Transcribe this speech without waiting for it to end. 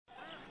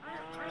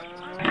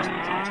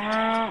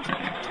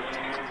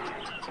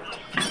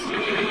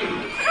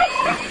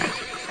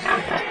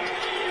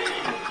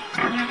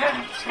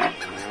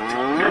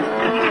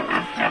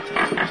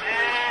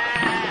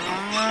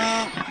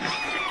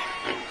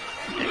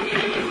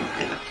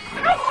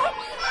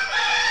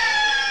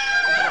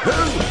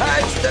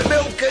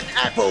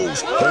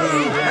apples? Who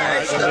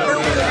has the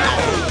milk and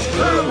apples?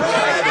 Who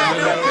has the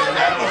milk and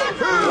apples?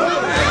 Who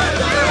has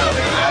the milk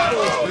and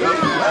apples? Who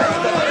has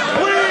the milk?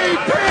 We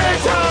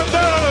pigs have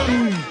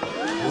them!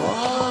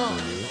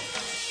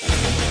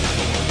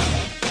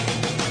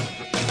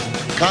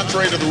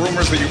 Contrary to the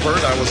rumors that you've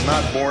heard, I was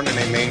not born in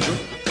a manger.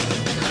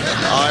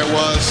 I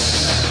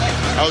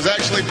was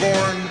actually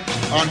born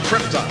on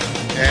Krypton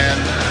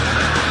and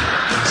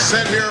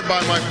sent here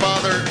by my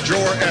father,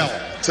 Jor-El,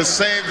 to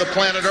save the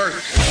planet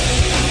Earth.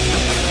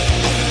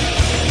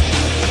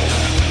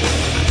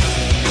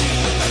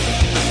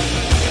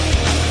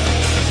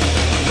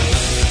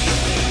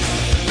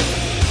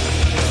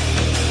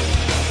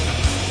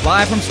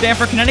 Live from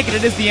Stamford, Connecticut,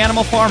 it is the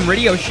Animal Farm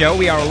Radio Show.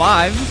 We are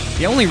live,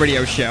 the only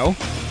radio show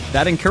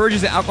that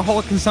encourages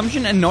alcoholic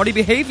consumption and naughty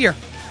behavior.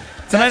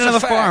 Tonight on the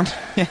farm.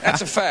 Yeah.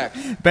 That's a fact.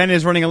 Ben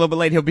is running a little bit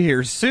late. He'll be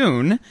here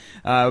soon.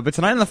 But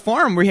tonight on the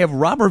farm, we have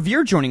Robb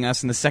Revere joining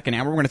us in the second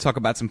hour. We're going to talk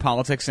about some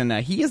politics, and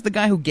he is the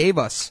guy who gave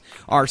us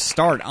our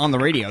start on the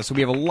radio. So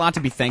we have a lot to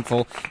be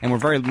thankful, and we're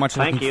very much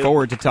looking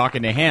forward to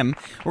talking to him.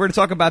 We're going to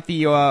talk about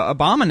the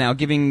Obama now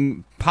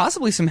giving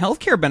possibly some health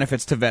care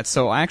benefits to vets.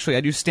 So I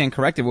do stand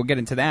corrected. We'll get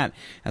into that,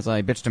 as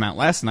I bitched him out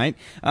last night.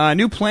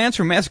 New plans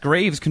for mass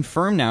graves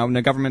confirmed now.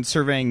 The government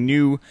surveying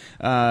new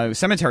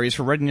cemeteries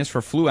for readiness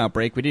for flu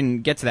outbreak. We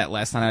didn't get to that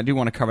last night. I do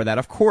want to cover that.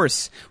 Of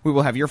course, we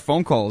will have your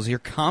phone calls, your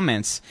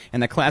comments,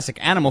 and the classic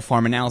Animal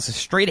Farm analysis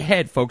straight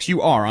ahead, folks.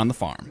 You are on the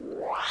farm.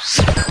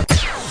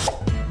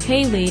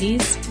 Hey,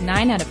 ladies.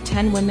 9 out of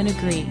 10 women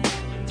agree.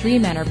 3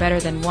 men are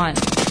better than 1.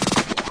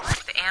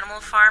 The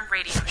Animal Farm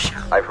Radio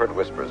Show. I've heard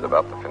whispers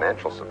about the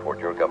financial support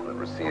your government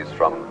receives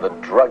from the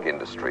drug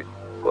industry.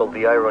 Well,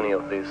 the irony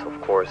of this, of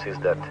course, is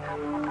that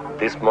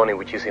this money,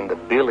 which is in the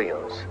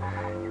billions,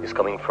 is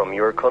coming from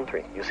your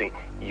country. You see,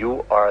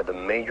 you are the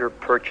major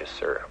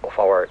purchaser of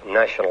our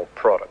national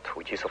product,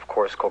 which is, of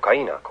course,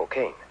 cocaine.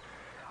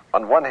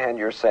 On one hand,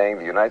 you're saying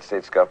the United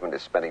States government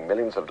is spending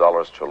millions of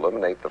dollars to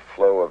eliminate the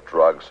flow of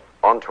drugs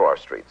onto our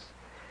streets.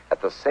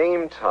 At the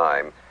same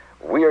time,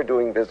 we are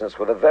doing business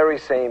with the very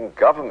same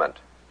government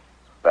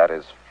that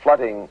is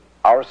flooding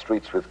our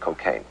streets with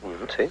cocaine.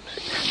 See?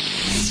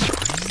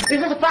 Is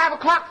this a 5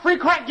 o'clock free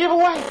crack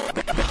giveaway?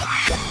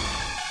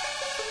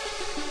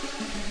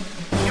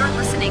 You're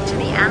listening to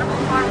the Animal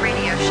Farm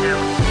Radio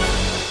Show.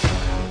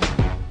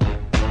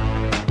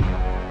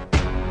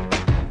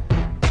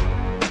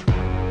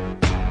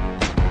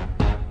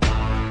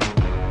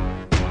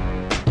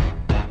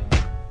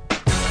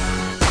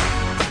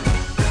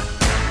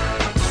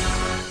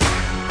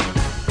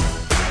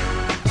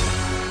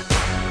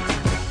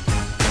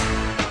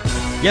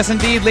 Yes,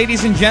 indeed,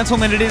 ladies and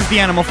gentlemen, it is the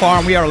Animal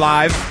Farm. We are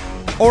live.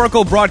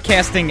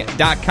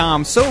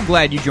 OracleBroadcasting.com. So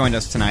glad you joined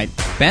us tonight.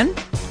 Ben?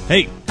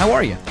 Hey. How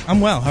are you?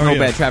 I'm well. How are you?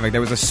 No bad traffic. There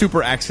was a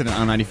super accident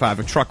on 95.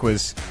 A truck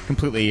was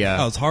completely it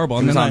was horrible.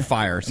 It was on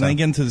fire. So. And then I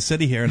get into the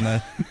city here,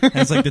 and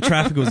it's like the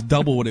traffic was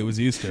double what it was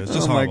used to. It's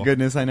just horrible. My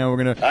goodness, I know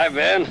we're going to... Hi,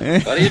 Ben.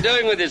 What are you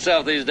doing with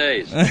yourself these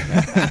days?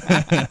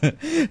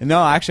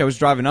 No, actually, I was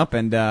driving up,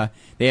 and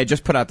they had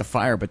just put out the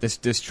fire, but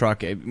this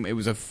truck, it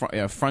was a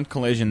front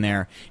collision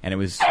there, and it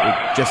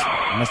just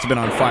must have been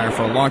on fire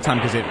for a long time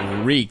because it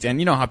reeked.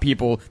 And you know how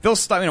people, they'll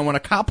stop, when a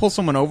cop pulls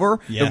someone over,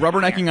 the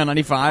rubbernecking on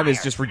 95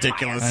 is just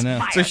ridiculous. I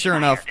know. So sure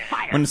enough,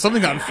 when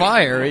something's on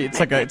fire, it's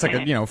like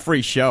a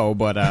free show.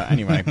 But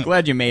anyway,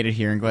 glad you made it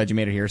here, and glad you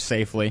made it here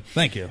safely.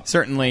 Thank you.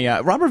 Certainly.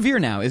 Robb Revere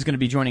now is going to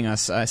be joining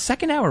us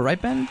second hour,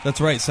 right, Ben?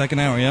 That's right, second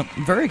hour, yep.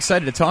 Very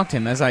excited to talk to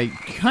him. As I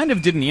kind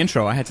of did in the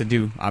intro, I had to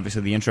do,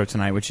 obviously, the intro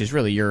tonight, which is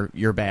really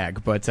your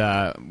bag. But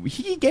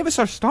he gave us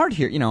our start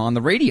here, on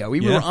the radio.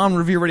 We were on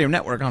Revere Radio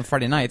Network on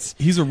Friday nights.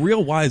 He's a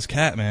real wise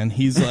cat, man.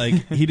 He's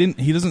like, he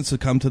doesn't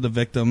succumb to the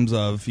victims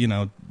of, he's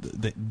not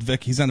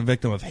a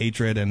victim of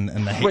hatred and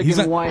the hate.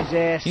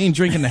 He ain't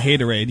drinking the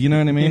haterade, you know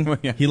what I mean?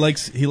 Yeah. He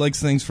likes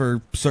things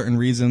for certain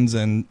reasons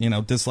and,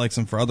 dislikes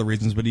them for other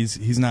reasons, but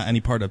he's not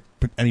any part of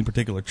any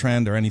particular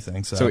trend or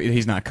anything. So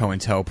he's not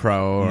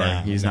COINTELPRO,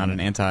 or he's not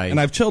an anti. And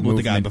I've chilled with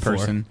the guy before.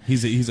 Person.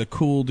 He's a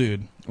cool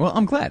dude. Well,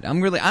 I'm glad.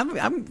 I'm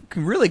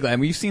really glad.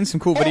 We've seen some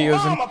cool videos.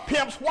 Obama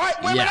pimps white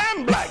women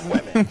and black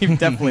women. We're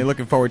definitely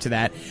looking forward to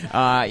that.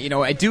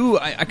 I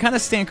kind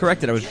of stand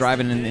corrected. I was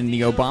driving in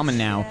the Obama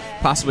now,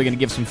 possibly going to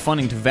give some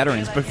funding to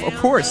veterans. But, of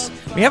course,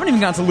 we haven't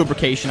even gotten to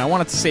lubrication. I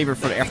wanted to save it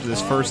for after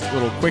this first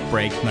little quick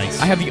break. Nice.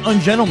 I have the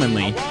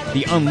ungentlemanly,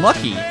 the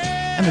unlucky,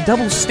 and the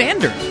double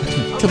standard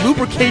to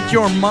lubricate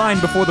your mind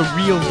before the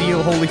real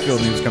deal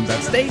Holyfield news comes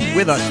out. Stay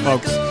with us,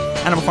 folks.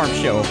 Animal Farm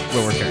Show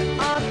will return.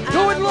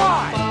 Do it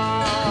live.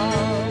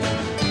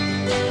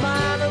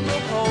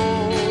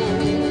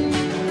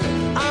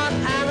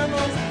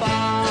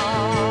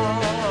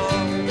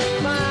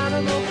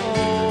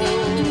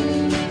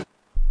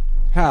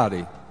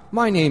 Howdy.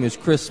 My name is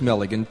Chris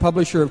Milligan,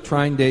 publisher of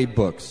Trine Day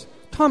Books.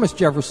 Thomas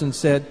Jefferson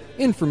said,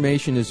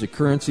 "Information is the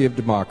currency of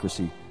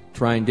democracy."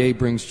 Trine Day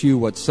brings to you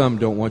what some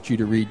don't want you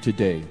to read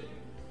today.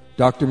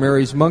 Dr.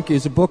 Mary's Monkey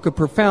is a book of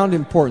profound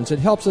importance. It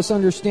helps us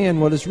understand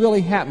what has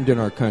really happened in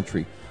our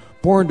country.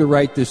 Born to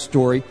write this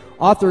story,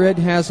 author Ed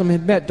Haslam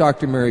had met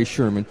Dr. Mary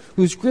Sherman,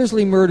 whose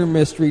grisly murder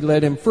mystery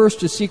led him first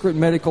to secret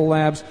medical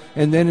labs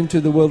and then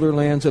into the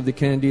wilderlands of the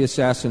Kennedy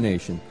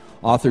assassination.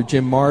 Author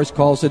Jim Marrs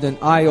calls it an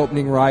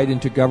eye-opening ride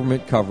into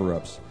government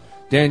cover-ups.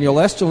 Daniel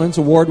Esterlin's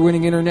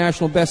award-winning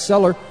international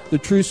bestseller, The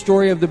True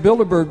Story of the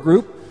Bilderberg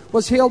Group,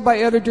 was hailed by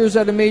editors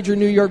at a major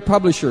New York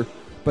publisher,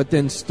 but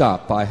then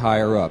stopped by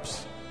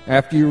higher-ups.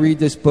 After you read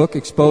this book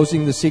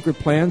exposing the secret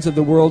plans of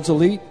the world's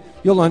elite,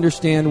 you'll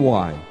understand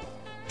why.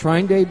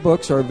 Trine Day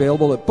books are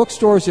available at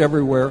bookstores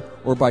everywhere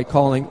or by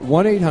calling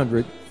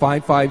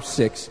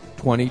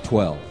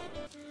 1-800-556-2012.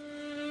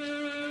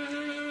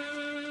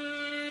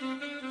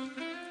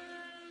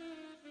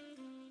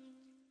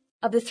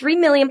 Of the 3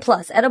 million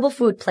plus edible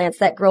food plants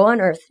that grow on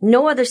Earth,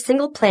 no other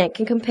single plant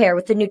can compare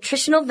with the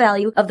nutritional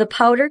value of the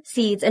powder,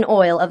 seeds, and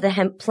oil of the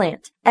hemp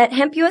plant. At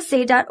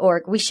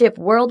hempusa.org, we ship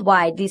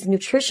worldwide these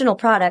nutritional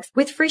products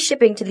with free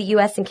shipping to the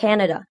U.S. and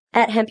Canada.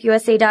 At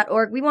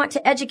hempusa.org, we want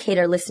to educate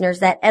our listeners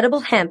that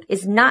edible hemp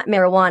is not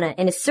marijuana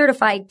and is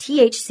certified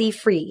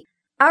THC-free.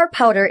 Our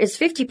powder is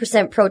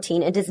 50%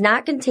 protein and does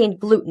not contain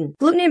gluten.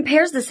 Gluten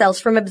impairs the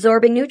cells from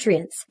absorbing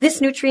nutrients. This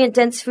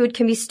nutrient-dense food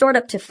can be stored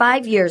up to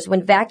 5 years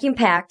when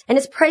vacuum-packed and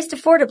is priced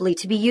affordably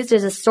to be used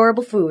as a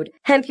storable food.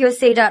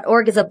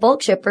 HempUSA.org is a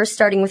bulk shipper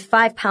starting with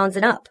 5 pounds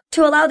and up.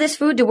 To allow this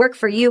food to work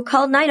for you,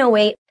 call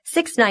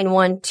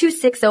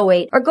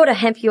 908-691-2608 or go to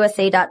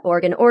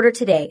HempUSA.org and order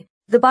today.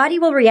 The body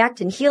will react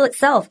and heal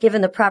itself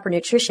given the proper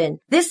nutrition.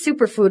 This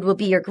superfood will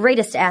be your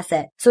greatest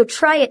asset. So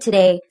try it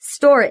today,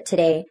 store it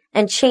today,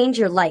 and change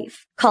your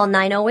life. Call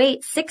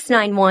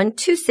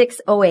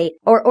 908-691-2608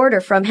 or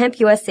order from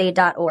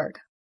hempusa.org.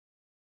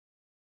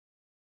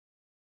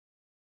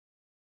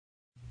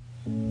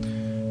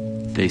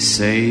 They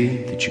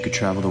say that you could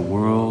travel the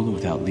world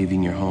without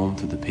leaving your home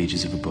through the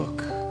pages of a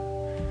book.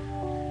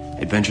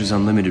 Adventures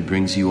Unlimited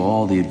brings you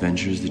all the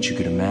adventures that you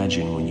could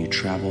imagine when you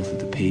travel through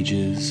the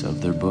pages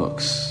of their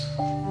books.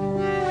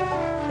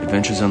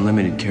 Adventures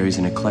Unlimited carries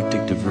an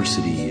eclectic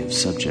diversity of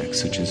subjects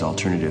such as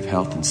alternative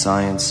health and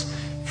science,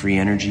 free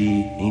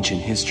energy,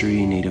 ancient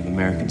history, Native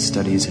American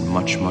studies, and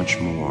much, much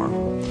more.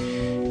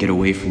 Get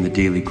away from the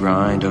daily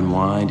grind,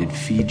 unwind, and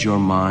feed your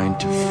mind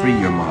to free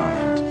your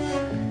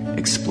mind.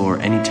 Explore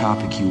any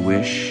topic you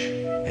wish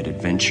at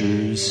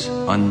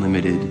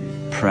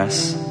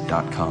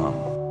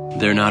adventuresunlimitedpress.com.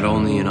 They're not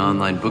only an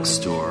online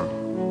bookstore,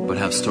 but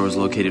have stores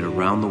located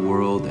around the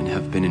world and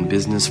have been in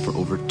business for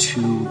over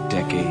 2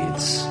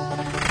 decades.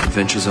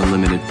 Adventures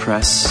Unlimited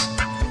Press,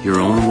 your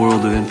own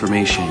world of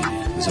information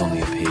is only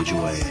a page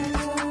away.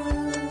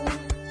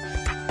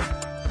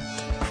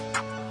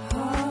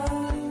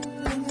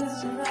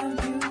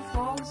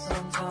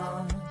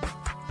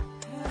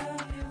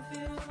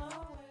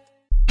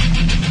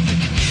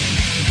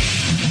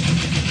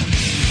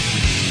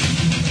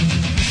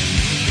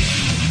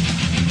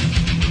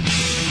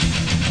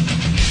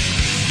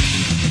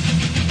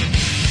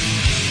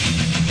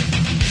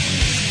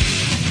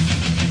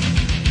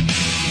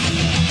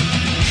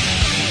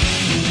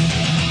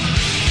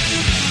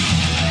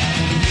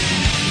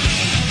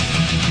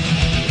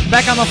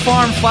 Back on the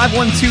farm,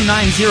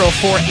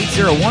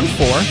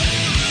 512-904-8014,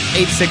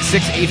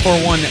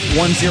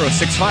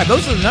 866-841-1065.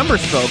 Those are the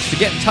numbers, folks, to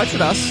get in touch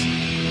with us.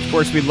 Of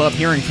course, we love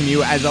hearing from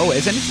you, as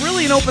always, and it's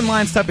really an open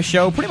lines type of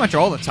show pretty much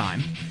all the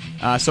time.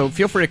 So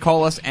feel free to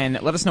call us and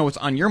let us know what's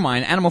on your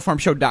mind.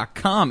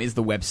 AnimalFarmShow.com is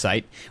the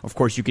website. Of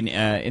course, you can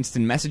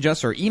instant message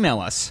us or email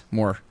us,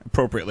 more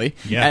appropriately,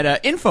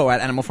 at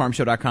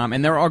info@AnimalFarmShow.com.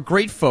 And there are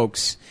great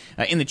folks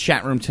in the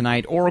chat room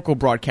tonight,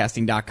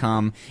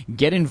 oraclebroadcasting.com.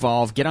 Get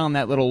involved. Get on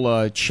that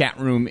little chat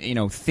room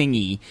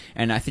thingy,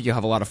 and I think you'll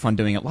have a lot of fun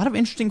doing it. A lot of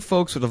interesting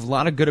folks with a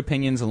lot of good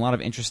opinions, a lot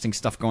of interesting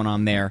stuff going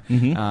on there,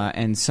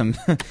 and some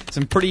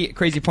pretty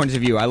crazy points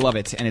of view. I love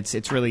it, and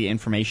it's really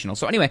informational.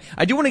 So anyway,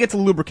 I do want to get to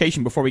the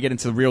lubrication before we get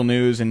into the real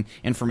news and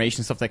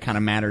information, stuff that kind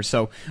of matters.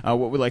 So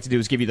what we'd like to do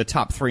is give you the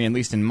top 3, at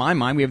least in my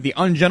mind. We have the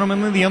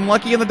ungentlemanly, the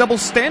unlucky, and the double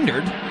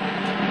standard.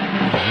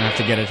 I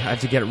have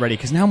to get it ready,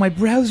 because now my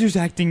browser's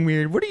acting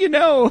weird. What do you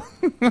know?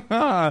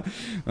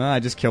 I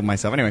just killed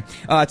myself. Anyway,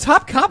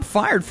 top cop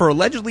fired for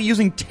allegedly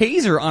using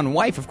taser on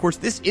wife. Of course,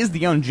 this is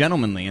the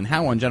ungentlemanly, and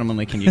how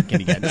ungentlemanly can you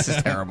get? This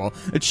is terrible.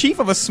 The chief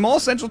of a small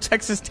Central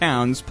Texas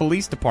town's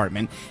police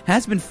department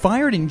has been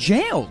fired and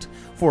jailed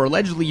for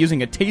allegedly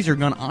using a taser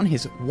gun on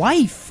his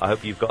wife. I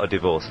hope you've got a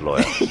divorce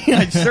lawyer. Yeah,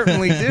 I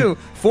certainly do.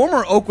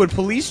 Former Oakwood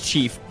police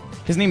chief,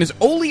 his name is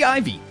Ole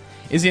Ivy,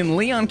 is in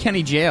Leon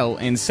County Jail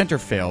in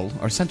Centerville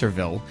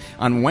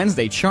on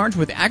Wednesday, charged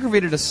with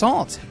aggravated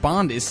assault.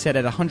 Bond is set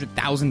at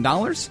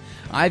 $100,000.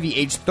 Ivy,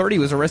 age 30,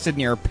 was arrested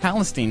near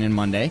Palestine on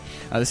Monday.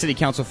 The city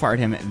council fired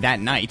him that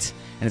night.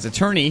 And his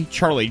attorney,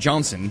 Charlie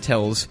Johnson,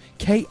 tells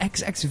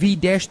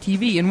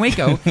KXXV-TV in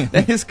Waco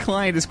that his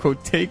client is,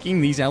 quote,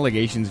 taking these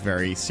allegations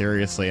very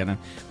seriously. And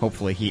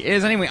hopefully he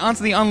is. Anyway, on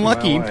to the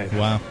unlucky.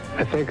 Wow.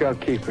 I think I'll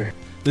keep her.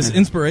 This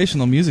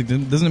inspirational music,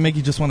 doesn't it make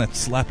you just want to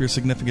slap your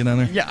significant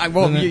other? Yeah,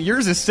 well,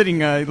 yours is sitting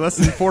less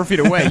than 4 feet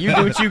away. You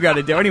do what you got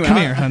to do. Anyway, come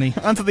here, honey.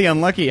 On to the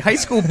unlucky. High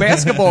school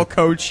basketball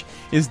coach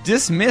is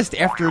dismissed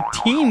after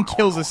team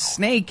kills a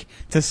snake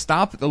to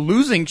stop the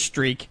losing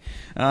streak.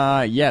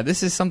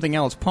 This is something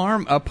else.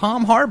 Palm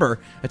Harbor,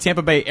 a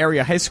Tampa Bay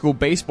area high school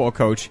baseball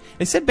coach.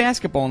 They said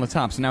basketball on the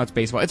top, so now it's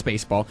baseball. It's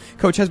baseball.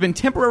 Coach has been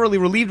temporarily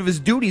relieved of his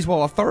duties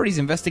while authorities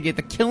investigate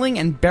the killing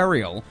and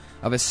burial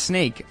of a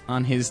snake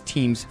on his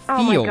team's field.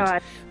 Oh, my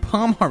God.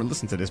 Palm Harbor,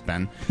 listen to this,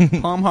 Ben.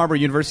 Palm Harbor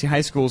University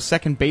High School's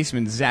second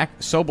baseman, Zach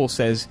Sobel,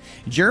 says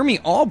Jeremy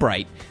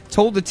Albright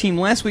told the team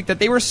last week that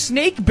they were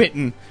snake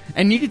bitten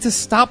and needed to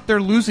stop their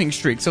losing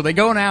streak. So they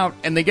go out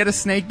and they get a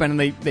snake bite and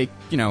they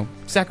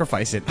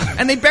sacrifice it.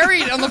 And they bury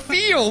it on the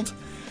field.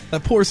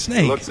 That poor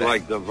snake. Looks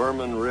like the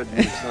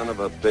vermin-ridden son of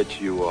a bitch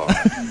you are.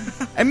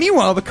 And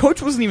meanwhile, the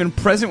coach wasn't even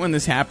present when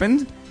this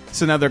happened.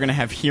 So now they're going to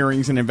have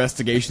hearings and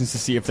investigations to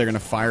see if they're going to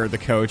fire the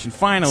coach. And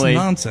finally... It's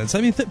nonsense.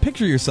 I mean,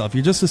 picture yourself.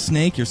 You're just a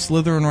snake. You're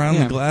slithering around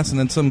in the glass, and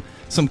then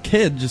some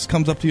kid just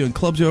comes up to you and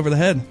clubs you over the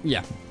head.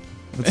 Yeah.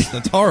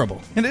 That's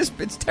horrible.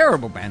 It's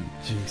terrible, Ben.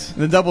 Jeez.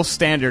 The double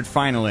standard,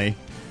 finally.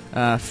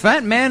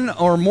 Fat men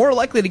are more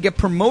likely to get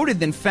promoted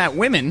than fat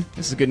women.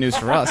 This is good news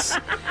for us.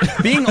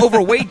 Being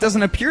overweight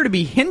doesn't appear to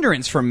be a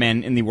hindrance for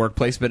men in the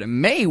workplace, but it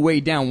may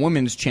weigh down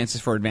women's chances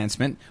for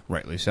advancement.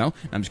 Rightly so.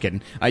 I'm just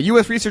kidding.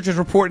 U.S. researchers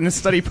report in a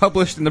study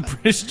published in the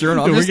British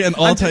Journal. We're getting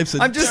all types of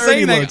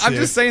dirty looks I'm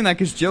here. just saying that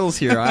because Jill's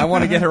here. I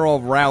want to get her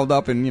all riled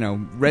up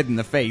and, red in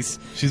the face.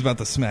 She's about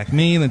to smack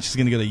me, and then she's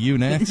going to go to you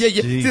next.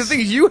 Yeah. The thing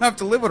is, you have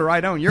to live with her.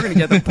 I don't. You're going to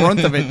get the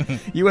brunt of it.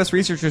 U.S.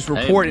 researchers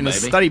report in a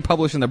study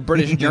published in the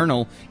British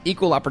Journal,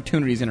 Equal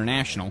Opportunities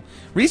International.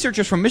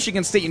 Researchers from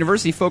Michigan State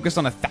University focused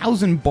on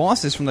 1,000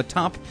 bosses from the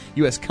top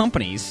U.S.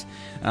 companies.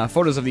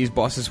 Photos of these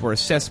bosses were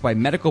assessed by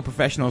medical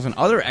professionals and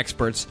other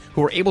experts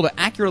who were able to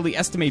accurately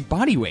estimate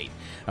body weight.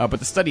 But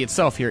the study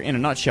itself here, in a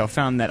nutshell,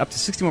 found that up to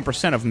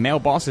 61% of male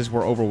bosses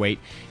were overweight.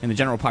 In the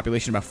general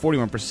population, about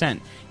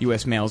 41%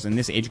 U.S. males in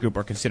this age group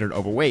are considered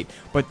overweight.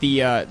 But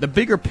the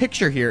bigger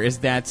picture here is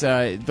that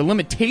the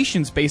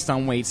limitations based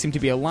on weight seem to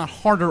be a lot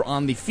harder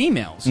on the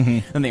females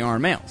than they are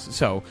on males.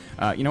 So,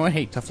 you know what?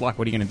 Hey, tough luck.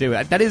 What are you going to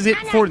do? That is it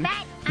for...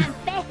 I'm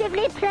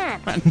passively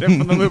plump. For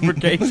the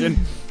lubrication.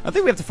 I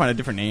think we have to find a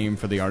different name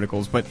for the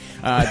articles, but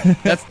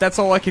that's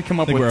all I could come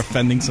up with. We're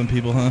offending some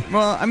people, huh?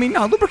 Well, I mean,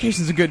 no,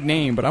 lubrication's a good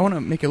name, but I want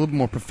to make it a little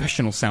more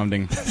professional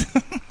sounding.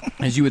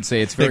 As you would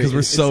say, it's very... because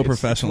we're so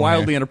professional. It's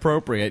wildly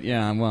inappropriate.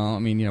 Yeah, well, I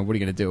mean, what are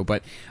you going to do?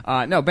 But,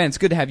 no, Ben, it's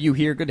good to have you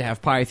here. Good to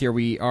have Pyth here.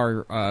 We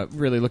are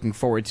really looking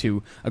forward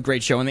to a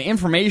great show. And the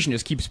information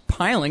just keeps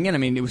piling in. I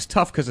mean, it was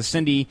tough because of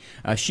Cindy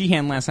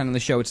Sheehan last night on the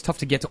show. It's tough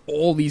to get to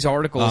all these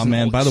articles and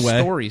all by the way,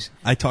 stories.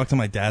 I talked to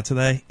my dad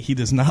today. He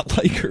does not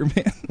like her,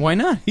 man. Why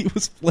not? He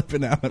was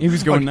flipping out. He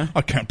was going,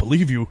 I can't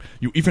believe you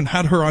even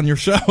had her on your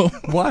show.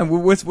 Why?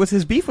 What's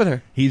his beef with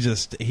her? He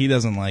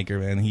doesn't like her,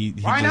 man.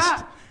 Why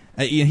not?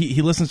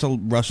 He listens to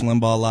Rush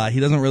Limbaugh a lot. He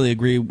doesn't really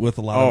agree with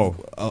a lot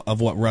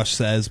of what Rush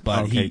says,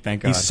 but he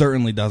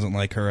certainly doesn't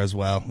like her as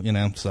well.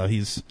 So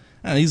he's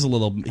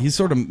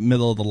sort of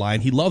middle of the line.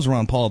 He loves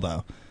Ron Paul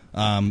though,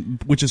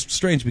 which is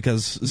strange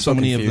because so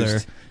many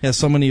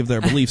of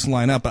their beliefs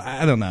line up. But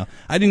I don't know.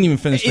 I didn't even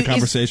finish the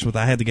conversation with.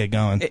 I had to get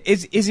going.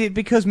 Is it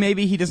because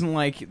maybe he doesn't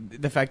like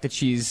the fact that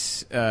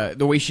she's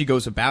the way she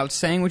goes about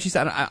saying what she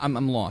said?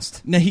 I'm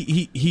lost. No,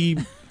 he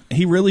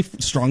really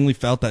strongly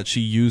felt that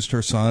she used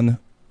her son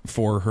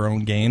for her own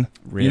gain.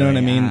 Really? You know what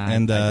I mean?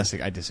 And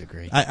I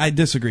disagree. I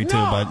disagree too,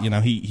 but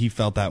he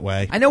felt that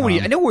way. I know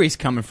where he's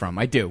coming from.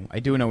 I do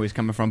know where he's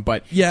coming from,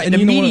 but yeah, and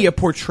the media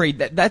portrayed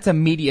that's a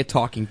media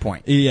talking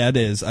point. Yeah, it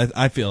is.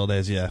 I feel it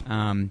is, yeah.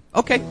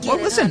 Okay.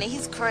 Well, listen. Honey,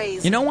 he's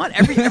crazy. You know what?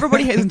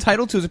 Everybody is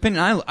entitled to his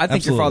opinion. I think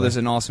Absolutely. Your father's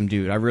an awesome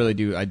dude. I really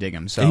do. I dig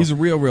him. So he's a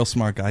real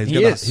smart guy.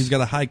 He's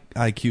got a high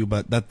IQ,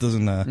 but that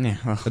doesn't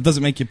that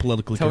doesn't make you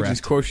politically correct. Intelligence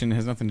quotient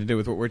has nothing to do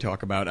with what we're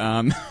talking about.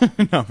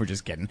 No, we're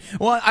just kidding.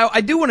 Well, I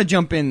do want to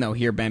jump in though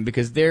here, Ben,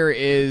 because there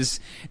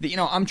is,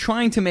 I'm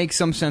trying to make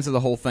some sense of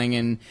the whole thing,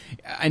 and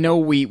I know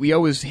we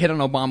always hit on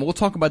Obama. We'll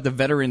talk about the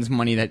veterans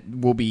money that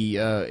will be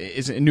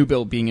is a new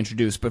bill being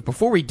introduced, but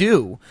before we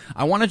do,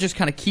 I want to just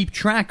kind of keep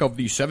track of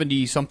the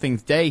 70-something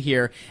day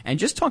here and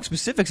just talk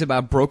specifics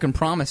about broken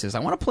promises. I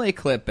want to play a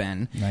clip,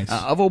 Ben,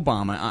 of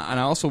Obama, and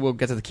I also will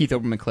get to the Keith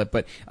Olbermann clip,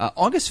 but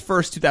August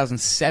 1st,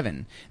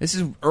 2007, this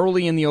is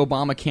early in the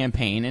Obama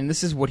campaign, and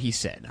this is what he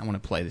said. I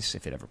want to play this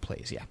if it ever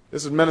plays, yeah.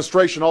 This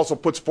administration also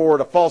puts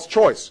forward a false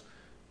choice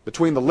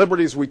between the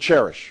liberties we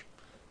cherish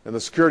and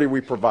the security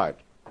we provide.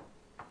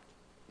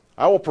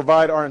 I will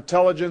provide our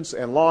intelligence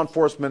and law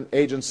enforcement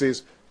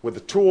agencies with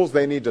the tools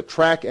they need to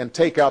track and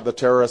take out the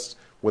terrorists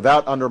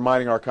without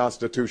undermining our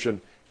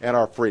Constitution and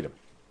our freedom.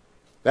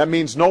 That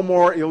means no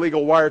more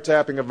illegal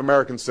wiretapping of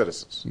American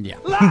citizens. Yeah.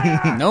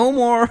 No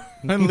more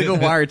illegal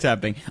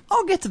wiretapping.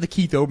 I'll get to the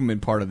Keith Olbermann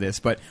part of this,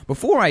 but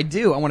before I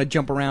do, I want to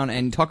jump around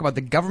and talk about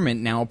the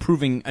government now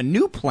approving a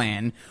new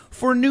plan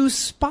for new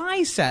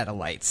spy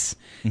satellites.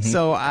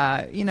 So,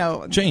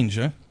 change,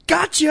 huh?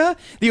 Gotcha!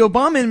 The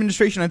Obama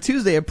administration on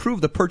Tuesday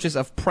approved the purchase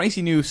of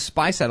pricey new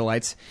spy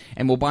satellites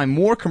and will buy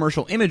more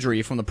commercial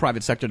imagery from the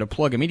private sector to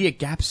plug immediate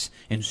gaps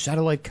in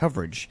satellite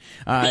coverage.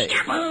 It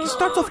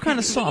starts off kind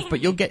of soft, but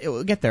it'll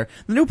get there.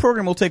 The new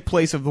program will take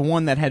place of the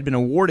one that had been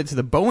awarded to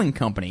the Boeing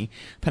company.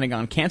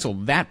 Pentagon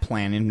canceled that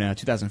plan in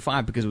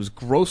 2005 because it was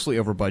grossly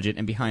over budget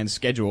and behind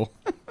schedule.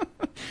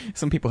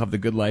 Some people have the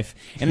good life.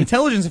 An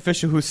intelligence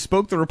official who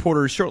spoke to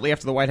reporters shortly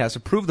after the White House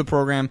approved the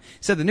program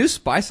said the new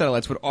spy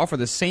satellites would offer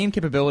the same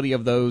capability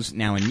of those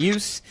now in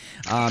use.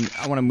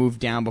 I want to move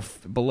down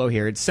below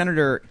here. It's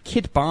Senator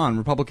Kit Bond,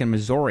 Republican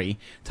Missouri,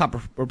 top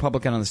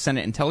Republican on the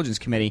Senate Intelligence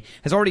Committee,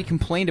 has already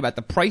complained about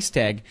the price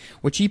tag,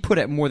 which he put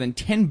at more than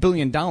 $10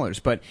 billion.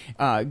 But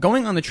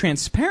going on the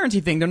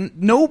transparency thing,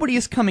 nobody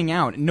is coming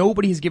out.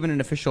 Nobody has given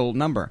an official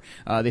number.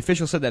 The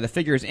official said that the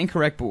figure is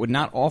incorrect but would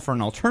not offer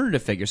an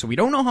alternative figure. So we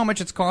don't know how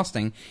much it's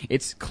costing.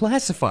 It's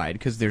classified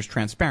because there's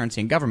transparency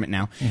in government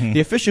now. Mm-hmm.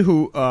 The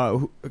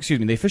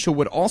official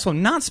would also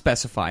not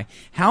specify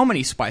how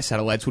many spy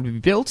satellites would be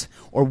built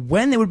or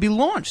when they would be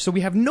launched. So we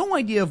have no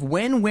idea of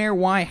when, where,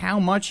 why, how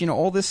much,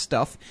 all this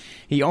stuff.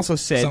 He also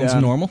said... Sounds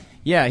normal.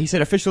 Yeah, he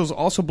said officials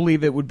also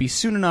believe it would be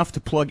soon enough to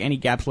plug any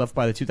gaps left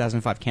by the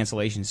 2005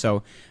 cancellation.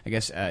 So I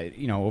guess,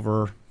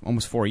 over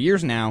almost 4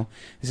 years now,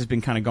 this has been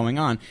kind of going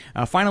on.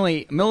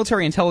 Finally,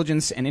 military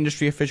intelligence and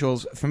industry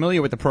officials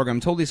familiar with the program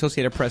told the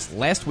Associated Press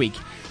last week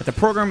that the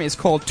program is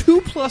called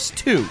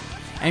 2+2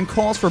 and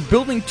calls for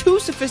building 2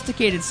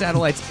 sophisticated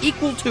satellites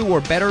equal to or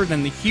better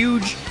than the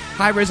huge,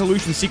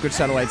 high-resolution secret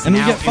satellites and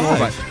now you get 5. in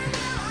orbit.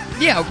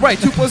 Yeah, right.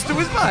 2+2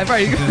 is 5.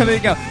 Right, there you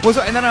go. Well,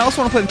 and then I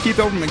also want to play the Keith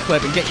Olbermann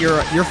clip and get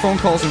your phone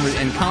calls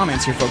and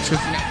comments here, folks,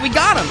 because we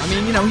got him. I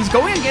mean, he's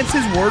going against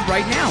his word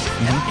right now.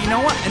 Mm-hmm. And you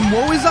know what? And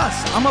woe is us.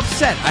 I'm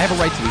upset. I have a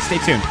right to be. Stay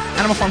tuned.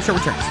 Animal Farm Show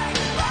returns.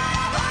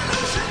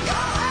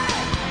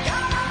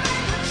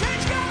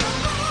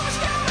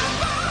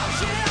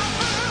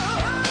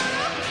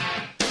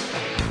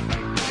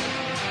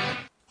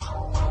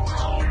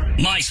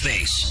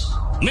 MySpace.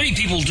 Many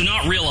people do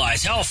not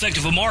realize how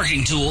effective a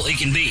marketing tool it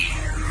can be.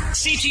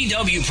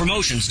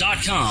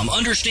 CTWPromotions.com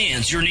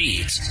understands your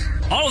needs.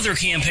 All of their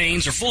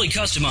campaigns are fully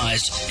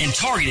customized and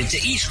targeted to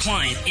each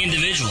client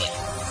individually.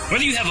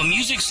 Whether you have a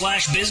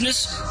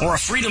music/business or a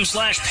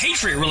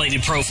freedom/patriot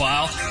related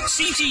profile,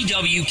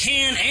 CTW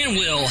can and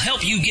will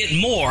help you get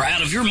more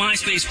out of your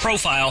MySpace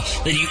profile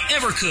than you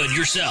ever could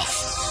yourself.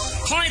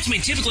 Clients may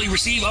typically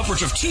receive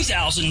upwards of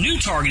 2,000 new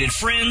targeted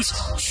friends,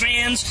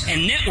 fans,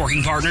 and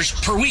networking partners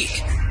per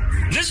week.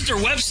 Visit their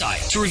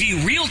website to review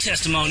real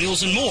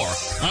testimonials and more.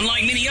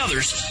 Unlike many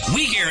others,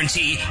 we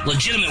guarantee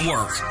legitimate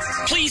work.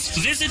 Please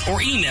visit or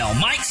email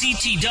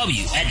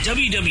MikeCTW at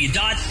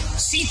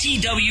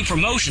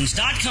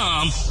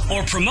www.ctwpromotions.com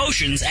or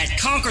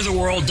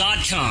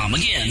promotions@conquertheworld.com.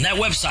 Again, that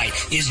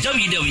website is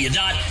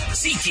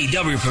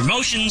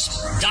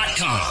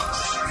www.ctwpromotions.com.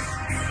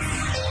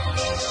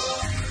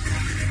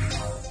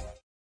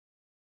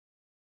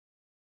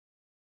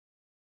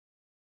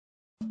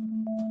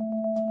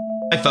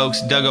 Hi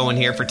folks, Doug Owen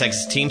here for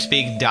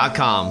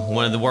TexasTeamSpeak.com,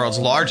 one of the world's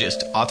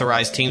largest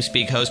authorized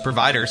TeamSpeak host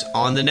providers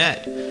on the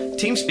net.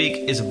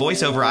 TeamSpeak is a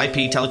voice-over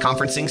IP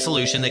teleconferencing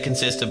solution that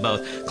consists of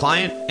both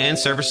client and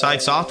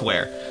server-side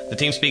software. The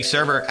TeamSpeak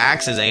server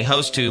acts as a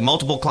host to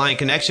multiple client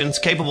connections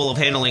capable of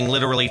handling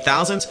literally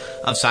thousands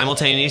of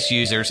simultaneous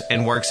users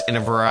and works in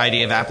a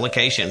variety of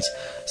applications,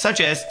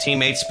 such as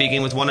teammates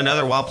speaking with one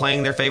another while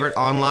playing their favorite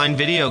online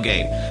video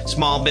game,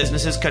 small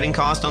businesses cutting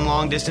costs on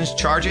long-distance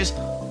charges,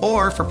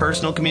 or for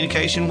personal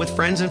communication with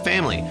friends and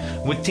family.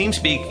 With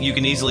TeamSpeak, you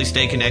can easily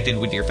stay connected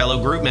with your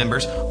fellow group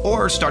members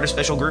or start a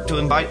special group to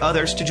invite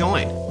others to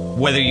join.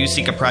 Whether you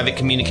seek a private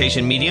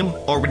communication medium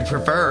or would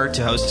prefer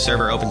to host a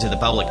server open to the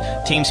public,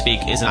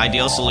 TeamSpeak is an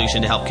ideal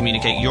solution to help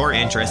communicate your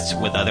interests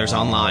with others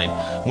online.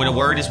 When a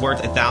word is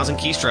worth 1,000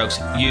 keystrokes,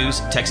 use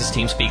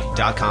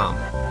TexasTeamSpeak.com.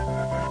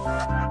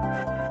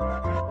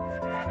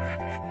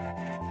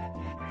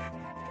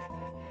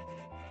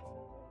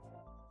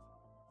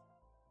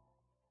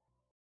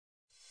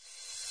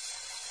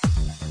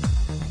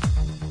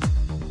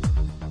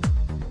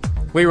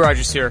 Lee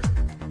Rogers here.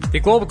 The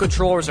global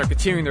controllers are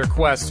continuing their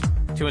quest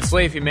to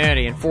enslave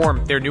humanity and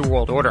form their new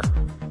world order.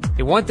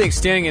 The one thing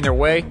standing in their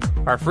way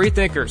are free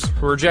thinkers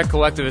who reject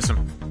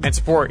collectivism and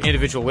support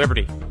individual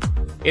liberty.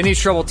 In these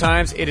troubled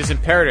times, it is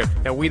imperative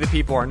that we the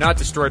people are not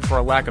destroyed for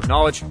a lack of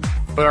knowledge,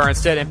 but are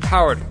instead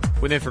empowered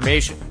with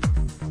information.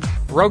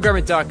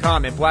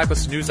 RogueGovernment.com and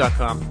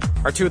BlacklistedNews.com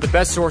are two of the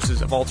best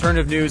sources of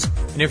alternative news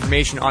and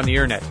information on the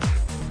internet.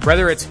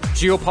 Whether it's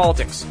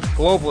geopolitics,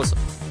 globalism,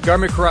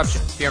 government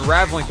corruption, the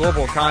unraveling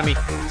global economy,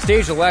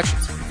 staged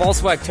elections, false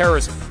flag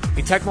terrorism,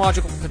 the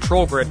technological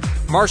control grid,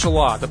 martial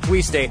law, the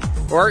police state,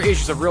 or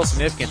issues of real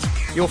significance,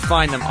 you'll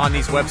find them on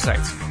these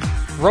websites.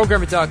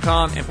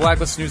 RogueGovernment.com and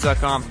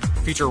BlacklistedNews.com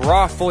feature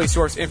raw, fully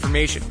sourced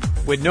information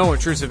with no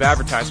intrusive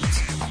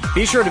advertisements.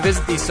 Be sure to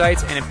visit these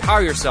sites and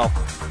empower yourself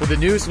with the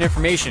news and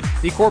information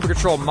the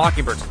corporate-controlled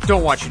mockingbirds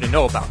don't want you to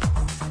know about.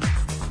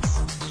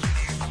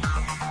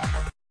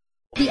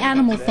 the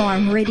Animal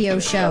Farm Radio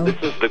Show. This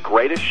is the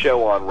greatest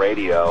show on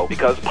radio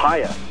because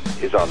Pius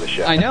is on the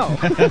show. I know.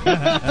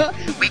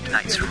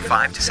 Weeknights from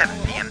 5 to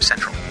 7 p.m.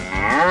 Central.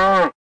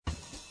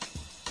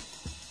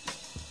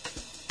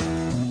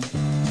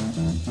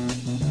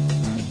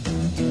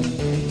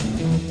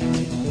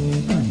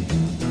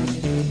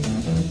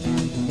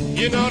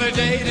 You know the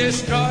day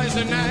destroys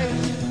the night,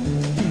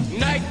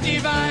 night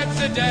divides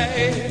the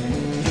day.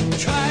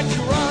 Try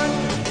to run,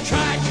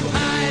 try to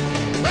hide,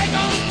 break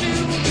on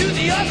through to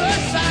the other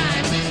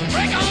side,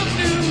 break on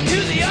through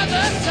to the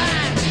other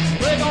side,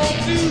 break on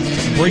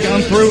through. Break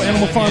on through,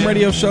 Animal Farm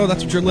Radio Show.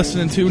 That's what you're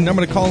listening to.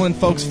 Number to call in,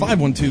 folks,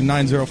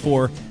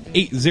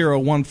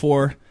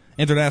 512-904-8014.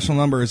 International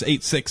number is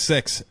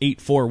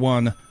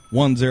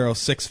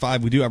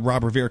 866-841-1065. We do have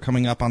Robb Revere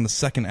coming up on the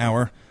second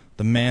hour,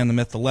 the man, the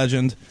myth, the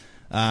legend.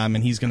 And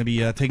he's going to be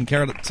taking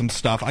care of some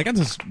stuff. I got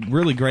this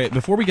really great,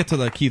 before we get to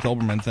the Keith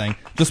Olbermann thing,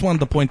 just wanted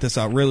to point this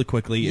out really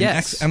quickly.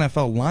 Yes. An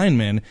ex-NFL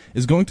lineman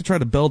is going to try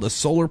to build a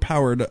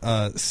solar-powered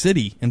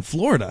city in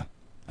Florida.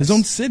 His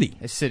own city.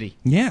 A city.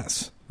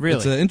 Yes. Really?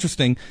 It's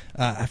interesting.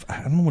 I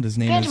don't know what his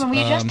name Benjamin, is.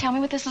 will you just tell me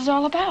what this is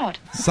all about?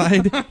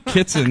 Side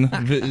Kitson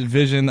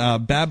Vision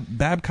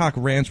Babcock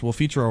Ranch will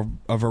feature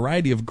a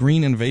variety of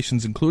green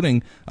innovations,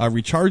 including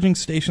recharging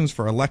stations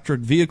for electric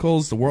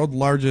vehicles, the world's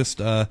largest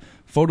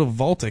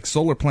photovoltaic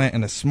solar plant,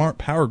 and a smart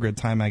power grid,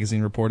 Time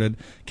magazine reported.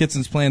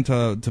 Kitson's plan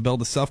to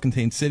build a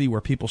self-contained city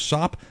where people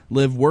shop,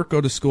 live, work, go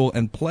to school,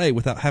 and play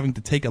without having to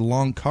take a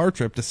long car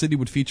trip. The city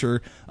would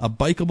feature a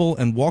bikeable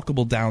and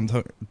walkable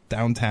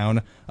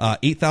downtown,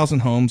 8,000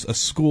 homes, a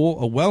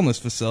school, a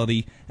wellness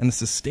facility, and a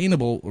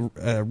sustainable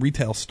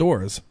retail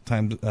stores,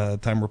 Time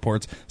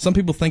reports. Some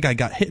people think I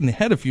got hit in the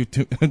head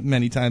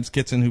many times,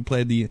 Kitson, who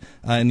played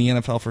in the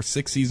NFL for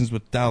 6 seasons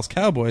with Dallas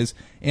Cowboys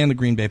and the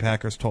Green Bay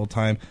Packers, told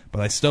Time, but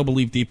I still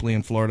believe deeply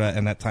in Florida,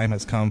 and that time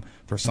has come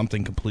for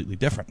something completely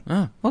different.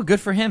 Oh, well, good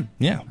for him.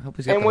 Yeah. I hope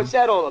he's got And what's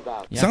that all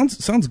about? Yeah.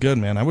 Sounds good,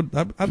 man.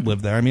 I'd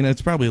live there. I mean,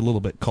 it's probably a little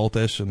bit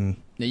cultish and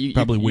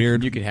probably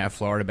weird. You could have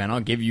Florida, Ben. I'll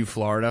give you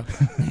Florida.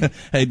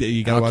 Hey,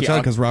 you got to watch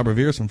out because Robb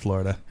Revere's from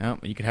Florida. Oh,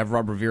 you could have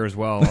Robb Revere as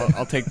well.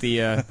 I'll take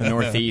the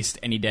Northeast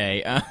any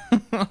day.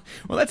 Well,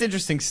 that's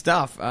interesting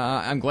stuff.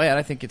 I'm glad.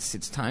 I think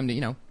it's time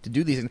to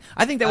do these.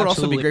 I think that would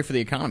also be great for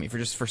the economy,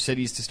 for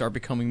cities to start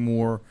becoming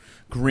more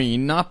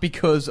green, not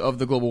because of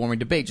the global warming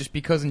debate, just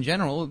because in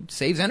general it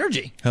saves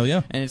energy. Hell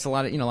yeah. And it's a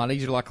lot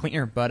easier, a lot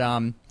cleaner. But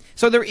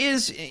so there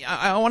is.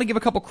 I want to give a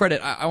couple credit.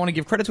 I want to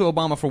give credit to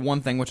Obama for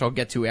one thing, which I'll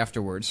get to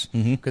afterwards,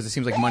 because it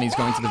seems like money's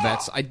going to the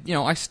vets.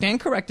 I stand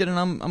corrected, and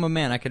I'm a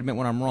man. I can admit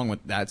when I'm wrong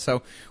with that.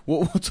 So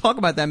we'll talk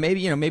about that.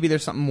 Maybe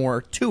there's something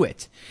more to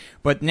it.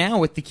 But now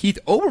with the Keith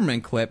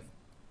Olbermann clip.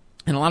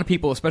 And a lot of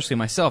people, especially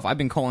myself, I've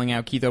been calling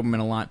out Keith Olbermann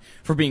a lot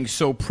for being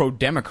so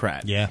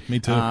pro-Democrat. Yeah, me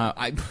too.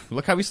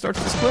 Look how he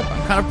starts this clip.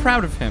 I'm kind of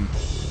proud of him.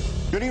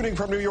 Good evening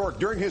from New York.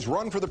 During his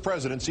run for the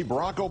presidency,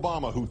 Barack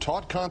Obama, who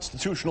taught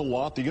constitutional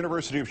law at the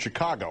University of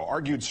Chicago,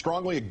 argued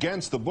strongly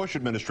against the Bush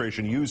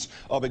administration use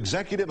of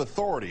executive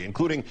authority,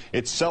 including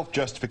its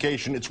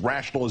self-justification, its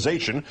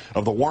rationalization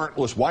of the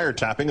warrantless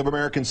wiretapping of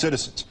American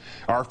citizens.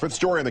 Our fifth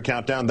story in the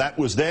countdown, that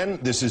was then,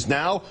 this is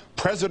now.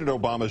 President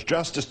Obama's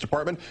Justice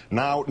Department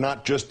now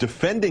not just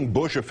defending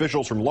Bush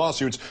officials from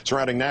lawsuits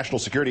surrounding National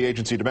Security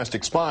Agency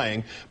domestic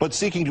spying, but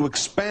seeking to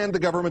expand the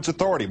government's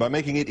authority by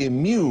making it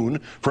immune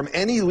from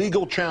any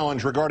legal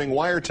challenge regarding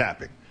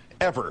wiretapping,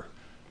 ever.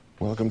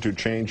 Welcome to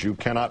change you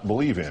cannot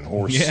believe in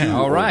or sue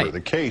over. The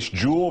case,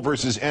 Jewel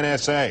versus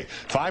NSA.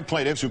 5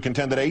 plaintiffs who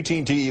contend that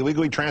AT&T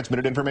illegally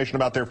transmitted information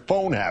about their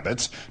phone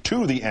habits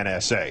to the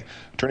NSA.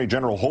 Attorney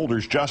General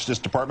Holder's Justice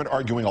Department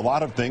arguing a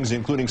lot of things,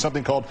 including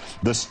something called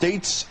the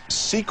state's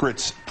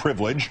secrets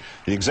privilege,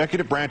 the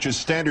executive branch's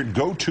standard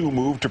go-to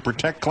move to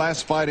protect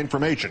classified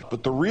information.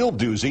 But the real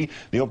doozy,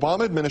 the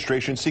Obama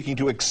administration seeking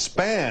to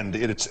expand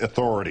its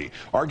authority,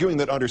 arguing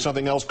that under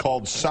something else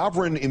called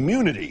sovereign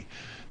immunity,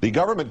 the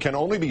government can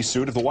only be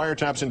sued if the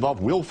wiretaps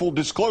involve willful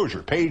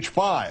disclosure. Page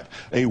 5.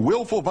 A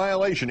willful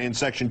violation in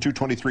Section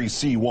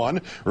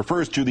 223C1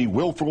 refers to the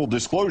willful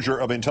disclosure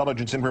of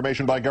intelligence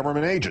information by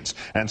government agents.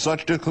 And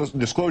such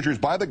disclosures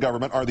by the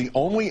government are the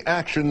only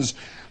actions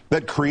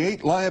that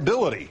create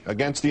liability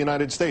against the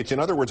United States. In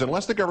other words,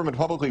 unless the government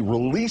publicly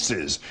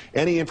releases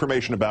any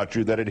information about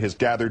you that it has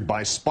gathered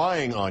by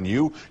spying on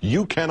you,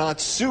 you cannot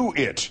sue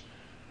it.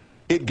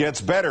 It gets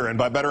better, and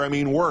by better I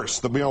mean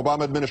worse. The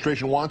Obama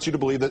administration wants you to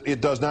believe that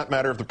it does not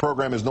matter if the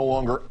program is no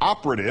longer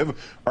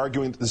operative,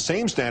 arguing that the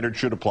same standard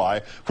should apply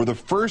for the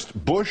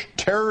first Bush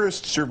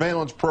terrorist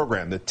surveillance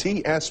program, the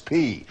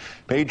TSP.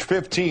 Page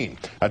 15.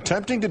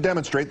 Attempting to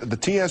demonstrate that the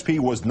TSP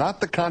was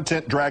not the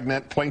content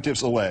dragnet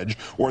plaintiffs allege,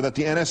 or that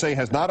the NSA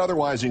has not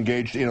otherwise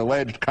engaged in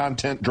alleged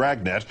content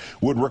dragnet,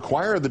 would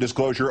require the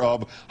disclosure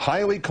of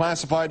highly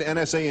classified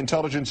NSA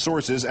intelligence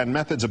sources and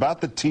methods about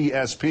the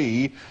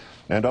TSP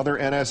and other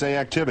NSA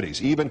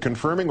activities, even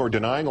confirming or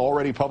denying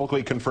already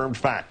publicly confirmed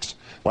facts,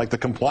 like the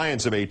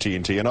compliance of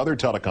AT&T and other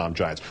telecom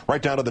giants,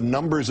 right down to the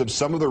numbers of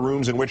some of the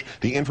rooms in which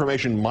the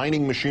information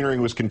mining machinery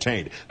was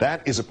contained.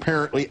 That is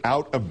apparently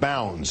out of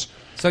bounds.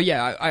 So,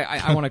 yeah,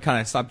 I want to kind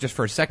of stop just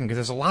for a second because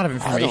there's a lot of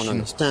information. I don't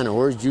understand the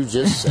words you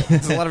just said.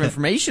 There's a lot of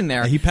information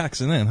there. He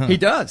packs it in, huh? He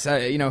does.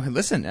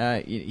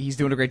 Listen, he's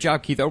doing a great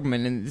job, Keith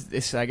Olbermann, and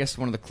this, I guess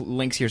one of the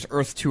links here is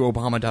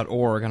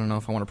earth2obama.org. I don't know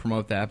if I want to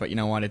promote that, but you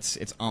know what?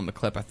 It's on the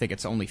clip. I think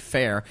it's only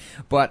fair.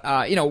 But,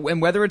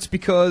 and whether it's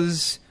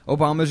because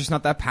Obama's just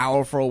not that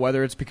powerful,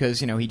 whether it's because,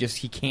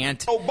 he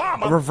can't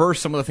reverse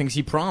some of the things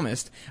he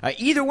promised.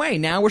 Either way,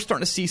 now we're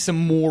starting to see some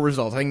more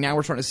results. I think now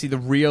we're starting to see the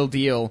real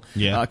deal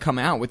come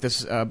out with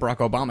this Barack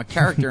Obama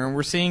character, and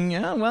we're seeing,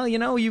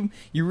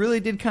 you really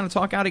did kind of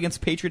talk out against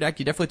the Patriot Act.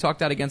 You definitely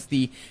talked out against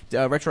the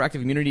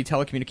retroactive immunity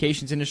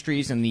telecommunications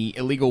industries and the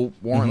illegal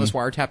warrantless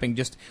wiretapping.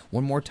 Just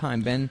one more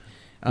time, Ben.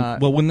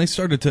 Well, when they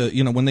started to,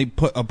 when they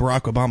put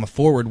Barack Obama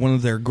forward, one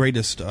of their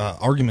greatest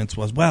arguments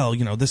was, well,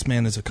 this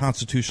man is a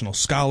constitutional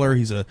scholar.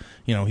 He's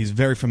he's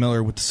very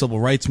familiar with the civil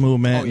rights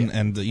movement,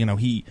 and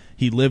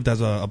he lived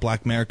as a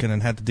black American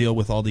and had to deal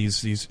with all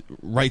these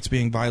rights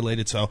being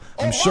violated. So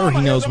I'm sure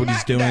he knows what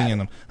he's doing,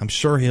 and I'm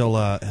sure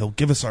he'll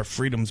give us our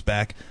freedoms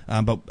back.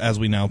 But as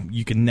we know,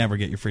 you can never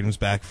get your freedoms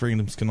back.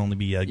 Freedoms can only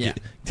be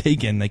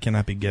taken; they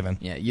cannot be given.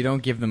 Yeah, you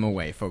don't give them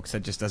away, folks.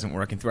 That just doesn't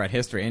work. And throughout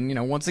history,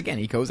 and once again,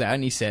 he goes out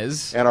and he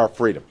says. And our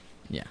freedom.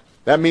 Yeah.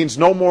 That means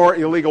no more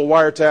illegal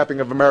wiretapping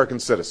of American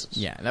citizens.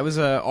 Yeah, that was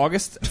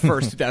August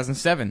 1st,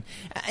 2007.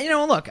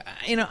 Look,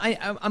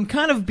 I'm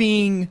kind of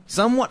being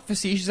somewhat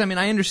facetious. I mean,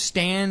 I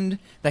understand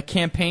that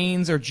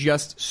campaigns are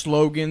just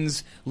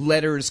slogans,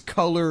 letters,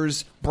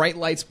 colors, bright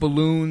lights,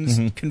 balloons,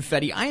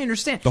 confetti. I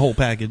understand. The whole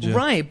package. Yeah.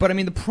 Right, but I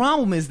mean, the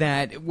problem is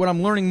that what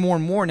I'm learning more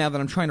and more now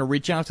that I'm trying to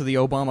reach out to the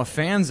Obama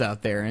fans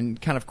out there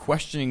and kind of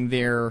questioning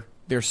their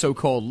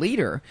so-called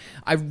leader,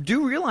 I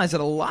do realize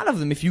that a lot of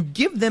them, if you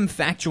give them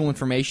factual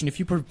information, if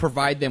you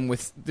provide them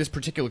with this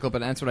particular clip,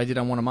 and that's what I did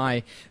on one of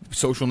my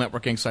social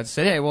networking sites, I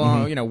said, hey,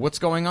 well, what's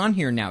going on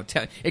here now?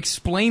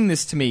 Explain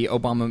this to me,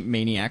 Obama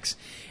maniacs.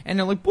 And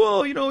they're like,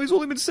 well, he's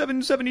only been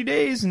 70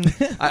 days. And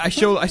I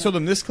show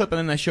them this clip, and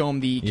then I show them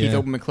the Keith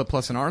Olbermann clip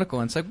plus an article,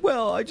 and it's like,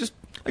 well, I just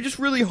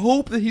really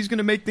hope that he's going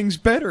to make things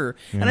better.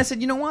 And I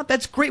said, you know what?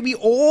 That's great. We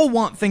all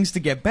want things to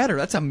get better.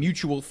 That's a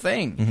mutual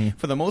thing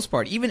for the most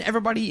part. Even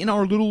everybody in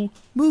our little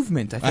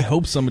movement. I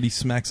hope somebody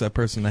smacks that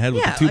person in the head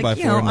with a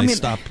 2x4 and they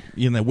stop,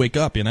 they wake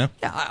up, Yeah,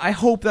 I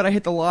hope that I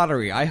hit the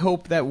lottery. I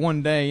hope that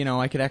one day,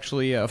 I could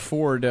actually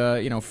afford,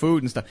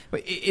 food and stuff.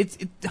 But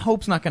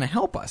hope's not going to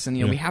help us. And,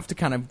 we have to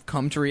kind of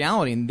come to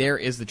reality, and there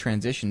is the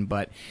transition.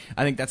 But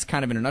I think that's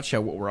kind of in a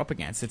nutshell what we're up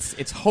against.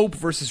 It's hope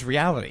versus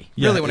reality,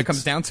 really, when it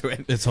comes down to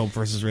it. It's hope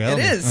versus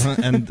reality. It is.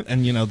 And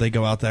they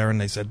go out there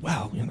and they said,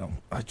 well,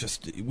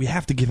 we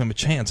have to give him a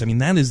chance. I mean,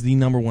 that is the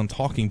number one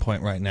talking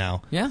point right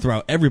now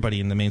throughout everybody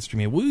in the mainstream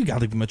media. We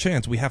got to give him a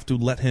chance. We have to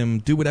let him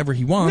do whatever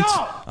he wants.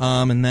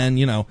 And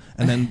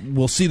then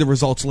we'll see the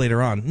results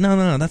later on.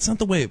 No, that's not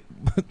the way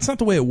it's not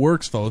the way it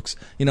works, folks.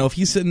 If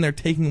he's sitting there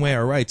taking away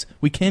our rights,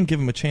 we can't give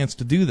him a chance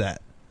to do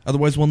that.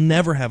 Otherwise, we'll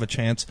never have a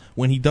chance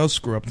when he does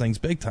screw up things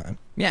big time.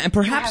 Yeah, and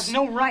perhaps he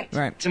has no right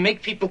to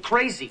make people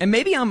crazy. And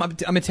maybe I'm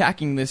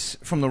attacking this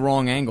from the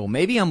wrong angle.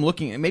 Maybe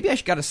I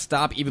got to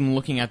stop even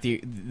looking at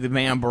the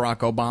man Barack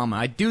Obama.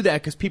 I do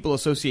that because people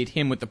associate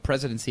him with the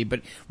presidency.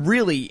 But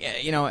really,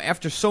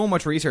 after so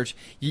much research,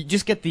 you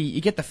just get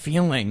the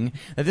feeling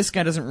that this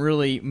guy doesn't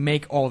really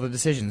make all the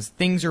decisions.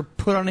 Things are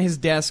put on his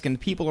desk, and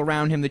people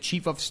around him, the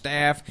chief of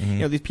staff,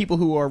 these people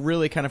who are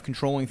really kind of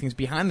controlling things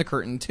behind the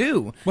curtain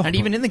too, and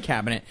even in the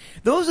cabinet.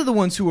 Those are the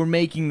ones who are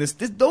making this.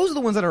 Those are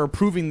the ones that are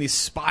approving these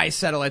spy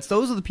satellites.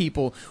 Those are the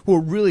people who are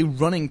really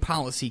running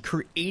policy,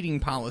 creating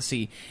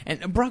policy.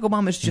 And Barack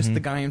Obama is just the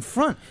guy in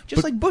front,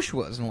 like Bush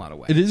was in a lot of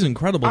ways. It is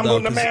incredible, I'm though.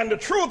 going to demand the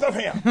truth of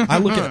him. I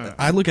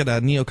look at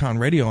Neocon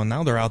Radio, and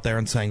now they're out there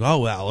and saying, oh,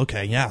 well,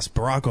 okay, yes,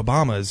 Barack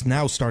Obama is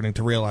now starting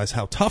to realize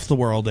how tough the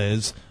world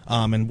is,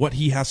 and what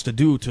he has to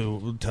do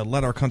to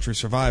let our country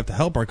survive, to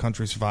help our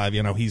country survive.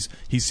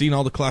 He's seen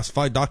all the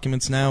classified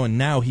documents now, and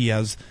now he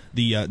has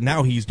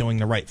now he's doing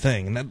the right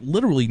thing. And that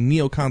literally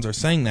neocons are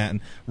saying that.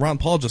 And Ron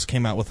Paul just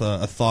came out with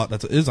a thought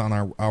that is on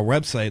our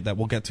website that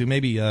we'll get to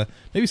maybe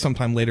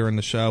sometime later in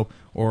the show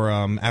or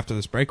after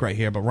this break right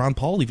here. But Ron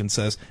Paul even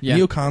says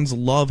neocons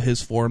love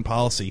his foreign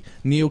policy.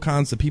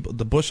 Neocons,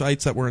 the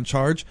Bushites that were in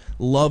charge,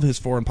 love his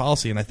foreign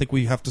policy. And I think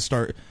we have to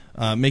start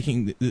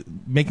making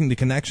the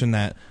connection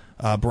that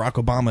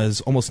Barack Obama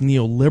is almost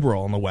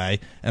neoliberal in a way,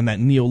 and that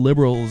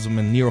neoliberalism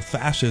and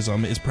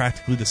neo-fascism is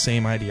practically the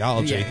same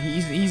ideology. Yeah,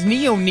 he's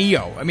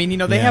neo. I mean,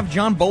 they have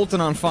John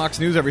Bolton on Fox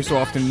News every so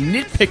often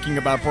nitpicking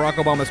about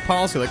Barack Obama's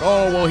policy, like,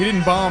 oh, well, he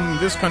didn't bomb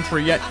this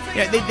country yet.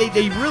 Yeah,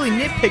 they really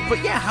nitpick,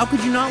 but yeah, how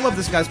could you not love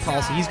this guy's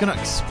policy? He's going to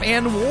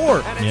expand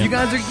war. Yeah. You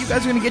guys are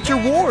going to get your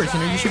wars.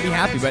 You should be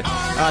happy. But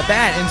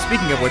that, and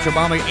speaking of which,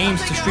 Obama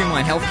aims to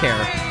streamline health care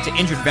to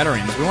injured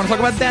veterans. We want to talk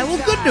about that. A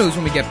little good news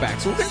when we get back.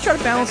 So we're going to try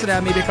to balance it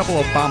out, maybe a couple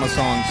Obama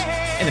songs.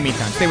 In the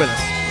meantime, stay with us.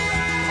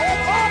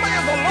 Obama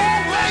is a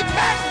long way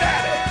back,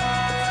 daddy.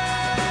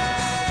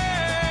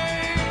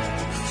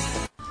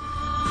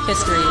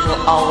 History will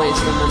always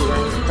remember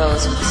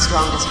those with the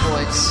strongest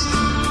voice.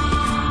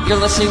 You're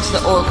listening to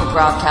the Oracle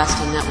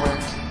Broadcasting Network,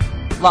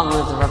 Long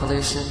live the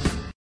revolution.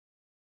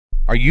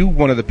 Are you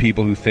one of the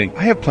people who think,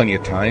 I have plenty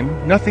of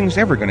time, nothing's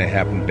ever going to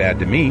happen bad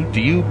to me?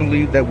 Do you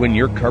believe that when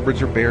your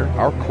cupboards are bare,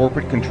 our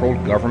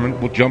corporate-controlled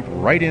government will jump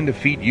right in to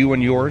feed you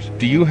and yours?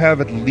 Do you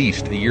have at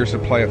least a year's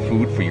supply of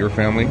food for your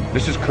family?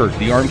 This is Kurt,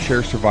 the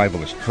armchair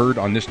survivalist, heard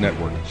on this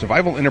network.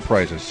 Survival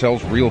Enterprises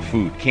sells real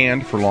food,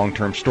 canned for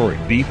long-term storage.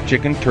 Beef,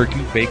 chicken,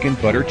 turkey, bacon,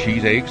 butter,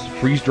 cheese, eggs,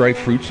 freeze-dried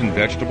fruits and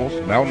vegetables,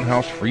 Mountain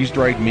House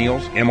freeze-dried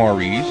meals,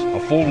 MREs, a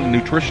full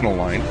nutritional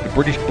line, the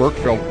British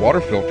Berkefeld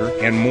water filter,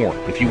 and more.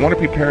 If you want to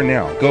prepare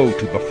now, go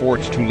to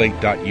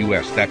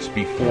beforeitstoolate.us. That's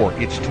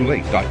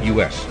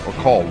beforeitstoolate.us. Or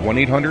call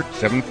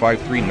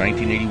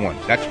 1-800-753-1981.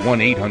 That's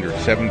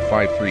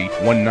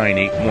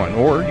 1-800-753-1981.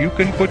 Or you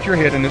can put your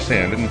head in the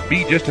sand and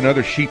be just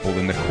another sheeple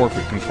in the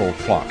corporate-controlled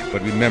flock.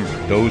 But remember,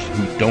 those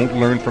who don't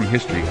learn from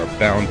history are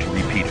bound to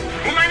repeat it.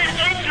 Meine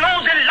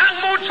endlose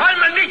Langmut soll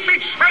man nicht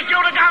mit Schwäche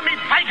oder gar mit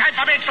Feigheit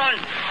verwechseln.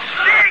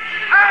 Sieg!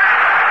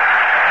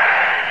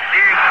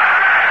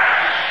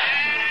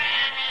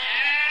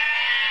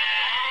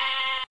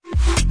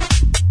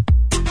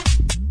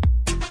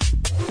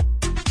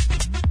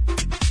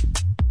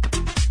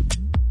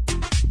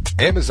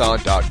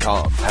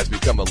 Amazon.com has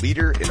become a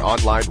leader in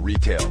online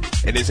retail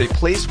and is a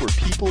place where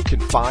people can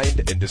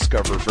find and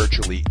discover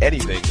virtually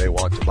anything they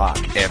want to buy.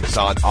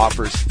 Amazon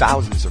offers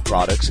thousands of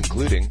products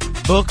including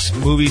books,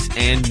 movies,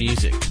 and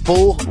music,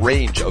 full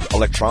range of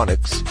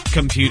electronics,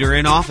 computer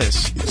and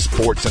office,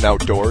 sports and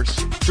outdoors,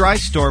 dry,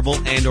 storable,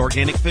 and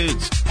organic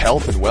foods,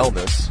 health and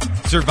wellness,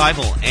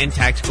 survival and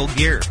tactical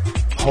gear,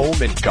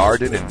 home and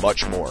garden, and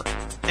much more.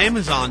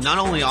 Amazon not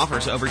only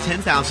offers over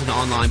 10,000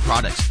 online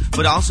products,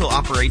 but also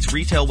operates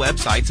retail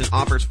websites and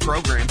offers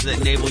programs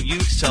that enable you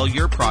to sell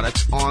your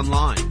products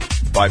online.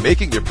 By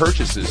making your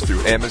purchases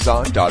through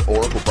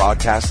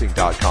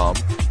Amazon.oraclebroadcasting.com,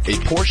 a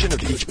portion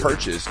of each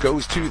purchase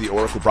goes to the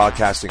Oracle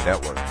Broadcasting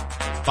Network.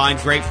 Find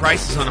great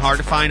prices on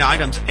hard-to-find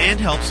items and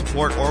help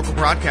support Oracle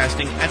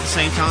Broadcasting at the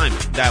same time.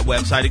 That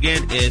website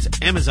again is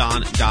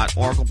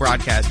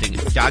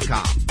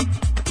Amazon.oraclebroadcasting.com.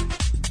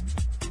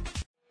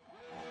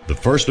 The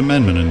First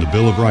Amendment in the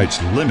Bill of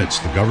Rights limits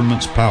the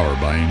government's power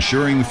by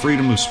ensuring the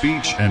freedom of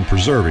speech and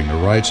preserving the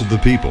rights of the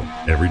people.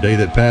 Every day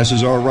that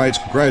passes, our rights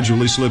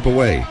gradually slip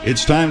away.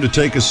 It's time to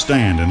take a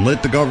stand and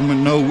let the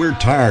government know we're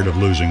tired of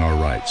losing our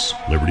rights.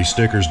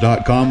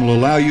 LibertyStickers.com will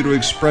allow you to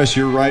express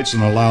your rights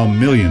and allow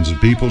millions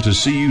of people to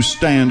see you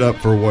stand up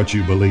for what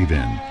you believe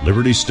in.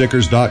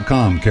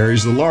 LibertyStickers.com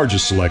carries the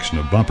largest selection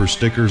of bumper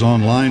stickers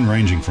online,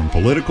 ranging from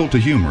political to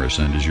humorous,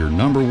 and is your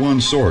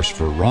 #1 source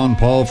for Ron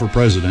Paul for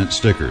President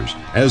stickers.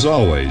 As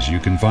always, you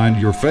can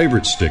find your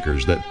favorite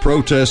stickers that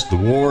protest the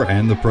war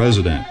and the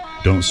president.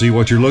 Don't see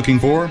what you're looking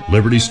for?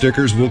 Liberty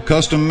Stickers will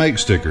custom make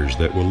stickers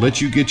that will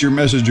let you get your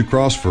message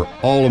across for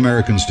all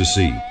Americans to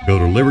see. Go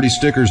to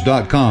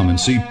LibertyStickers.com and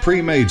see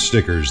pre-made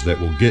stickers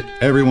that will get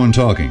everyone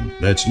talking.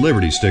 That's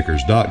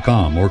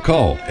LibertyStickers.com or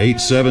call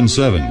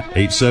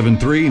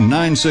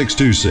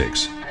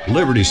 877-873-9626.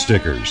 Liberty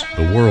Stickers,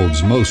 the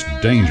world's most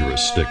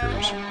dangerous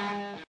stickers.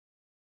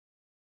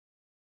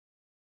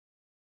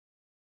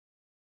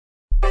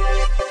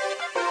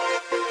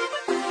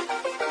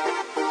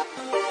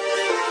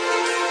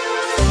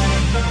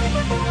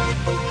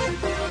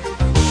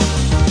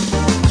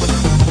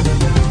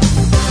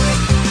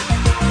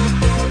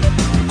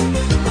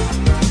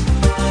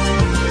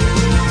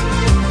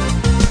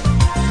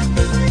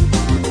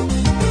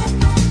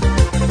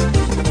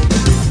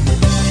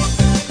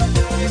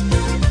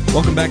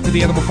 Welcome back to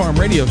the Animal Farm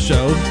Radio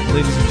Show,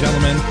 ladies and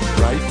gentlemen.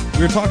 Right.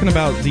 We were talking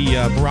about the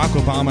Barack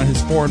Obama,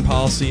 his foreign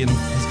policy and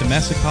his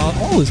domestic policy,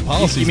 all his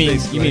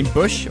policies. You mean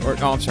Bush or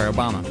I'm sorry,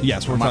 Obama?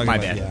 Yes, we're talking my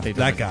about bad. Yeah,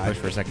 that guy. Bush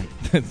for a second.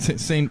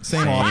 same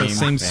office,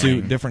 same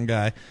suit, different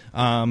guy.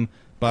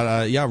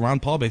 But Ron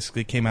Paul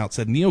basically came out and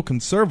said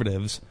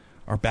neoconservatives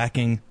are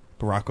backing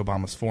Barack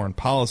Obama's foreign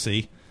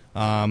policy.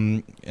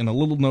 In a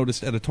little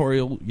noticed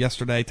editorial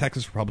yesterday,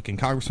 Texas Republican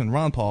Congressman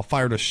Ron Paul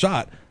fired a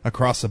shot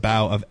across the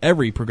bow of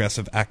every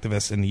progressive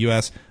activist in the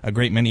U.S., a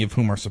great many of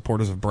whom are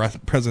supporters of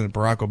President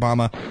Barack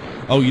Obama.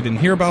 Oh, you didn't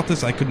hear about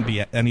this? I couldn't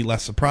be any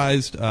less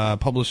surprised.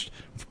 Published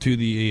to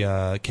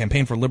the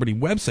Campaign for Liberty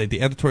website,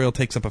 the editorial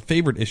takes up a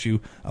favorite issue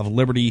of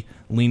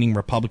liberty-leaning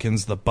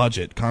Republicans, the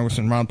budget.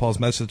 Congressman Ron Paul's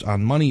message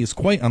on money is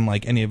quite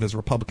unlike any of his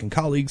Republican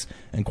colleagues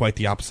and quite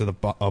the opposite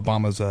of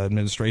Obama's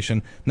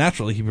administration.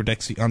 Naturally, he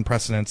predicts the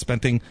unprecedented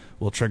spending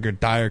will trigger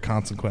dire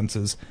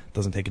consequences.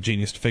 Doesn't take a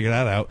genius to figure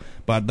that out,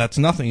 but that's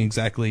nothing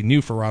exactly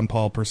new for Ron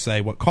Paul per se.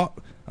 What caught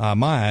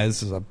my eye,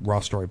 this is a Raw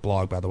Story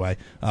blog, by the way,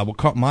 what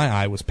caught my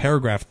eye was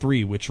paragraph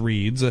 3, which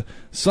reads,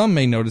 some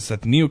may notice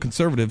that the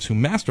neoconservatives who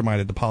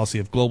masterminded the policy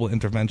of global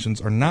interventions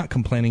are not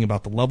complaining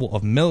about the level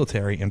of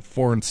military and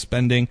foreign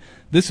spending.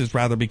 This is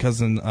rather because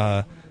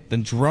than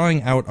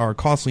drawing out our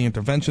costly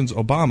interventions,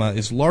 Obama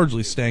is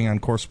largely staying on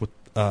course with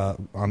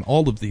on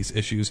all of these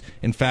issues.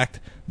 In fact,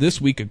 this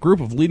week, a group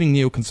of leading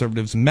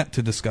neoconservatives met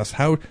to discuss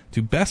how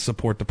to best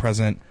support the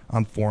president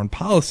on foreign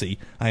policy.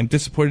 I am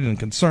disappointed and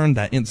concerned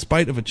that in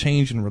spite of a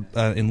change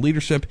in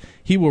leadership,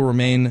 we will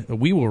remain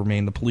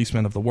the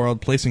policemen of the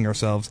world, placing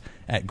ourselves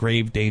at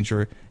grave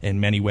danger in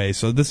many ways.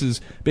 So this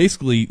is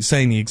basically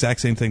saying the exact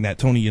same thing that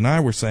Tony and I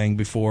were saying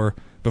before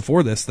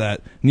this,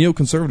 that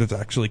neoconservatives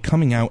are actually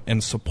coming out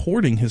and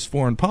supporting his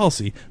foreign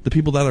policy, the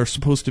people that are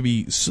supposed to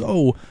be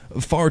so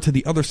far to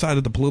the other side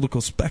of the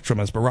political spectrum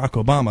as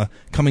Barack Obama,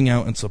 coming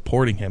out and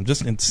supporting him.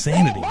 Just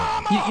insanity.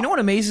 You know what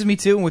amazes me,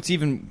 too, and what's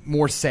even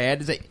more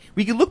sad, is that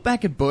we could look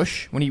back at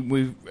Bush when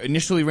he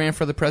initially ran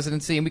for the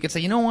presidency, and we could say,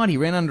 you know what, he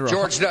ran under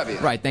George W.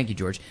 Right, thank you,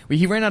 George.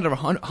 He ran under a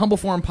humble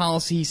foreign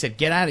policy. He said,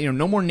 get out,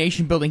 no more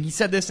nation building. He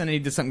said this, and then he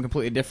did something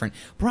completely different.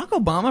 Barack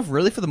Obama,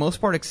 really, for the most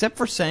part, except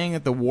for saying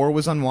that the war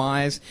was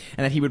unwise,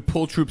 and that he would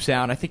pull troops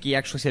out. I think he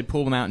actually said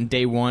pull them out in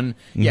day one.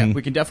 Mm-hmm. Yeah,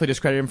 we can definitely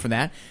discredit him for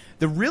that.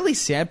 The really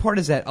sad part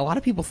is that a lot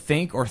of people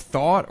think or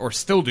thought or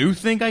still do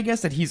think, I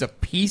guess, that he's a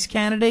peace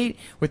candidate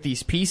with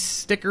these peace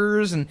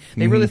stickers, and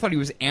they really thought he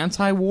was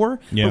anti-war.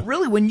 Yeah. But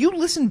really, when you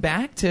listen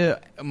back to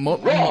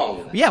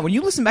when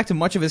you listen back to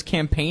much of his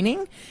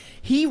campaigning,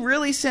 he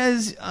really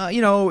says,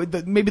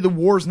 maybe the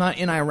war's not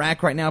in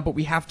Iraq right now, but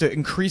we have to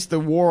increase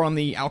the war on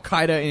the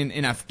Al-Qaeda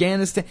in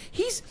Afghanistan.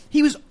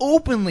 He was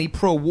openly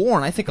pro-war,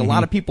 and I think a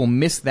lot of people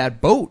missed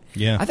that boat.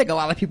 Yeah. I think a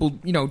lot of people,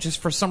 just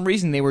for some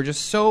reason, they were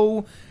just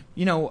so,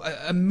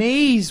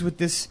 amazed with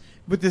this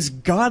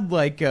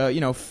godlike,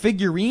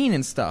 figurine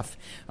and stuff.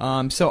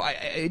 So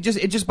it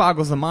just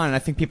boggles the mind, and I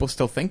think people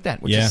still think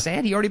that, which is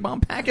sad. He already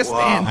bombed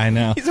Pakistan. Wow. I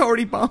know. He's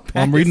already bombed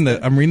Pakistan. Well,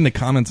 I'm reading the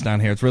comments down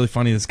here. It's really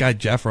funny. This guy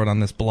Jeff wrote on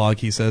this blog.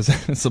 He says,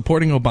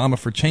 supporting Obama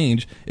for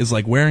change is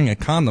like wearing a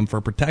condom for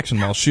protection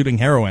while shooting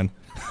heroin.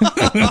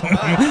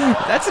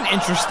 That's an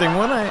interesting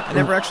one. I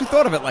never actually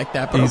thought of it like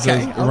that, but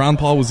okay. Ron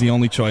Paul was the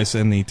only choice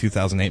in the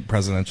 2008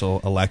 presidential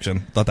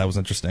election. Thought that was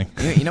interesting.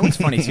 You know what's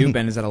funny, too,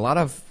 Ben, is that a lot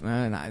of,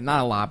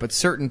 not a lot, but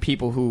certain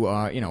people who,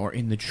 are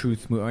in the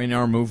truth, in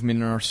our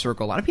movement, in our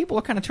circle, a lot of people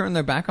are kind of turning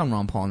their back on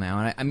Ron Paul now.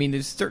 And I mean,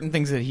 there's certain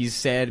things that he's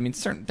said. I mean,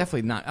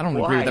 definitely not, I don't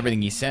agree with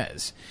everything he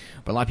says.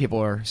 But a lot of people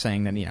are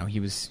saying that he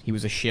was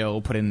a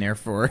shill put in there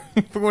for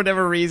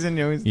whatever reason.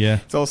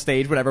 It's all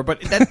staged, whatever.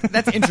 But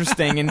that's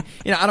interesting, and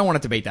I don't want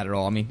to debate that at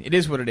all. I mean, it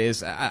is what it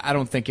is. I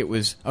don't think it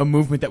was a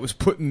movement that was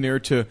put in there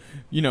to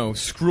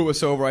screw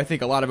us over. I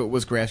think a lot of it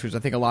was grassroots. I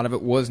think a lot of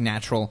it was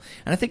natural,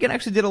 and I think it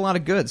actually did a lot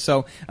of good.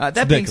 So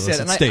that being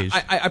said, and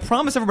I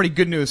promise everybody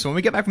good news. So when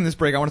we get back from this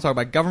break, I want to talk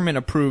about government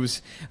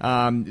approves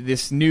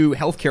this new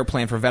healthcare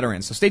plan for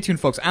veterans. So stay tuned,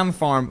 folks. On the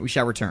farm, we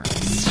shall return.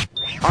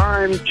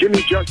 I'm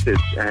Jimmy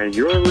Justice, and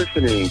you're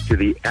listening to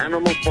the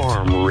Animal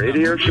Farm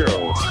Radio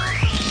Show.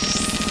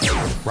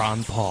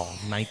 Ron Paul,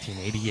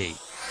 1988.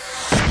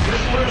 The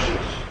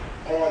solutions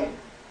on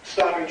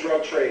stopping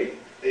drug trade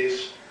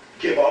is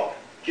give up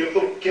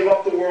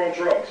the war on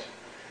drugs.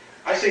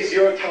 I say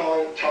zero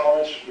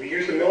tolerance. We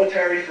use the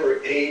military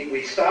for aid.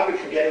 We stop it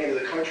from getting into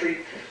the country.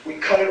 We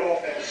cut it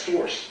off at the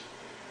source.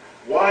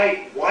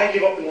 Why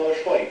give up another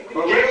fight?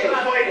 What we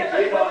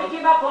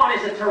give up on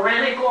is a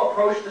tyrannical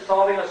approach to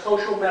solving a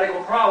social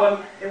medical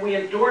problem, and we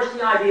endorse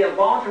the idea of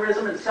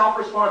voluntarism and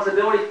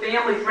self-responsibility,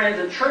 family, friends,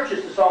 and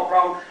churches to solve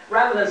problems,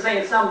 rather than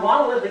saying some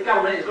monolithic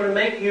government is going to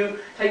make you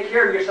take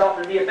care of yourself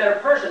and be a better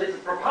person. It's a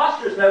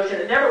preposterous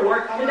notion. It never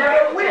worked. It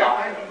never will.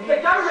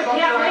 The government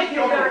can't make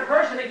you a better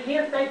person. It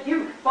can't make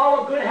you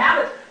follow good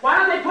habits. Why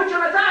don't they put you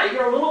on a diet?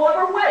 You're a little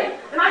overweight,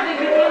 and I think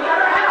you'd be in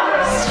better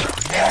health.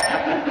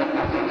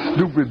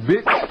 Stupid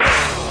bitch.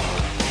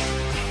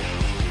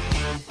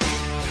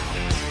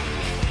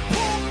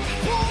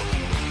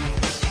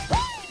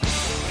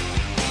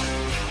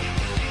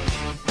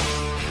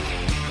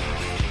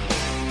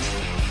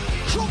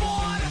 Come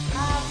on,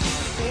 I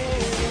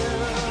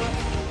feel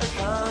a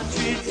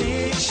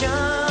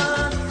contradiction.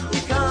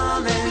 You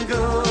come and go.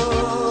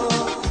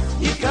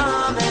 You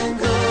come and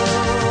go.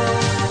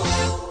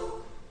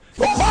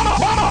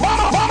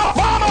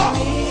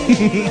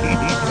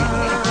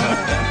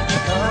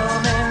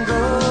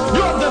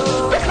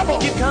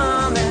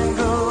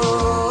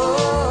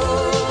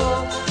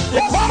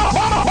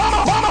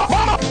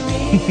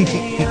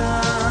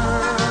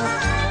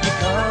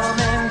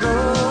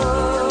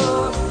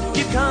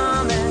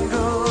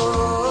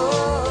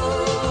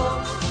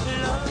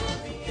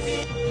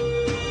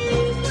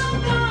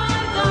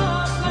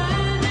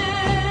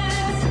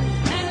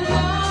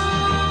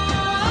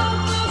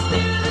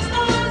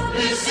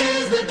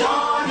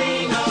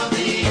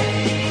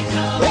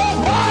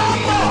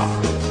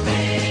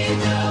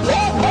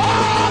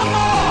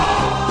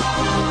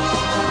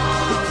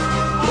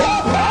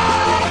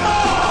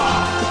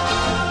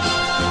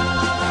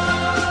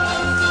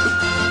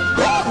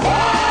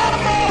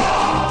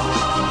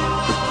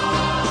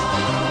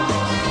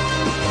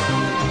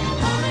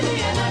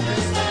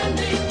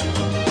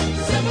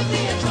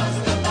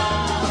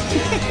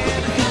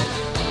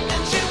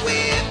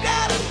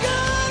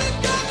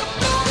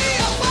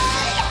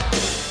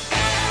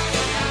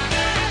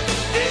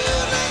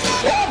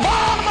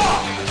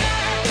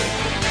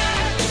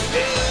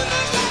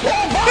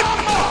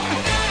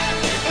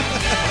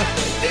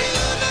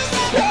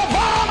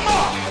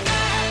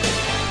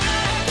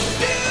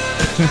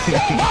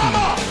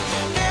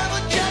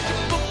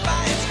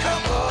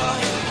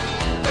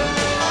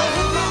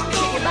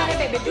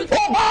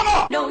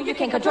 No, you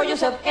can't control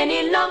yourself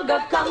any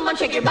longer. Come on,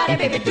 shake your body,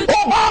 baby. Do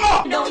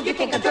no, you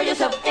can't control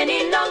yourself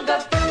any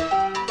longer.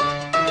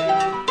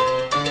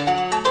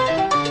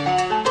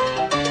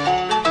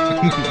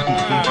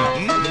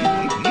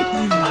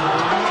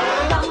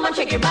 Come on,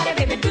 shake your body,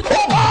 baby. Do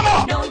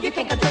no, you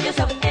can't control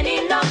yourself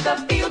any longer.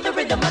 Feel the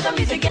rhythm of the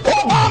music.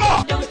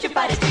 Don't you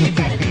fight it till you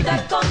try to do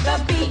that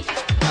conga beat.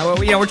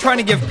 We're trying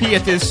to give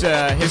Piet his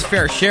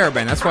fair share,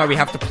 Ben. That's why we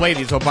have to play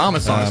these Obama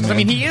songs. I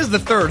mean, he is the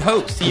third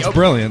host. It's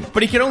brilliant.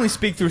 But he can only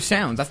speak through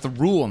sounds. That's the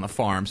rule on the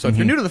farm. So if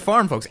you're new to the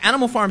farm, folks,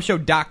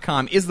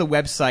 animalfarmshow.com is the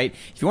website.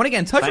 If you want to get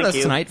in touch with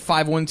us tonight,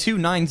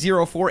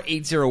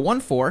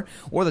 512-904-8014,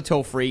 or the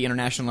toll-free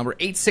international number,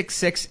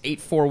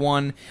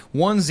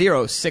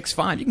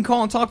 866-841-1065. You can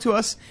call and talk to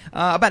us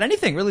about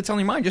anything. Really tell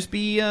your mind. Just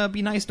be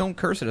nice. Don't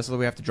curse at us so that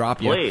we have to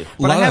drop you. Please.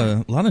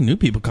 A lot of new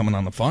people coming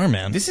on the farm,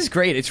 man. This is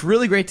great. It's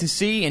really great to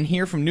see and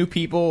hear from new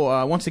people.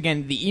 Once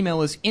again, the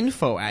email is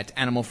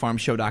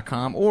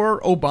info@animalfarmshow.com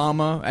or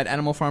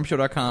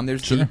obama@animalfarmshow.com.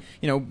 There's the,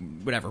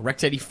 whatever,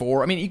 Rex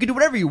 84. I mean, you can do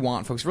whatever you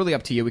want, folks. Really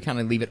up to you. We kind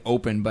of leave it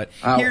open, but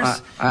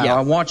here's...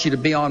 I want you to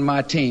be on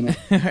my team.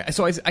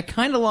 So I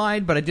kind of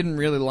lied, but I didn't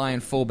really lie in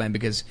full, Ben,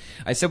 because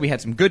I said we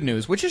had some good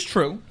news, which is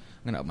true.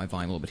 I'm going to up my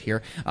volume a little bit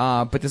here.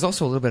 But there's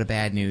also a little bit of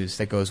bad news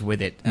that goes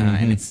with it,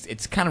 and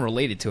it's kind of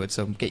related to it,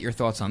 so get your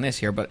thoughts on this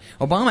here. But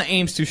Obama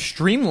aims to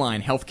streamline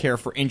health care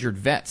for injured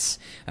vets.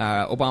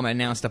 Obama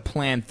announced a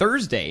plan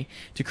Thursday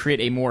to create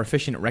a more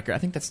efficient record, I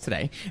think that's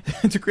today,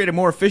 to create a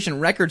more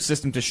efficient record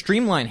system to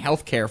streamline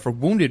health care for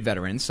wounded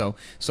veterans. So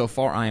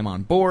far I am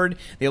on board.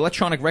 The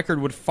electronic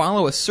record would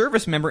follow a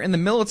service member in the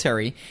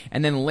military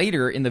and then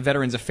later in the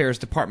Veterans Affairs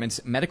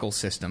Department's medical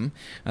system.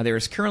 There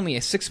is currently a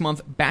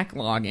 6-month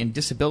backlog in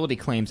disability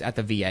claims at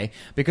the VA.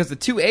 Because the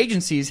two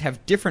agencies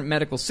have different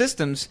medical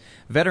systems,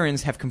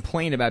 veterans have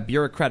complained about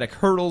bureaucratic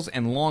hurdles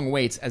and long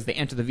waits as they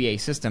enter the VA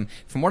system.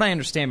 From what I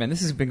understand, man,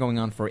 this has been going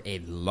on for a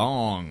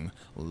long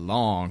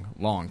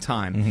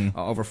time,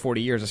 over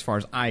 40 years as far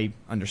as I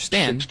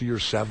understand. 60 or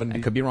 70.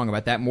 I could be wrong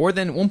about that. More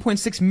than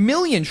 1.6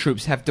 million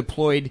troops have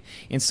deployed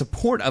in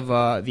support of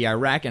the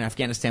Iraq and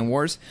Afghanistan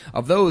wars.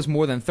 Of those,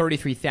 more than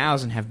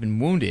 33,000 have been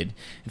wounded.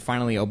 And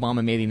finally,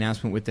 Obama made the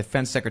announcement with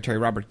Defense Secretary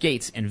Robert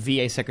Gates and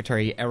VA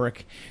Secretary Eric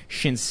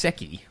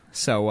Shinseki.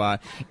 So I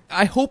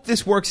hope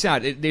this works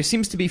out. There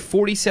seems to be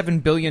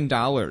 $47 billion,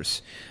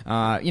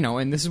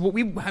 and this is what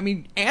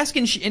ask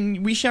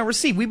and we shall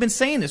receive. We've been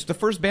saying this, the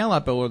first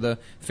bailout bill or the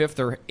 5th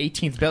or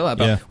 18th bailout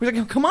bill. Yeah. We're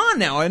like, come on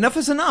now, enough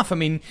is enough. I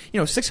mean,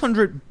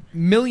 $600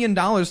 million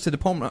to the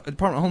Department of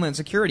Homeland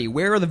Security.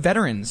 Where are the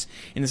veterans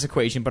in this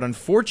equation? But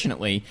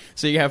unfortunately,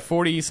 so you have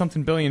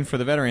 40-something billion for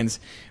the veterans,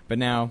 but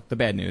now the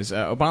bad news.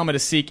 Obama to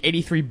seek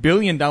 $83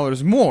 billion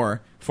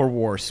more for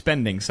war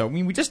spending. So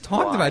we just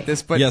talked about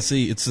this, but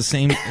see, it's the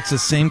same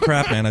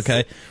crap, man.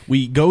 Okay,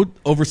 we go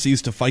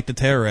overseas to fight the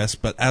terrorists,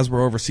 but as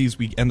we're overseas,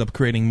 we end up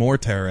creating more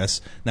terrorists.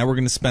 Now we're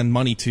going to spend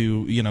money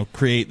to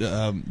create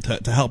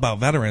to help out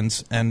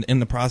veterans, and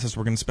in the process,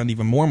 we're going to spend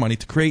even more money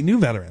to create new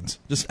veterans.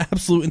 Just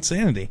absolute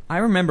insanity. I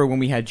remember when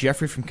we had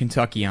Jeffrey from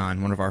Kentucky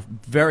on, one of our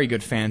very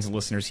good fans and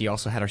listeners. He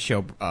also had our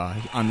show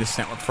on this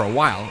network for a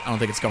while. I don't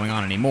think it's going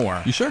on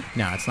anymore. You sure?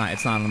 No, it's not.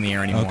 It's not on the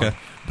air anymore. Okay.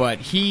 But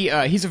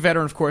he's a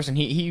veteran, of course, and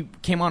he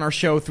came on our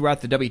show throughout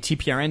the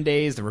WTPRN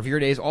days, the Revere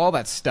days, all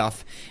that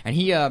stuff. And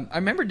I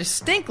remember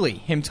distinctly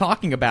him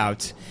talking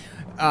about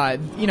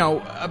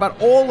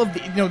about all of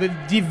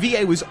the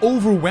VA was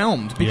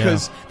overwhelmed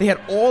because they had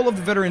all of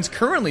the veterans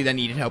currently that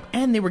needed help,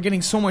 and they were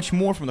getting so much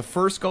more from the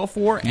first Gulf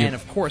War, and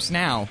of course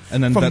now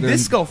from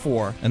this Gulf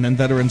War. And then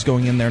veterans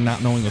going in there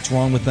not knowing what's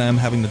wrong with them,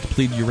 having the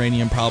depleted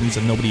uranium problems,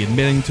 and nobody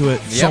admitting to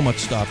it. So much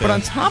stuff. But on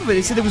top of it,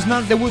 they said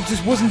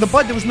just wasn't the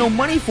budget. There was no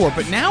money for it.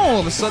 But now all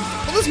of a sudden,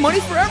 there's money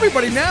for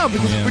everybody now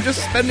because we're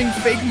just spending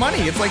fake money.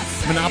 It's like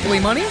Monopoly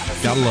money.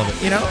 Gotta love it.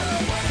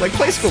 Like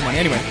play school money.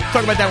 Anyway,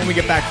 talk about that when we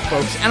get back,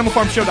 folks.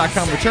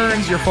 AnimalFarmShow.com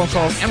returns, your phone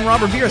calls, and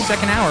Robb Revere,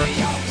 second hour.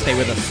 Stay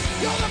with us.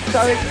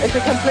 So it's a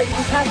complete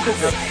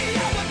catastrophe.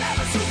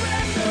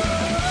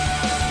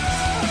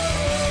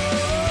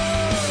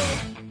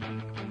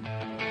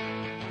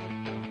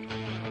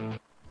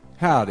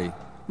 Howdy.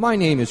 My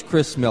name is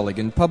Chris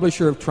Milligan,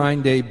 publisher of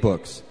Trine Day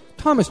Books.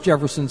 Thomas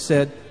Jefferson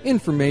said,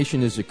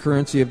 "Information is the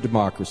currency of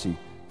democracy."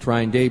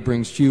 Trine Day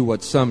brings to you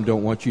what some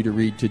don't want you to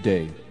read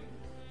today.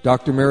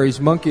 Dr.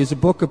 Mary's Monk is a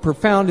book of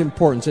profound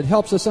importance. It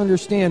helps us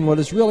understand what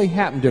has really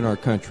happened in our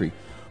country.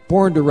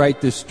 Born to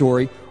write this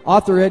story,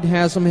 author Ed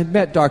Haslam had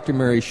met Dr.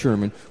 Mary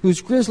Sherman, whose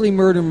grisly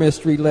murder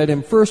mystery led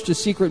him first to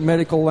secret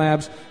medical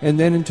labs and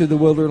then into the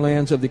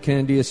wilderlands of the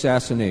Kennedy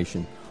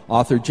assassination.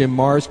 Author Jim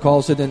Marrs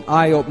calls it an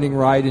eye-opening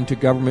ride into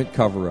government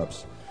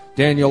cover-ups.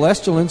 Daniel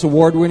Esterlin's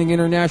award-winning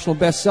international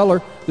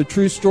bestseller, The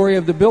True Story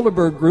of the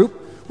Bilderberg Group,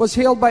 was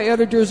hailed by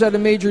editors at a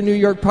major New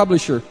York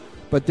publisher,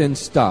 but then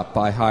stopped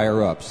by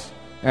higher-ups.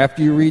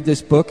 After you read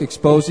this book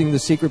exposing the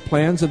secret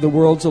plans of the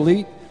world's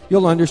elite,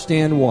 you'll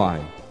understand why.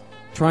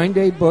 Trine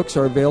Day books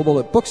are available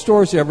at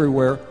bookstores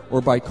everywhere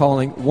or by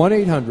calling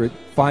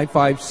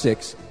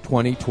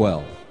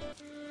 1-800-556-2012.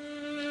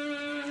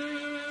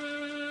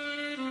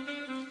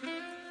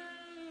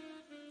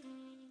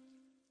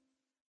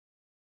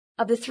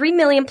 Of the 3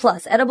 million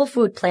plus edible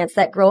food plants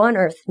that grow on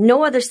Earth,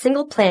 no other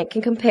single plant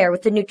can compare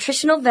with the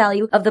nutritional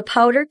value of the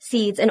powder,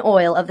 seeds, and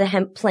oil of the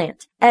hemp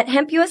plant. At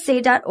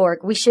hempusa.org,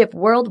 we ship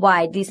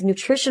worldwide these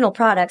nutritional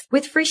products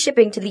with free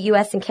shipping to the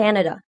U.S. and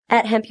Canada.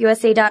 At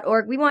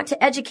hempusa.org, we want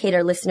to educate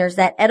our listeners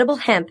that edible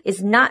hemp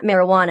is not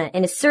marijuana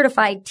and is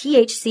certified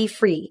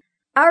THC-free.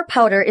 Our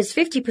powder is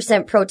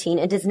 50% protein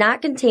and does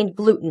not contain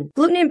gluten.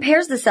 Gluten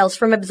impairs the cells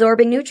from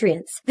absorbing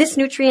nutrients. This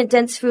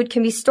nutrient-dense food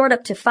can be stored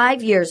up to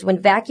 5 years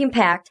when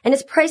vacuum-packed and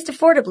is priced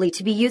affordably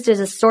to be used as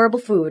a storable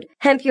food.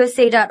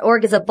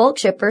 HempUSA.org is a bulk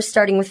shipper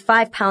starting with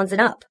 5 pounds and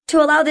up. To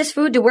allow this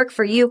food to work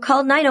for you,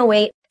 call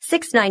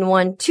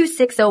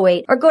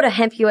 908-691-2608 or go to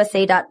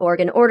HempUSA.org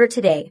and order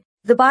today.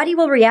 The body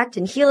will react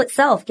and heal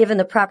itself given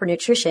the proper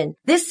nutrition.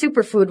 This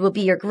superfood will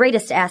be your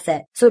greatest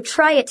asset. So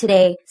try it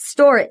today,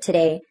 store it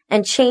today,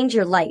 and change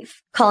your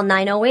life. Call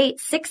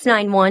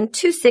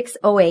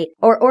 908-691-2608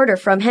 or order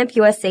from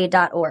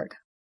hempusa.org.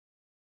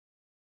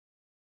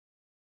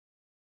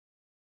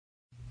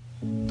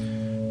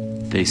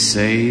 They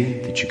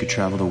say that you could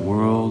travel the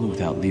world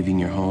without leaving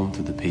your home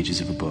through the pages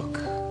of a book.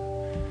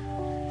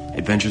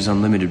 Adventures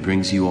Unlimited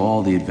brings you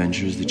all the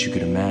adventures that you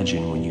could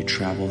imagine when you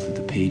travel through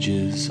the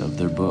pages of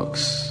their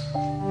books.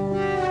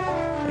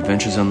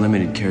 Adventures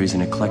Unlimited carries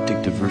an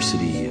eclectic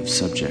diversity of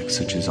subjects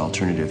such as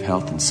alternative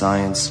health and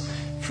science,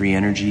 free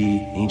energy,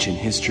 ancient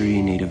history,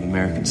 Native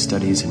American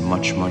studies, and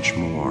much, much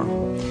more.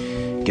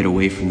 Get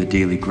away from the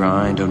daily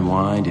grind,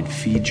 unwind, and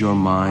feed your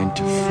mind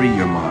to free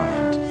your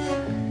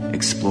mind.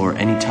 Explore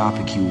any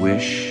topic you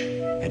wish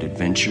at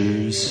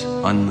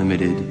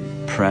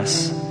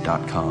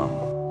adventuresunlimitedpress.com.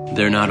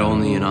 They're not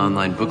only an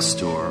online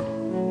bookstore,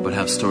 but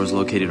have stores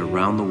located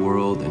around the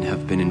world and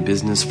have been in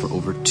business for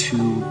over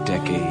 2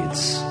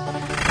 decades.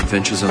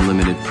 Adventures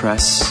Unlimited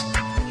Press,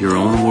 your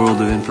own world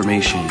of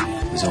information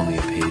is only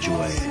a page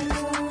away.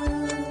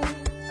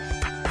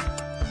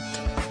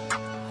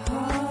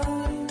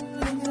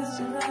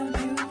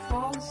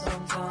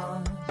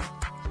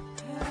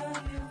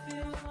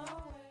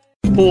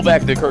 Pull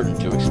back the curtain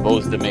to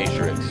expose the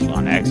Matrix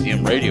on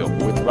Axiom Radio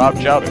with Rob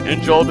Chowder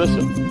and Joel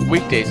Bissell.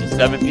 Weekdays at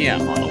 7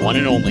 p.m. on the one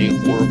and only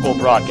Oracle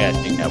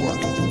Broadcasting Network.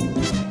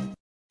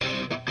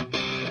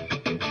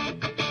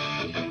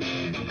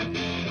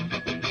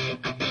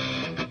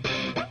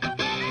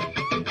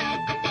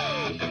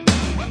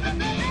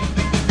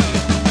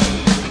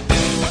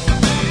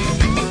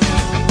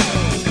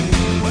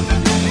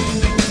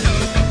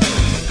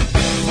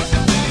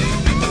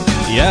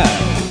 Yeah,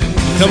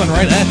 coming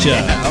right at you.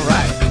 Yeah, all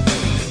right.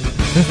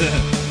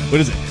 What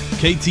is it?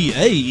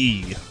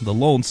 KTAE, the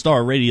Lone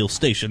Star radio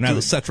station out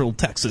of Central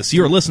Texas.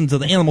 You're listening to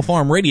the Animal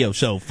Farm radio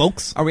show,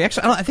 folks. Are we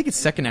actually? I think it's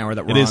second hour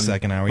that we're on. It is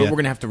second hour, but yeah. We're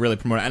going to have to really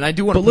promote it. And I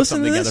do want to put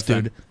something together. But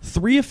listen to this, dude.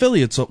 3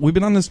 affiliates. So we've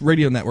been on this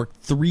radio network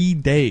 3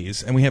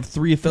 days, and we have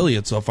 3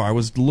 affiliates so far. I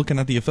was looking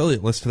at the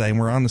affiliate list today, and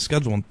we're on the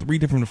schedule on 3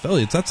 different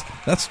affiliates. That's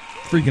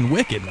freaking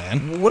wicked,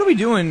 man. What are we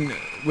doing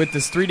with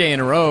this 3-day in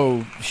a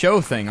row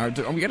show thing?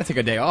 We got to take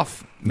a day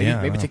off.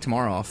 Maybe take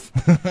tomorrow off.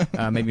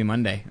 Maybe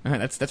Monday.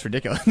 That's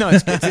ridiculous. No,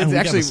 it's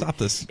actually stop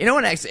this. You know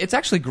what? It's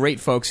actually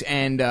great, folks.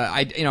 And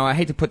I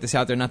hate to put this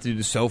out there, not to do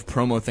the self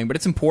promo thing, but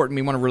it's important.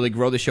 We want to really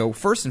grow the show.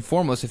 First and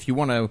foremost, if you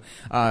want to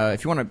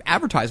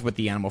advertise with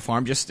the Animal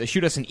Farm, just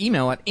shoot us an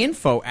email at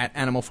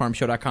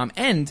info@animalfarmshow.com.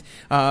 And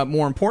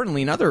more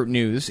importantly, in other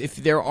news, if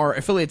there are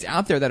affiliates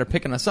out there that are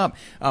picking us up,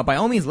 by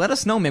all means, let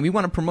us know, man. We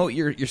want to promote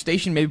your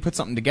station. Maybe put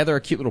something together,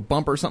 a cute little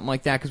bumper or something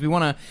like that, because we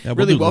want to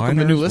really welcome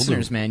the new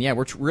listeners, man. Yeah,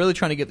 we're really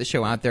trying to get the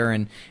show out there,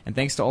 and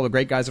thanks to all the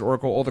great guys at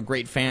Oracle, all the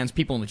great fans,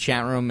 people in the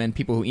chat room, and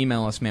people who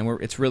email us, man.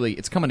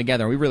 It's coming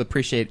together. We really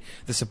appreciate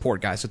the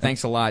support, guys. So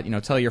thanks a lot.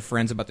 Tell your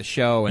friends about the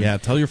show. And, yeah,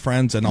 tell your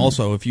friends, and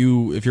also if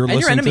you're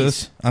listening to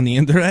this on the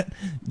internet,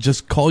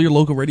 just call your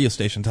local radio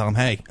station. Tell them,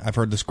 hey, I've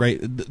heard this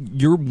great.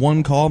 Your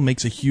one call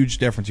makes a huge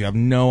difference. You have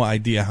no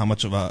idea how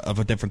much of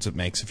a difference it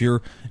makes. If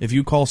you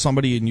call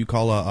somebody and you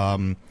call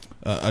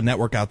a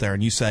network out there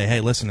and you say,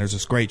 hey, listen, there's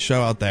this great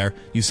show out there,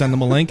 you send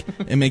them a link,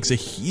 it makes a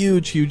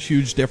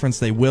huge difference.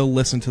 They will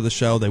listen to the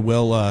show, they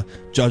will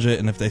judge it,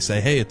 and if they say,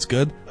 hey, it's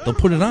good, they'll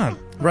put it on.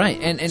 Right,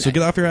 and so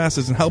get off your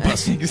asses and help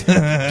us.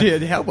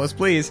 Dude, help us,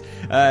 please.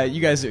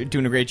 You guys are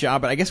doing a great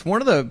job, but I guess one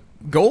of the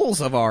goals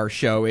of our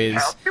show is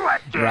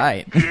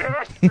right.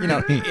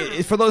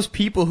 For those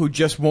people who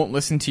just won't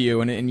listen to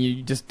you and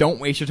you just don't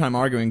waste your time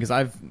arguing, because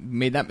I've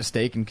made that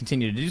mistake and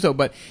continue to do so.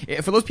 But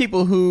for those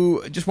people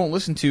who just won't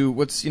listen to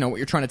what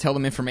you're trying to tell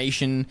them,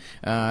 information,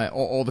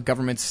 all the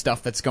government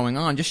stuff that's going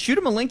on, just shoot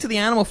them a link to the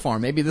Animal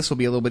Farm. Maybe this will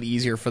be a little bit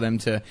easier for them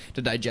to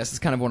digest. It's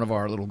kind of one of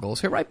our little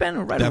goals here, right, Ben?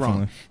 Or right Definitely. or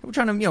wrong? We're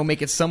trying to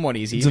make it it's somewhat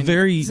easy. It's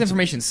this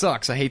information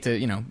sucks. I hate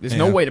to, there's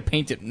no way to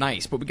paint it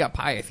nice, but we got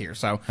Pyeth here,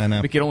 so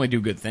we can only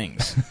do good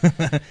things.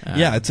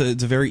 Yeah, it's a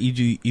very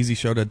easy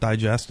show to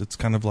digest. It's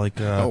kind of like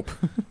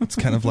it's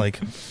kind of like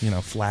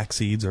flax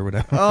seeds or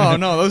whatever. Oh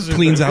no, those are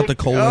cleans out the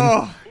colon.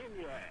 Oh.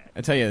 I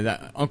tell you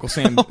that Uncle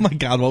Sam. Oh my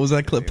God, what was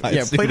that clip?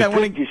 Yeah, play that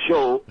one.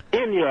 Show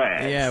in your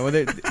ass. Yeah,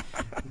 well,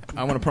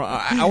 I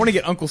want to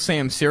get Uncle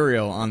Sam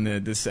cereal on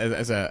this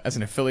as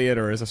an affiliate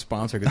or as a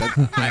sponsor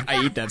because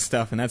I eat that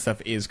stuff and that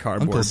stuff is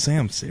cardboard. Uncle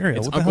Sam cereal.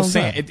 It's what the Uncle hell is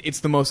Sam. that?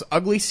 It's the most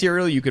ugly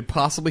cereal you could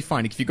possibly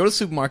find. If you go to the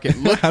supermarket,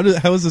 look.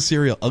 How is the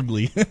cereal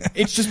ugly?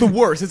 It's just the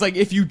worst. It's like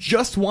if you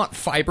just want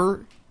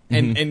fiber.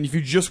 And if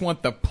you just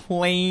want the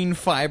plain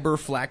fiber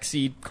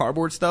flaxseed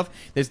cardboard stuff,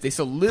 there's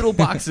a little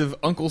box of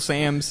Uncle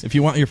Sam's if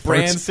you want your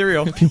brand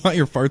cereal. If you want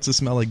your farts to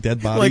smell like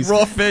dead bodies. Like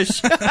raw fish.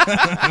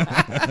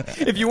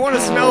 If you want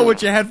to smell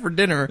what you had for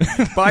dinner,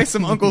 buy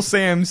some Uncle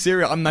Sam's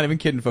cereal. I'm not even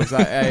kidding, folks.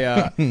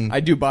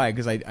 I do buy it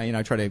because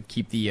I try to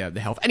keep the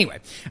health. Anyway,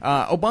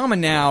 Obama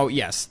now,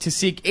 yes, to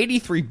seek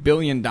 $83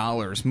 billion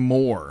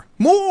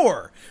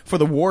more for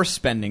the war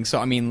spending. So,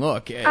 I mean,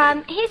 look.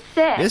 He's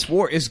sick. This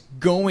war is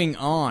going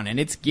on, and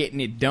it's getting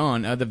it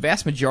done. The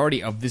vast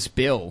majority of this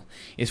bill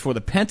is for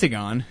the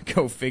Pentagon.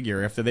 Go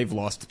figure, after they've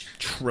lost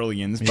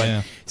trillions.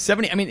 But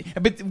 70. I mean,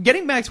 but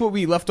getting back to what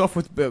we left off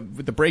with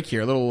the break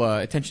here, a little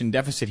attention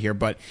deficit here.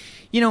 But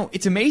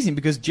it's amazing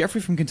because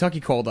Jeffrey from Kentucky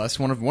called us,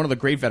 one of the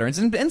great veterans,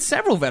 and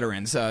several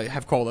veterans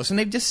have called us, and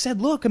they've just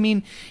said, look, I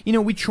mean,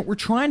 we're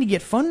trying to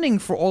get funding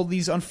for all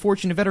these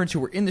unfortunate veterans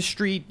who are in the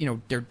street.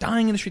 They're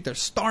dying in the street, they're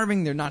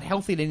starving, they're not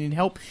healthy, they need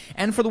help,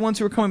 and for the ones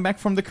who are coming back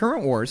from the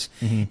current wars.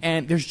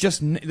 And there's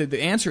just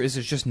the answer is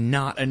there's just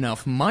not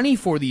enough money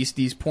for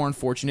these poor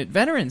unfortunate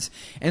veterans.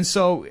 And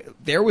so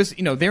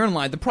therein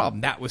lied the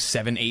problem. That was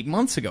 7-8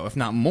 months ago, if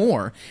not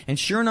more. And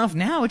sure enough,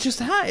 now it's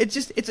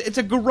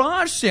a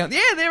garage sale. Yeah,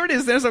 there it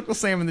is. There's Uncle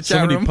Sam in the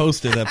chat room. Somebody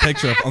posted a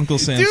picture of Uncle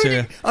Sam Dude,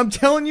 cereal. I'm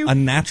telling you, a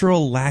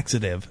natural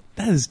laxative.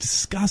 That is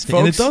disgusting, folks,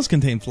 and it does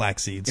contain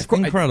flax seeds.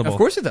 Incredible. Of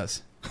course it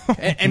does.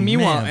 And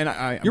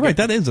meanwhile, you're right.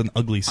 That is an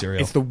ugly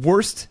cereal. It's the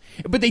worst,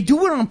 but they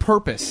do it on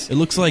purpose. It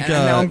looks like. And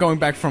now I'm going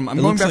back from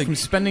from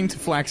spending to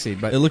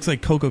flaxseed. But it looks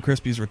like Cocoa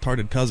Krispies'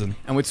 retarded cousin.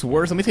 And what's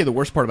worse? Let me tell you the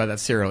worst part about that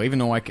cereal. Even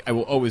though I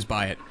will always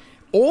buy it,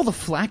 all the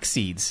flax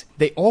seeds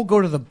they all go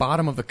to the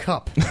bottom of the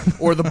cup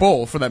or the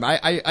bowl for them.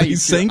 I eat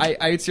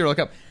cereal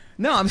cup.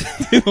 No,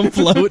 they don't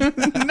float.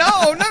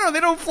 No, they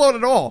don't float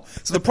at all.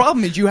 So the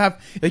problem is you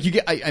have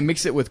I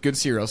mix it with good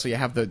cereal, so you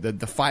have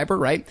the fiber,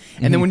 right?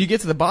 And then when you get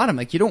to the bottom,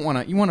 you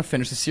want to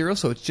finish the cereal,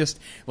 so it's just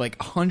like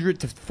 100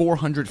 to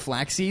 400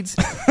 flax seeds,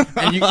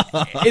 and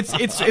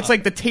it's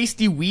like the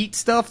tasty wheat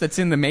stuff that's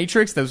in the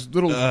Matrix, those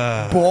little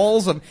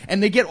balls of,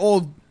 and they get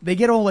all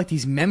like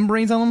these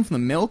membranes on them from the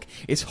milk.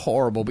 It's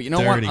horrible, but you know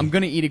Dirty. what? I'm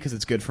gonna eat it because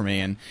it's good for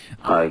me. And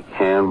I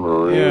can't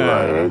believe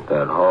I ate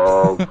that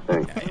whole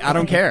thing. I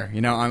don't care.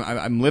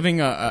 I'm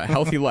living a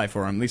healthy life,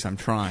 or at least I'm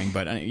trying.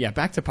 But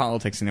back to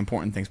politics and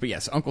important things. But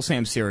yes, Uncle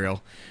Sam's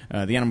cereal.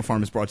 The Animal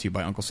Farm is brought to you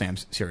by Uncle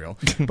Sam's cereal.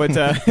 But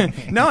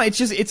no,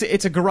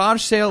 it's a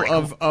garage sale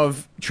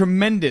of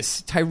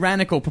tremendous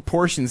tyrannical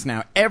proportions.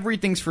 Now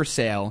everything's for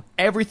sale.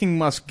 Everything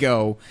must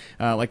go.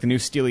 Like the new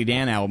Steely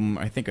Dan album,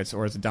 I think it's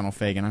Donald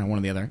Fagen. I don't know, one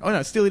or the other. Oh no,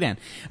 it's Steely Dan.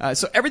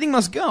 So everything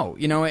must go.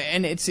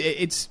 And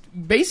it's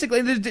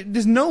basically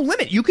there's no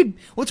limit.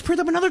 Let's print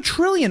up another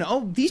trillion.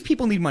 Oh, these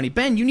people need money.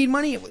 Ben, you need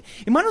money.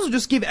 You might as well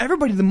just give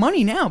everybody the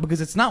money now because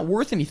it's not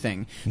worth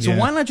anything. So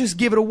why not just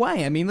give it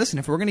away? I mean, listen,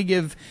 if we're going to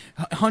give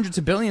hundreds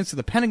of billions to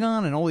the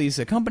Pentagon and all these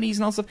companies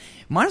and all stuff,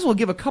 might as well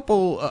give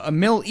a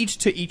mil each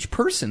to each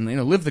person.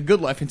 Live the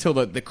good life until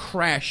the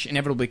crash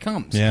inevitably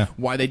comes. Yeah.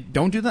 Why they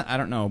don't do that, I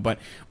don't know. But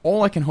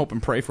all I can hope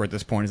and pray for at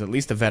this point is at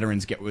least the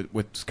veterans get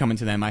what's coming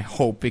to them. I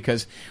hope,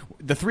 because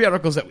the 3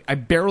 articles that I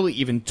barely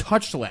even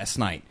touched last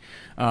night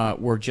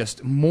were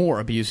just more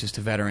abuses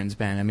to veterans,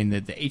 Ben. I mean,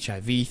 the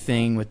HIV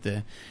thing with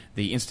the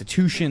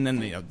institution, then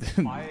the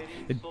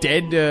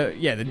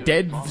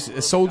dead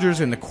soldiers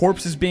and the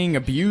corpses being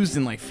abused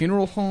in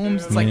funeral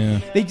homes.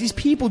 It's these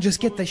people just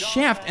get the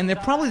shaft, and they're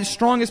probably the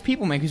strongest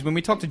people, man. Because when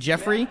we talked to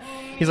Jeffrey,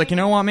 he's like, you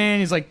know what, man?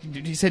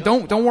 He said,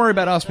 don't worry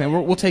about us, man.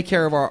 We'll take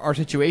care of our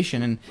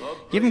situation, and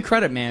give him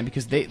credit, man,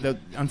 because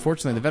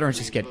unfortunately the veterans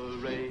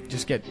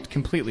just get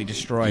completely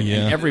destroyed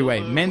in every way,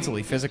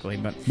 mentally, physically.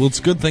 But it's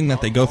a good thing that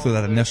they go through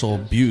that initial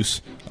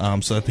abuse,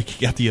 so that they can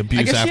get the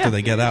abuse after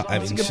they get out. I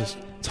mean,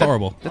 it's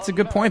horrible. That's a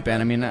good point, Ben.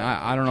 I mean,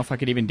 I don't know if I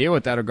could even deal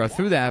with that or go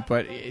through that,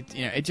 but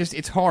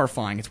it's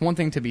horrifying. It's one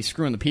thing to be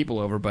screwing the people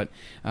over, but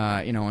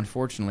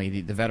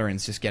unfortunately, the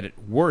veterans just get it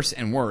worse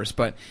and worse.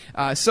 But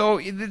so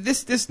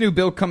this new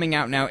bill coming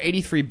out now,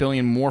 $83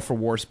 billion more for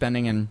war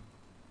spending, and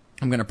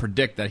I'm going to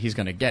predict that he's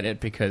going to get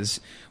it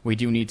because we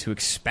do need to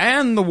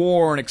expand the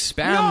war and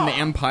expand the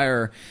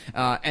empire.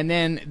 And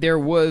then there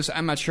was,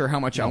 I'm not sure how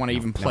much I want to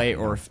even play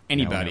or if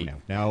anybody.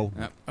 No.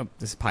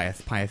 This is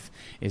Pyeth. Pyeth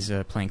is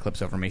playing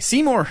clips over me.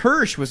 Seymour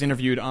Hersh was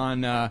interviewed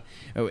on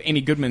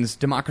Amy Goodman's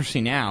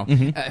Democracy Now!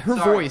 Mm-hmm.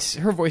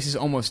 Her voice is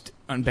almost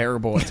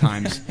unbearable at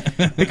times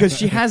because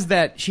she has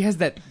that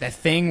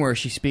thing where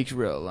she speaks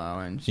real low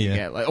and she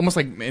get like almost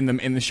like in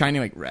the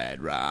Shining, like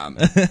red rum,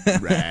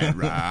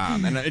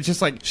 and it's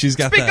just like she's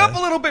got speak up a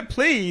little bit,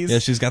 please. Yeah,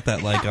 she's got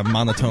that like a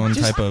monotone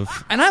type of.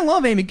 And I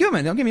love Amy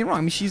Goodman. Don't get me wrong.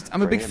 I mean,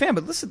 I'm a big fan,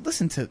 but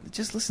listen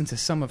to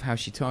some of how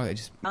she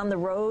talks. On the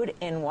road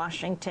in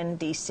Washington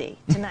D.C.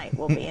 tonight,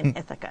 we'll be in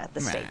Ithaca at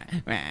the state.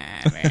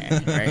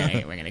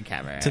 We're gonna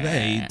cover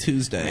today,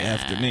 Tuesday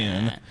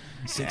afternoon.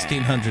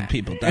 1,600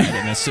 people died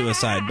in a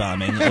suicide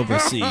bombing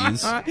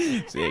overseas.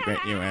 Secret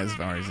U.S.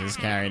 forces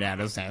carried out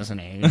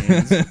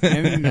assassinations.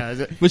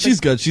 But she's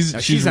good.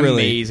 She's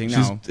really amazing.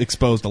 She's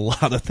exposed a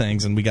lot of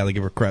things, and we got to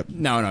give her crap.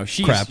 No,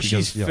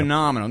 she's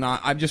phenomenal. No,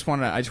 I just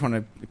want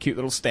a cute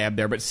little stab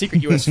there. But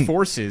secret U.S.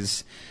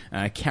 forces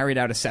carried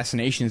out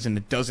assassinations in a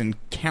dozen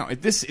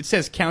it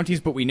says counties,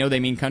 but we know they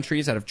mean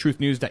countries. Out of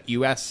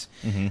TruthNews.us.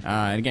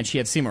 And again, she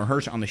had Seymour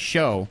Hersh on the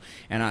show,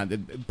 and the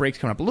break's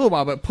coming up a little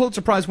while. But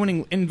Pulitzer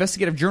Prize-winning investigative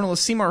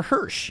journalist Seymour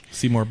Hersh,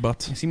 Seymour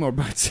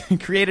Butts,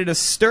 created a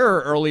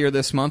stir earlier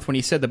this month when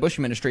he said the Bush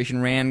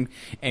administration ran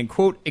an,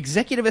 quote,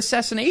 executive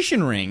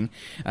assassination ring.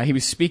 He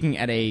was speaking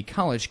at a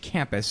college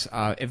campus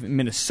in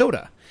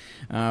Minnesota.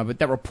 But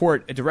that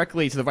report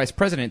directly to the vice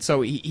president.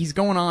 So he's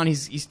going on.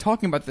 He's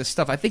talking about this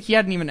stuff. I think he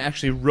hadn't even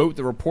actually wrote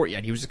the report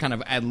yet. He was just kind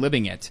of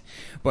ad-libbing it.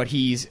 But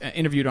he's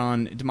interviewed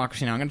on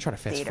Democracy Now! I'm going to try to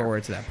fast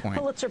forward to that point.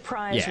 Pulitzer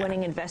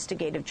Prize-winning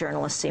investigative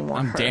journalist Seymour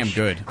Hersh. I'm damn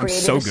good. I'm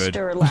created so a good.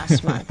 stir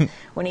last month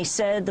when he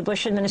said the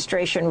Bush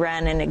administration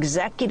ran an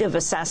executive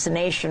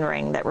assassination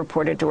ring that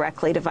reported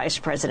directly to Vice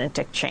President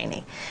Dick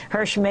Cheney.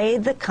 Hersh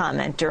made the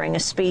comment during a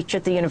speech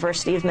at the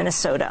University of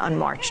Minnesota on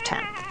March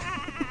 10th.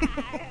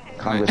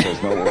 Congress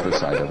has no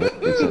oversight of it.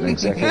 It's an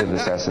executive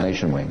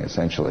assassination wing,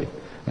 essentially.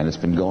 And it's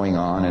been going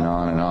on and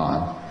on and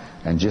on.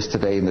 And just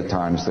today in the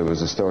Times, there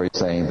was a story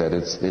saying that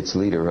its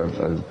leader,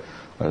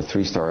 a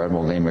three-star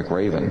admiral named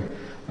McRaven,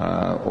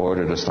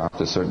 ordered a stop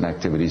to certain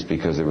activities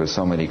because there were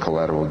so many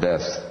collateral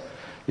deaths.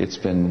 It's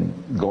been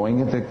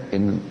going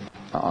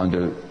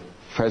under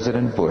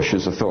President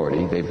Bush's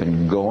authority. They've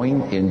been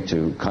going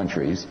into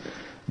countries,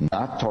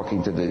 not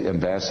talking to the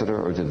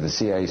ambassador or to the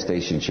CIA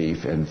station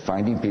chief, and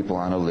finding people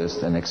on a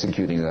list and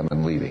executing them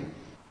and leaving.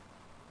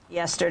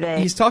 Yesterday,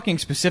 he's talking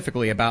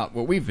specifically about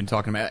what we've been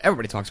talking about.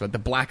 Everybody talks about the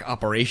black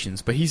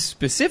operations, but he's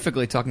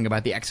specifically talking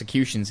about the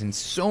executions in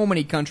so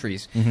many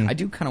countries. I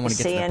do kind of want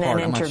to get to that part.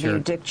 CNN I'm not sure.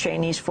 interviewed Dick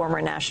Cheney's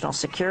former national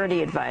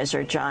security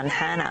advisor, John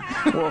Hanna.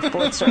 Wolf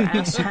Blitzer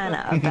asked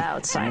Hanna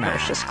about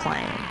Hersh's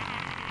claim.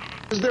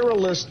 Is there a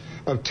list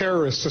of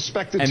terrorists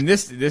suspected? And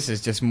this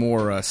is just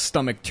more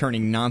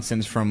stomach-turning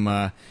nonsense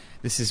from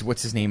this is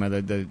what's his name,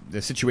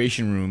 the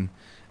Situation Room.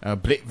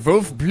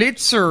 Wolf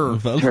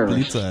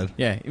Blitzer.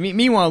 Yeah.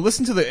 Meanwhile,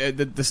 listen to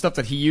the stuff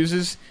that he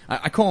uses.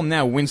 I call him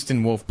now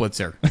Winston Wolf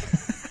Blitzer.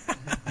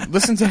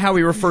 Listen to how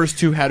he refers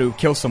to how to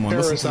kill someone.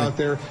 Terrorists out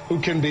there who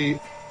can be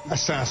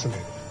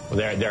assassinated. Well,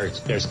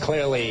 there's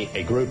clearly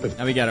a group of.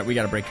 Now we got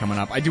a break coming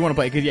up. I do want to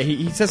play. Cause yeah,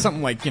 he says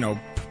something like,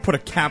 put a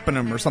cap in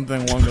him or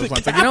something along those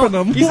lines. Like,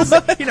 he says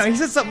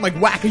something like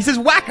whack. He says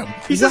whack him.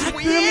 He says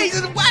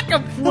whack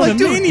him. What a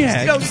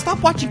maniac!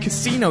 Stop watching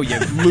Casino, you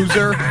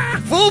loser.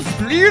 Wolf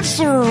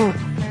Blitzer,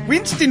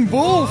 Winston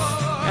Wolf.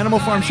 Animal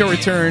Farm Show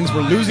returns.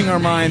 We're losing our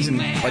minds, and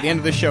by the end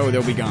of the show,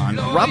 they'll be gone.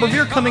 Robb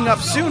Revere coming up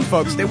soon,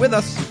 folks. Stay with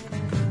us.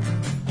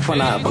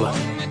 Phenomenal.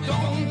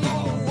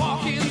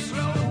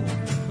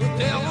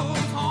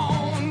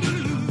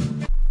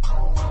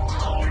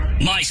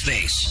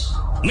 MySpace.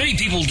 Many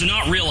people do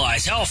not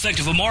realize how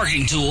effective a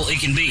marketing tool it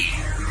can be.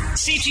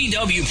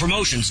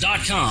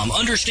 CTWPromotions.com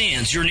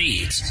understands your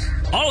needs.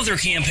 All of their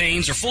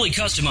campaigns are fully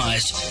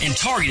customized and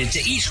targeted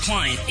to each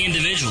client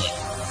individually.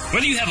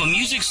 Whether you have a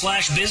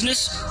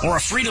music/business or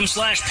a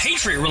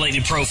freedom/patriot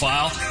related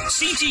profile,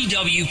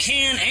 CTW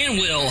can and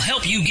will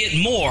help you get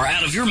more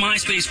out of your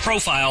MySpace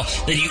profile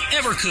than you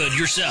ever could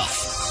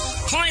yourself.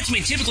 Clients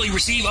may typically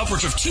receive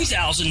upwards of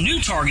 2,000 new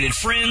targeted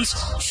friends,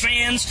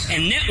 fans,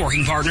 and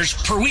networking partners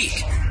per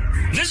week.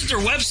 Visit their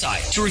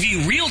website to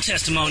review real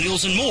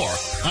testimonials and more.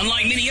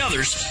 Unlike many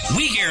others,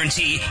 we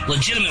guarantee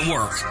legitimate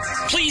work.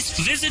 Please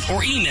visit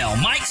or email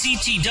Mike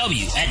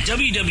CTW at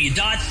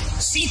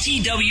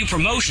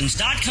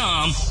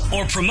www.ctwpromotions.com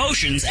or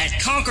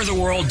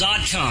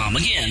promotions@conquertheworld.com.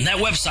 Again, that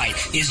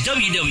website is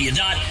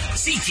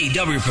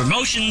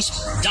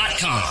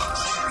www.ctwpromotions.com.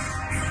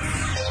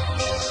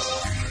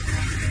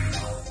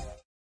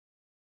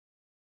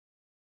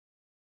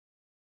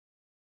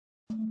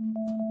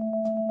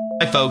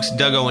 Hi folks,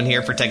 Doug Owen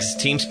here for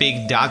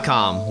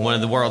TexasTeamSpeak.com, one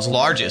of the world's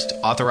largest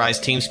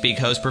authorized TeamSpeak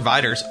host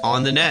providers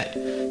on the net.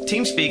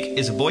 TeamSpeak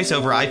is a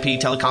voice-over IP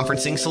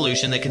teleconferencing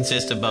solution that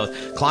consists of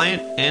both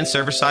client and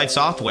server-side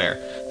software.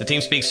 The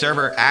TeamSpeak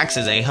server acts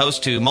as a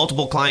host to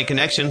multiple client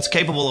connections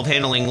capable of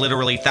handling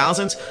literally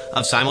thousands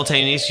of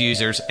simultaneous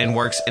users and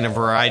works in a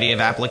variety of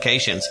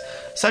applications,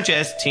 such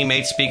as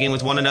teammates speaking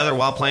with one another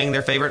while playing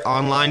their favorite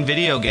online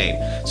video game,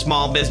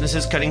 small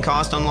businesses cutting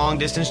costs on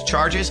long-distance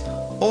charges,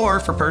 or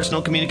for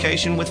personal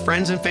communication with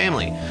friends and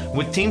family.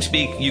 With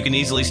TeamSpeak, you can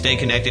easily stay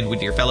connected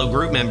with your fellow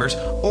group members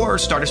or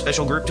start a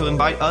special group to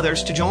invite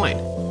others to join.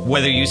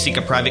 Whether you seek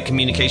a private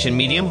communication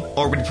medium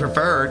or would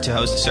prefer to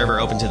host a server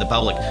open to the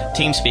public,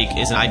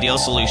 TeamSpeak is an ideal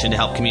solution to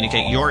help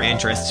communicate your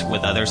interests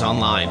with others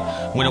online.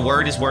 When a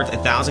word is worth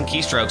 1,000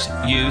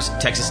 keystrokes, use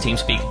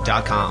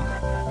TexasTeamSpeak.com.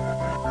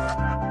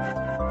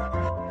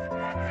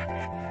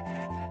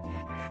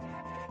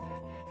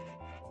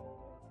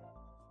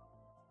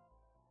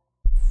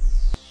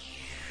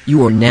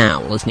 You are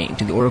now listening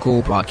to the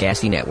Oracle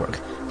Broadcasting Network,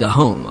 the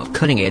home of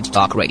cutting-edge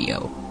talk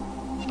radio.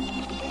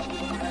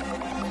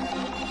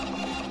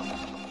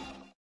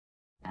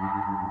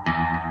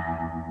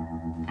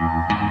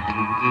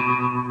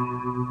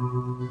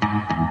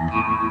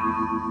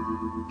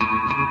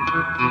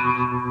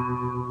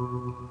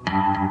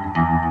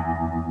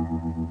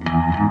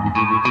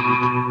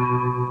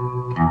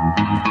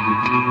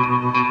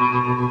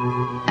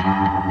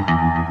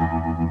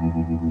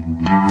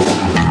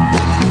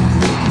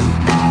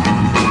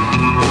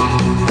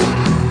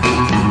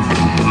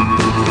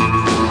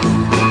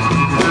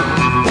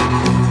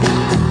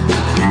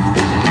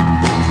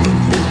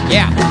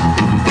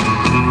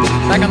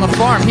 Back on the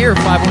farm here,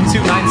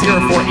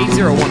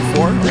 512-904-8014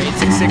 or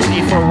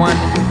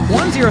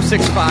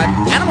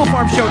 866-841-1065.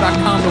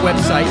 AnimalFarmShow.com, the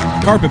website.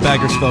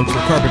 Carpetbaggers, folks.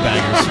 We're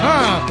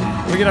carpetbaggers.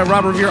 We're going to have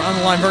Robb Revere on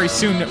the line very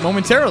soon,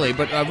 momentarily.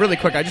 But really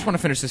quick, I just want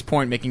to finish this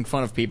point making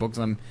fun of people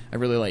because I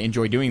really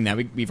enjoy doing that.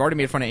 We've already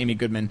made fun of Amy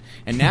Goodman,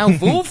 and now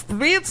Wolf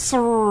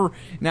Blitzer.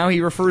 Now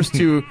he refers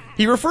to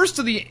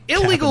the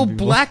illegal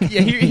black.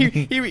 Yeah,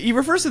 he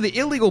refers to the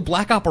illegal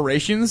black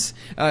operations.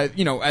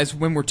 As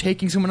when we're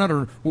taking someone out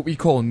or what we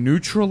call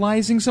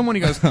neutralizing someone.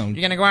 He goes, "You're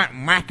going to go out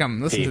and whack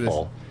them." Listen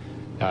people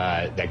to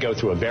this. That go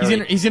through a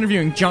very. He's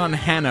interviewing John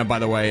Hanna, by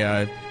the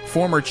way,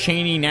 former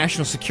Cheney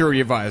National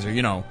Security Advisor.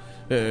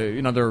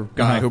 Another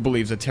guy who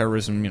believes that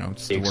terrorism,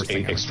 it's the worst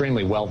thing ever.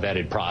 Extremely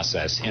well-vetted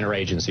process,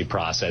 interagency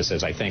process,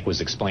 as I think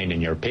was explained in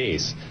your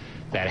piece,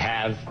 that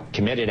have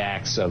committed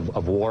acts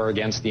of war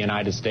against the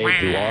United States,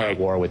 who are at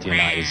war with the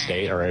United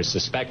States, or are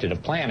suspected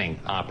of planning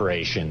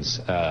operations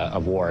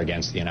of war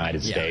against the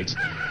United States,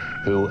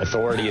 who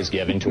authority is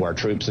given to our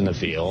troops in the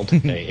field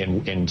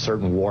in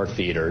certain war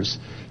theaters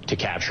to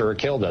capture or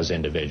kill those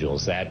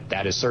individuals.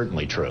 That is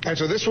certainly true. And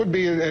so this would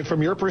be,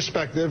 from your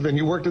perspective, and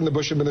you worked in the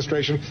Bush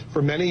administration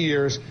for many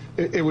years,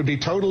 it would be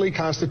totally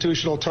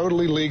constitutional,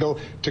 totally legal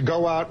to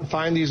go out and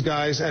find these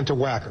guys and to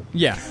whack them.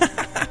 Yeah.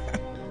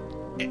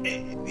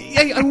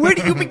 Where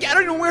do you begin? I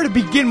don't know where to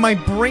begin. My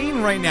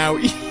brain right now.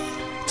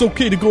 It's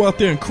okay to go out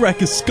there and crack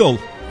his skull.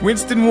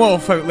 Winston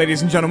Wolfe,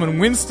 ladies and gentlemen.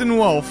 Winston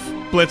Wolfe,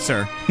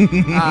 Blitzer.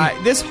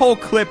 This whole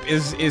clip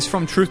is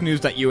from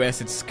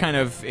TruthNews.us.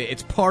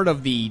 It's part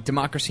of the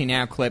Democracy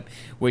Now! Clip,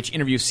 which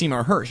interviews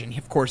Seymour Hersh. And,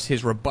 of course,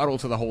 his rebuttal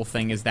to the whole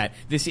thing is that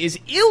this is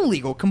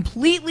illegal,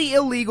 completely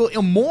illegal,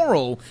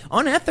 immoral,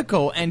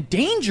 unethical, and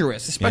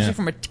dangerous, especially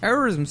from a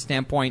terrorism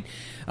standpoint.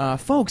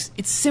 Folks,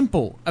 it's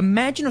simple.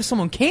 Imagine if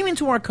someone came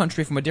into our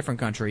country from a different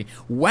country,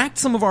 whacked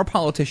some of our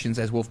politicians,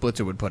 as Wolf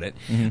Blitzer would put it,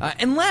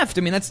 and left.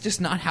 I mean, that's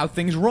just not how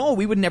things roll.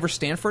 We would never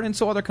stand for it, and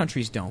so other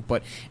countries don't.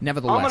 But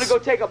nevertheless... I'm going to go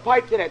take a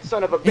pipe to that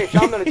son of a bitch.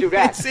 I'm going to do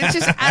that. It's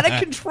just out of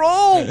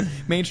control.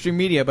 Mainstream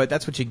media, but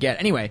that's what you get.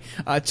 Anyway,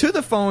 to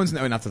the phones...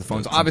 No, not to the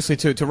phones. Obviously,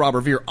 to Robb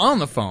Revere on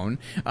the phone.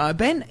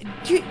 Ben,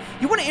 you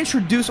want to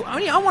introduce...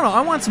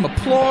 I want some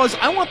applause.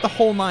 I want the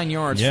whole 9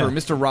 yards for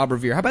Mr. Robb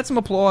Revere. How about some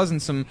applause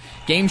and some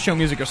game show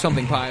music or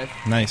something, Piet?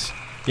 Nice.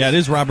 Yeah, it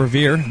is Robb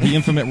Revere, the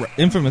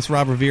infamous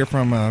Robb Revere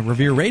from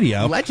Revere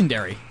Radio.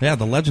 Legendary. Yeah,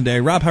 the legendary.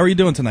 Rob, how are you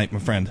doing tonight, my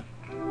friend?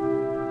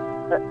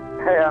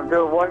 Hey, I'm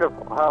doing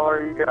wonderful. How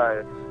are you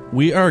guys?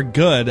 We are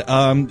good.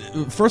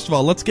 First of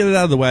all, let's get it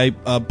out of the way.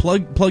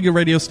 Plug your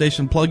radio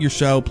station, plug your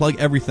show, plug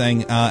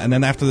everything, and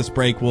then after this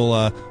break,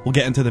 we'll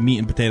get into the meat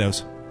and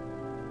potatoes.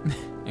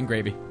 And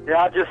gravy.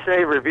 Yeah, I'll just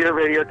say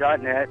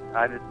RevereRadio.net.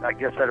 I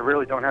guess I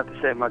really don't have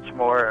to say much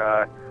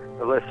more.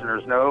 The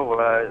listeners know,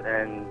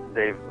 and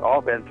they've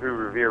all been through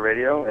Revere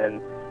Radio,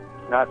 and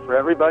it's not for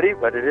everybody,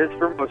 but it is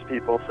for most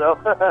people. So,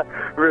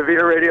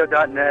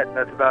 RevereRadio.net,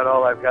 that's about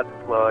all I've got to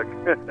plug.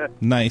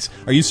 Nice.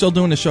 Are you still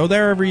doing the show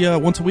there every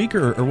once a week,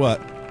 or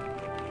what?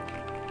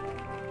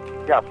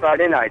 Yeah,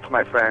 Friday nights,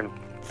 my friend.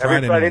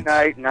 Every Friday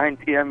night, 9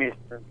 p.m.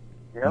 Eastern.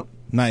 Yep.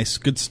 Nice.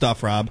 Good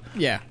stuff, Rob.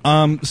 Yeah.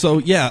 So,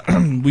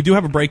 we do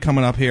have a break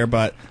coming up here,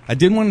 but I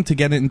did want to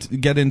get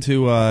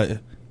into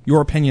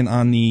your opinion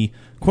on the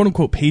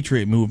quote-unquote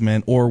patriot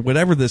movement, or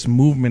whatever this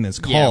movement is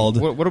called.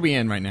 Yeah, what are we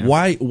in right now?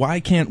 Why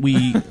can't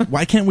we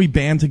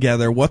band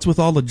together? What's with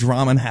all the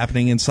drama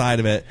happening inside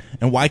of it,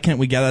 and why can't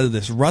we get out of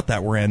this rut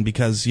that we're in?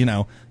 Because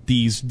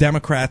these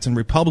Democrats and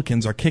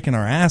Republicans are kicking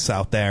our ass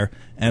out there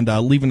and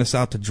leaving us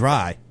out to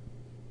dry.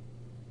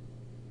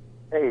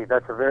 Hey,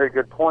 that's a very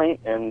good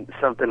point, and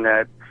something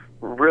that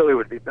really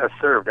would be best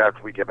served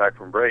after we get back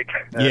from break.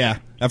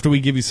 After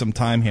we give you some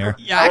time here.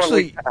 Yeah,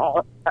 actually,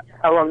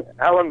 how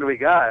long do we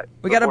got?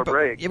 We got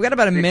break? We've got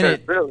about a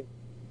minute. Really,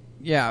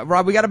 yeah,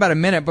 Rob, we got about a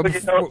minute, but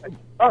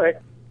all right.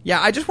 Yeah,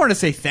 I just wanted to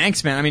say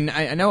thanks, man. I mean,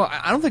 I know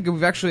I don't think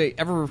we've actually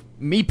ever,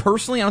 me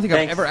personally, I don't think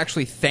I've ever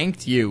actually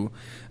thanked you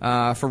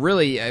for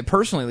really,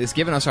 personally at least,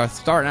 giving us our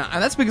start.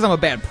 And that's because I'm a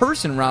bad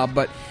person, Rob,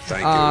 but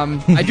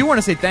I do want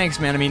to say thanks,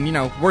 man. I mean, you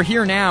know, we're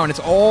here now, and it's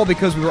all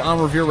because we were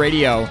on Revere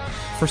Radio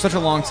for such a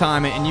long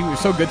time, and you were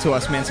so good to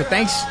us, man. So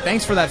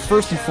thanks for that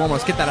first and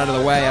foremost. Get that out of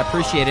the way. I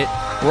appreciate it.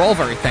 We're all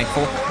very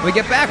thankful. When we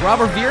get back, Robb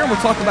Revere, and we'll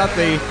talk about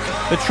the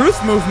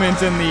truth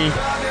movement and the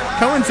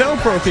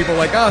COINTELPRO people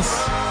like us.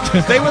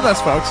 Stay with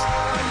us, folks.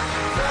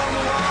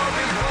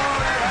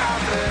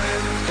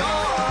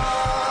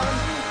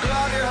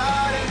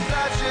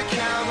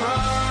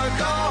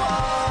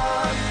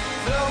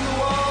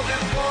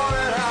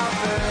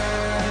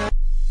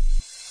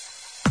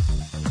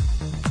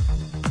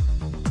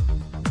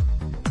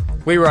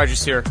 Lee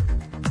Rogers here.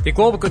 The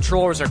global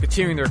controllers are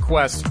continuing their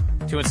quest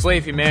to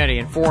enslave humanity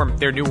and form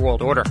their new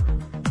world order.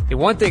 The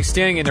one thing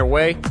standing in their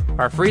way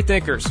are free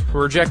thinkers who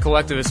reject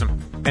collectivism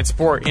and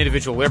support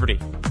individual liberty.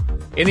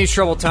 In these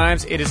troubled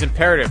times, it is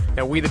imperative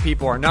that we the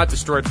people are not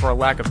destroyed for a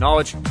lack of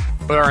knowledge,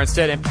 but are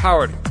instead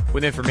empowered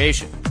with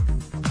information.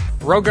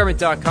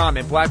 RogueGovernment.com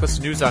and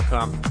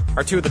BlacklistedNews.com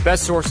are two of the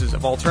best sources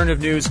of alternative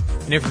news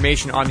and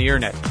information on the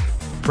internet.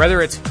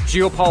 Whether it's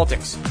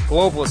geopolitics,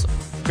 globalism,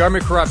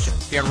 government corruption,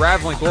 the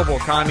unraveling global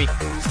economy,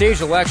 staged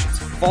elections,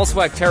 false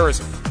flag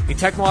terrorism, the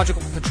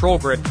technological control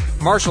grid,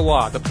 martial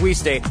law, the police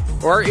state,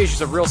 or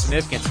issues of real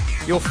significance,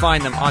 you'll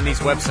find them on these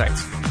websites.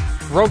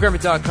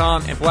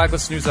 RogueGovernment.com and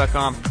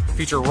BlacklistedNews.com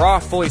feature raw,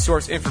 fully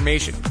sourced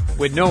information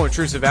with no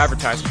intrusive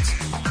advertisements.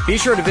 Be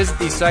sure to visit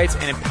these sites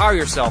and empower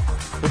yourself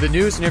with the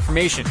news and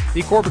information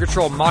the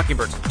corporate-controlled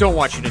mockingbirds don't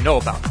want you to know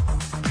about.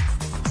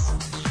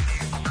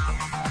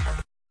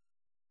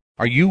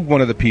 Are you one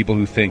of the people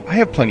who think, I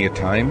have plenty of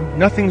time,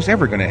 nothing's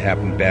ever going to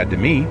happen bad to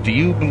me? Do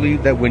you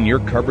believe that when your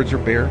cupboards are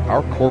bare,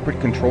 our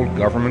corporate-controlled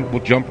government will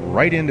jump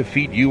right in to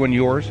feed you and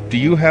yours? Do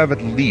you have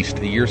at least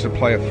a year's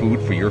supply of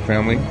food for your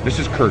family? This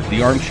is Kurt,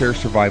 the armchair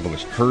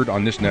survivalist, heard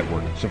on this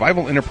network.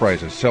 Survival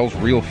Enterprises sells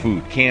real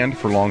food, canned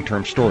for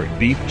long-term storage.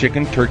 Beef,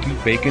 chicken, turkey,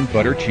 bacon,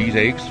 butter, cheese,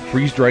 eggs,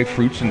 freeze-dried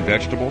fruits and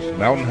vegetables,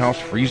 Mountain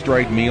House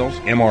freeze-dried meals,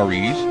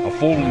 MREs, a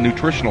full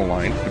nutritional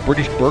line, the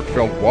British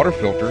Berkefeld water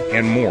filter,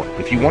 and more.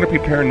 If you want to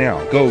prepare now,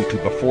 go to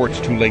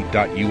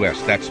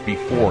beforeitstoolate.us. That's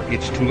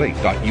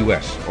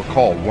beforeitstoolate.us. Or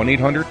call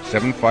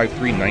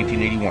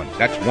 1-800-753-1981.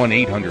 That's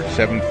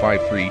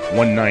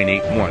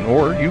 1-800-753-1981.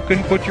 Or you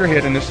can put your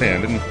head in the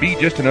sand and be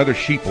just another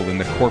sheeple in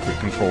the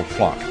corporate-controlled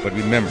flock. But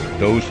remember,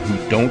 those who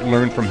don't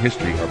learn from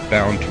history are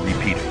bound to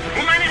repeat it.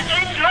 Meine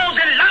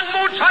endlose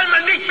Langmut soll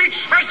man nicht mit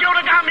Schwäche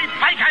oder gar mit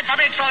Feigheit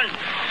verwechseln.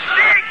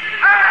 Sieg!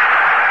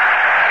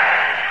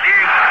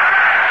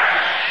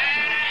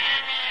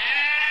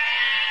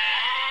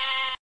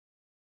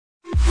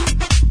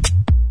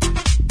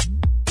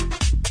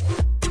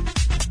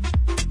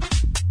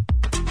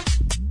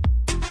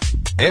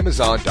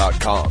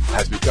 Amazon.com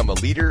has become a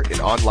leader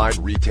in online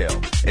retail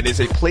and is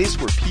a place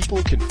where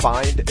people can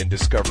find and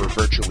discover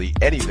virtually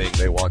anything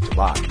they want to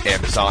buy.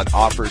 Amazon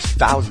offers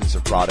thousands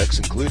of products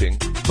including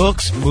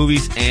books,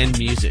 movies, and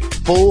music,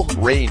 full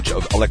range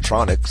of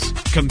electronics,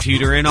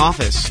 computer and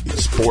office,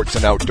 sports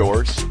and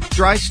outdoors,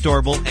 dry,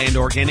 storable, and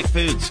organic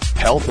foods,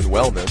 health and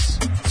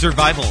wellness,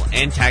 survival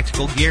and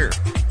tactical gear,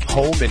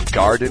 home and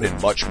garden,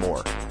 and much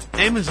more.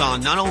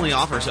 Amazon not only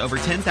offers over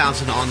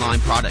 10,000 online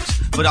products,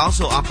 but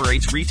also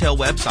operates retail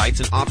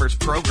websites and offers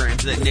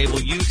programs that enable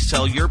you to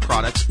sell your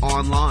products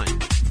online.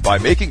 By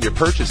making your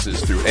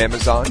purchases through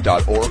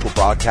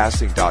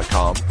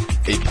Amazon.oraclebroadcasting.com,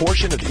 a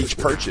portion of each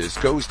purchase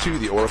goes to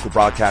the Oracle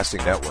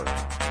Broadcasting Network.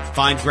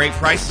 Find great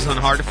prices on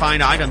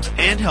hard-to-find items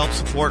and help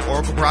support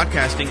Oracle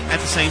Broadcasting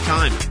at the same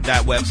time.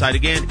 That website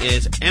again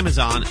is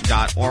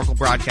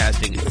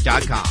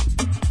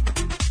Amazon.oraclebroadcasting.com.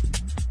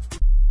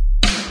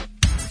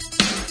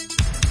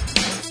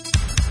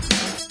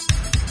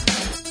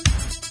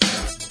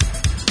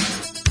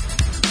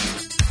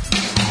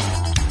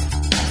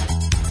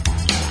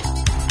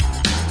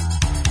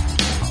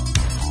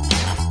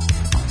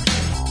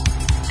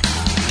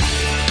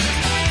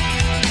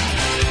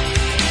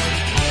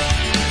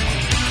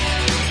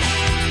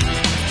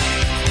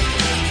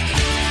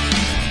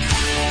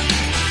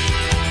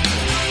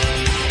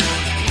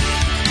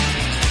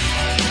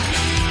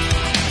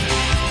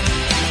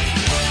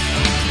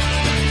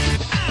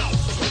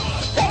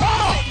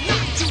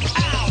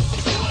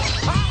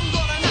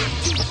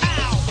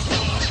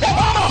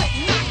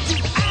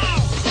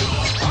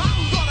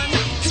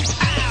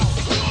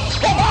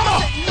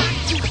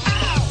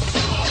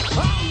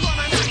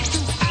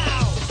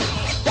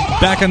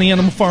 Back on the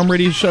Animal Farm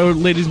Radio Show,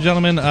 ladies and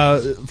gentlemen,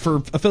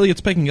 for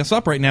affiliates picking us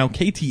up right now,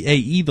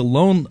 KTAE, the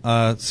Lone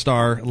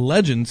Star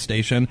Legend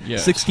Station,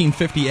 yes.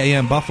 1650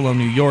 AM Buffalo,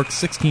 New York,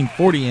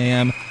 1640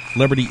 AM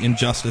Liberty and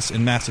Justice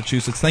in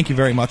Massachusetts. Thank you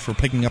very much for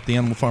picking up the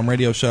Animal Farm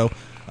Radio Show.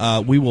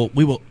 we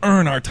will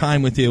earn our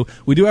time with you.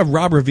 We do have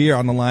Robb Revere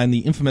on the line, the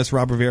infamous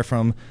Robb Revere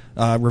from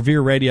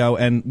Revere Radio,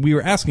 and we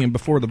were asking him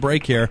before the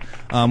break here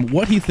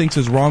what he thinks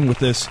is wrong with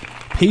this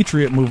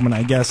patriot movement,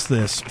 I guess,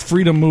 this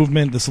freedom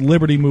movement, this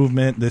liberty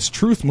movement, this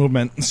truth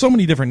movement, so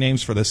many different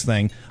names for this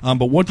thing.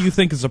 But what do you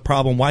think is the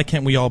problem? Why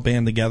can't we all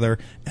band together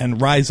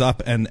and rise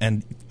up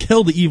and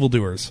kill the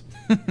evildoers?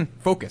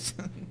 Focus.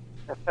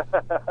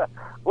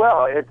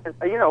 Well,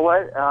 you know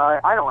what?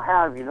 I don't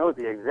have,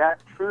 the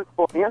exact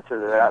truthful answer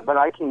to that, but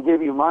I can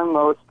give you my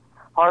most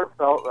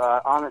heartfelt,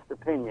 honest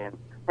opinion.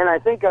 And I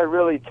think I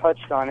really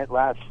touched on it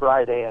last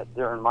Friday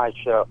during my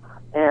show.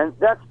 And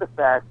that's the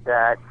fact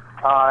that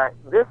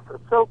this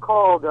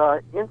so-called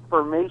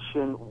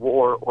information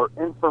war or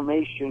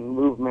information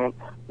movement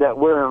that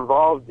we're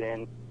involved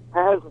in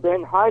has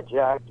been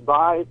hijacked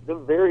by the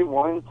very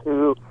ones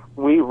who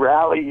we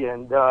rally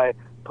and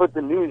put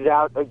the news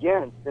out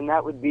against, and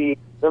that would be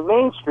the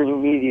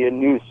mainstream media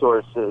news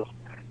sources.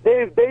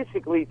 They've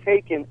basically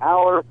taken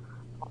our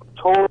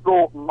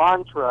total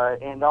mantra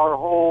and our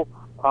whole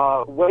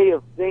way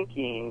of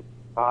thinking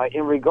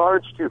in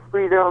regards to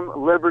freedom,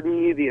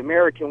 liberty, the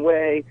American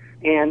way,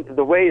 and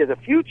the way of the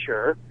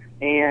future,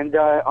 and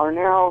are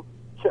now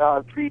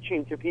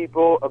preaching to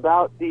people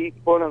about the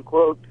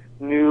quote-unquote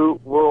New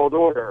World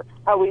Order,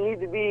 how we need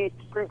to be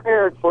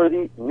prepared for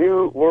the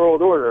New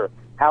World Order,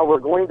 how we're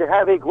going to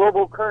have a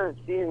global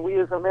currency, and we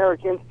as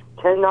Americans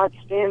cannot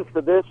stand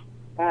for this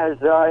as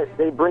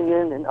they bring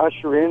in and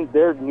usher in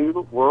their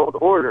New World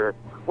Order.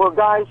 Well,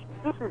 guys,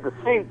 this is the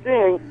same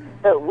thing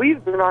that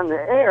we've been on the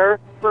air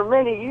for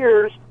many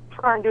years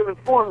trying to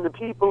inform the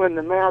people and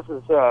the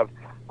masses of.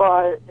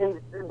 And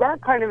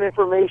that kind of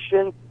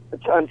information,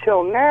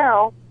 until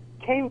now,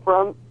 came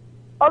from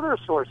other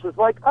sources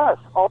like us,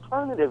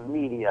 alternative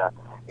media.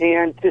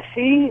 And to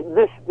see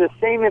the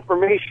same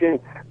information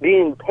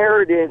being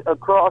parroted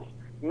across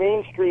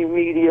mainstream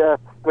media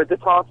with the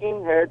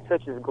talking heads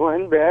such as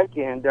Glenn Beck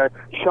and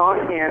Sean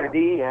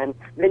Hannity, and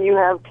then you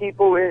have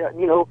people,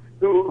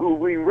 who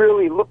we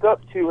really look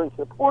up to and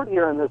support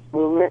here in this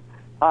movement,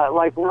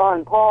 like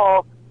Ron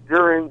Paul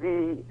during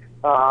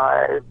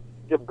the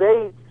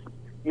debates,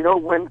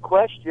 when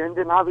questioned,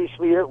 and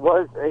obviously it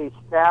was a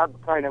stab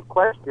kind of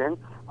question,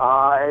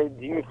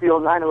 do you feel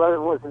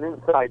 9/11 was an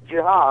inside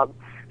job?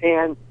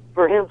 And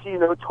for him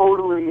to,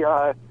 totally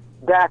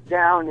back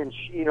down and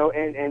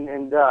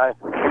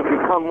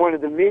become one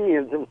of the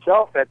minions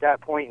himself at that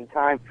point in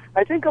time,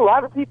 I think a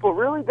lot of people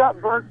really got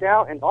burnt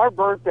out and are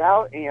burnt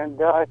out, and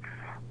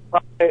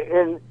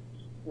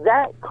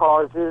that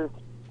causes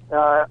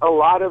a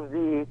lot of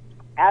the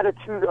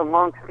attitude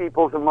amongst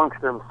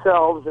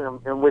themselves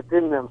and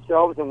within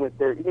themselves and with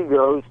their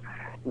egos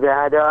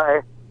that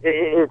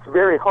it's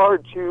very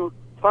hard to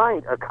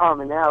find a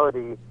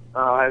commonality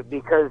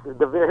because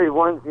the very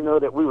ones,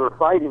 that we were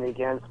fighting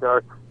against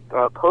are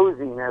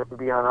posing as to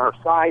be on our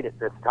side at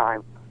this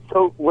time.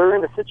 So we're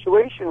in a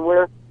situation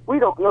where we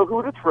don't know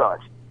who to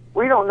trust.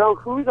 We don't know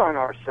who's on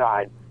our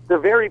side. The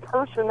very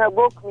person that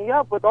woke me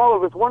up with all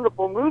of his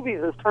wonderful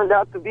movies has turned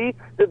out to be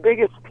the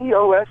biggest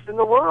POS in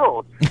the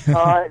world.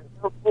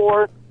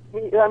 Therefore,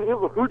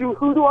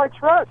 who do I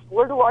trust?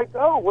 Where do I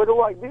go? What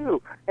do I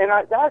do? And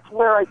that's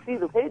where I see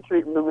the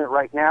Patriot movement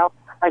right now.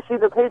 I see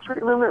the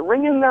Patriot movement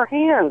wringing their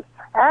hands,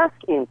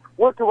 asking,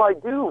 what do I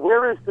do?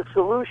 Where is the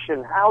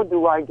solution? How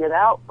do I get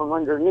out from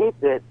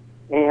underneath it?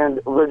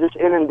 And we're just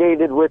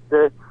inundated with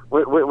the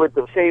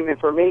same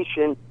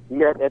information,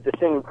 yet at the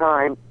same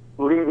time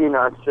leading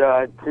us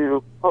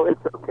to,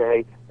 it's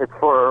okay, it's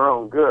for our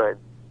own good.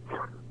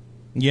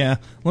 Yeah.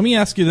 Let me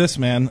ask you this,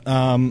 man,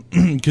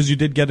 because you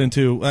did get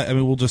into,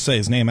 we'll just say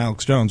his name,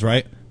 Alex Jones,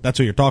 right? That's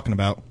who you're talking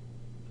about.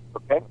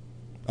 Okay.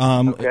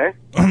 Okay.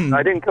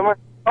 I didn't come up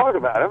to talk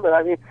about him,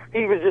 but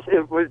he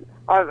was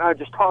I'm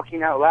just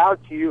talking out loud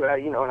to you,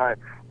 and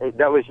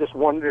that was just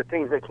one of the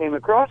things that came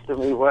across to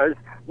me was,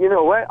 you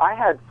know what, I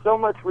had so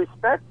much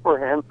respect for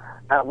him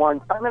at one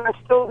time, and I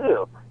still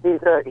do.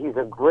 He's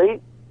a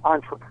great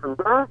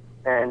entrepreneur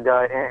and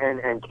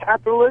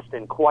capitalist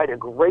and quite a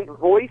great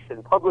voice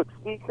and public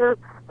speaker.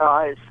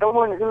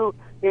 Someone who,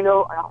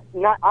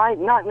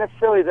 not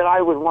necessarily that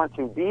I would want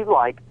to be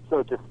like,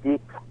 so to speak,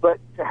 but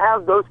to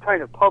have those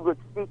kind of public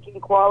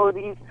speaking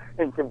qualities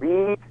and to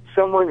be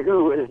someone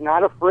who is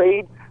not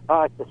afraid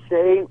to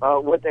say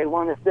what they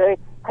want to say.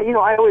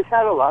 I always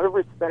had a lot of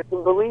respect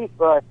and belief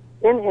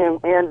in him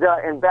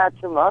and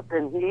backed him up,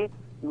 and he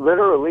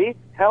literally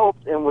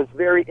helped and was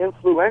very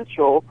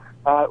influential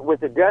with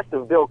the death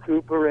of Bill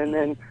Cooper and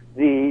then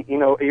the,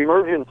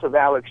 emergence of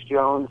Alex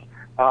Jones.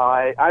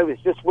 I was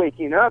just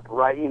waking up,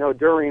 right,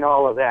 during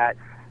all of that.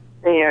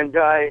 And,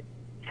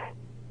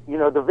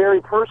 the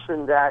very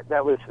person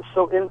that was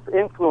so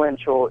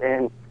influential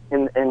in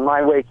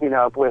my waking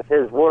up with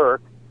his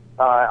work,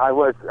 I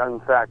was, in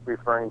fact,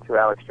 referring to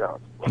Alex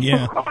Jones.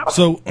 Yeah.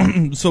 So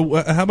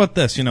how about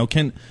this? You know,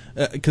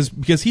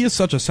 because he is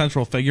such a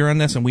central figure in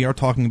this, and we are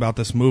talking about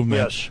this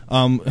movement.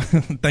 Yes.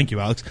 Thank you,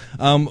 Alex.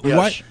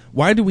 Yes.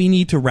 Why do we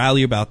need to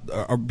rally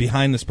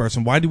behind this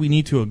person? Why do we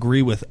need to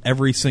agree with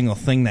every single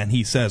thing that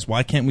he says?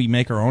 Why can't we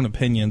make our own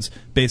opinions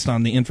based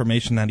on the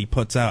information that he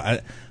puts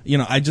out?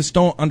 I just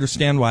don't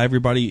understand why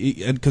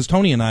everybody, because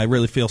Tony and I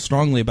really feel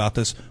strongly about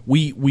this.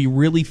 We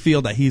really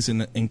feel that he's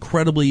an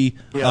incredibly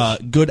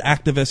good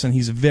activist, and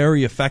he's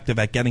very effective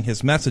at getting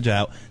his message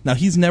out. Now,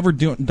 he's never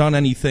done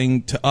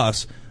anything to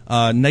us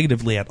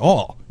negatively at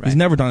all. Right. He's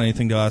never done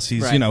anything to us.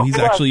 He's he's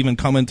actually even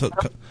come in to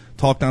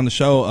talk down the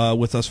show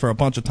with us for a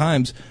bunch of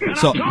times.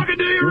 So I'm talking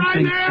to you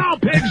right now,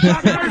 pig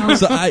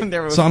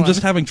sucker. so I'm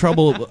just having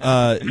trouble.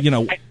 I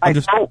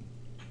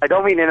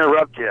don't mean to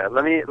interrupt you.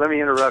 Let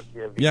me interrupt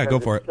you. Yeah, go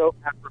for it. It's so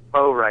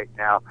apropos right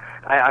now.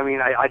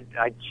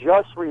 I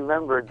just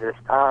remembered this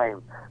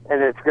time,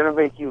 and it's going to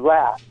make you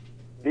laugh.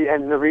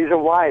 And the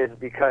reason why is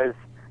because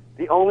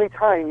the only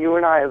time you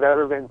and I have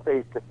ever been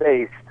face to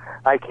face,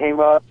 I came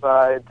up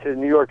to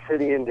New York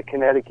City and to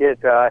Connecticut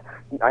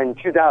in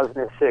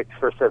 2006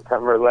 for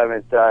September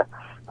 11th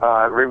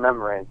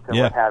remembrance and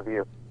what have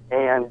you.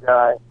 And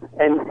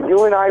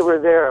you and I were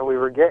there, and we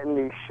were getting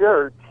these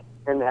shirts,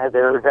 and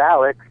there was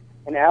Alex,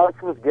 and Alex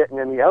was getting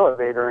in the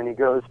elevator, and he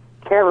goes,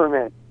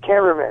 cameraman,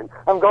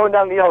 I'm going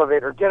down the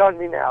elevator. Get on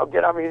me now. At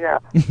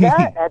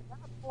that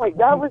point,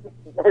 that was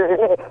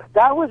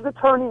the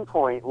turning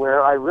point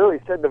where I really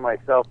said to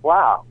myself,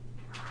 wow.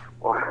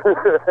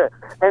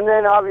 And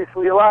then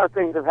obviously a lot of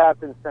things have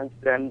happened since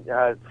then.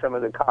 Some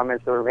of the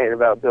comments that were made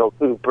about Bill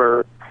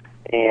Cooper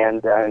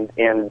and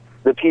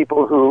the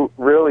people who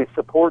really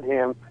support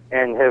him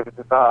and have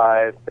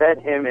fed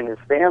him and his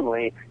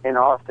family in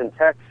Austin,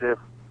 Texas.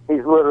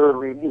 He's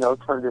literally,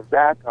 turned his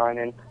back on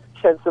and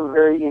said some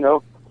very,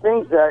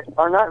 things that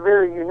are not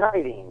very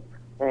uniting.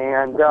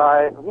 And,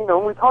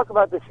 we talk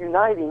about this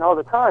uniting all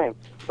the time.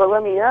 But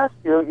let me ask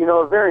you,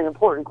 a very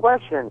important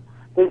question.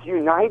 Is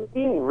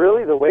uniting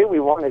really the way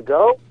we want to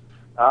go?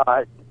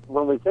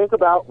 When we think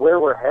about where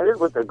we're headed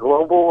with the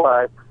global,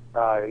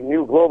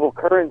 new global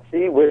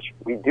currency, which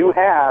we do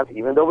have,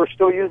 even though we're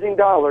still using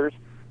dollars,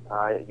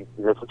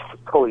 this is a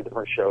totally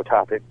different show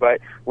topic, but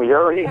we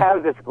already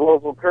have this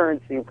global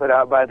currency put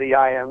out by the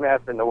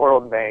IMF and the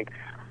World Bank.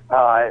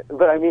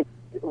 But I mean,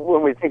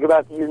 when we think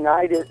about the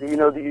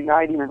the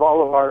uniting of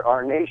all of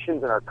our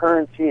nations and our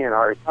currency and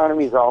our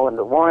economies all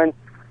into one,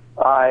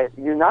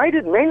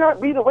 united may not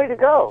be the way to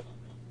go.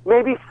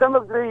 Maybe some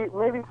of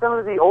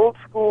the old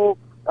school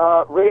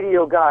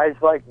radio guys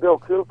like Bill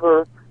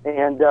Cooper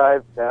and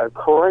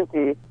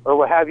Corinthy or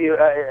what have you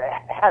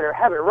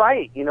have it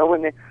right.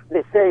 When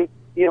they say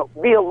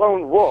be a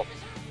lone wolf.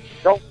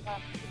 Don't.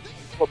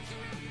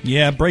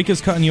 Yeah, break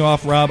is cutting you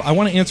off, Rob. I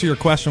want to answer your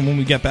question when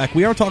we get back.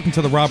 We are talking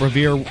to the Robb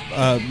Revere,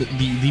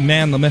 the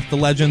man, the myth, the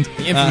legend.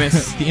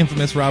 The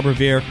infamous Robb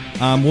Revere.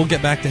 We'll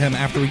get back to him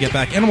after we get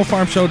back.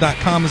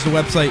 AnimalFarmShow.com is the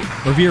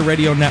website. Revere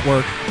Radio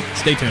Network.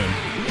 Stay tuned.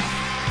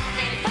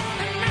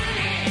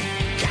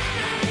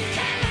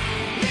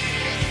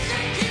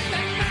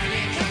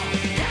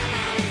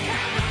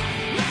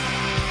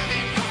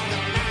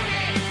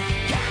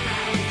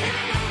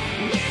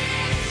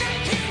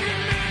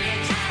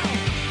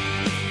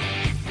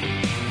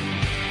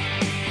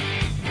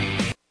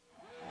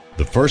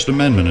 The First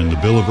Amendment in the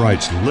Bill of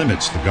Rights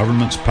limits the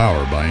government's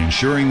power by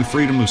ensuring the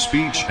freedom of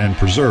speech and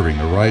preserving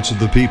the rights of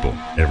the people.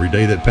 Every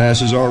day that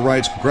passes, our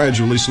rights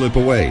gradually slip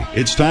away.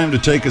 It's time to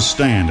take a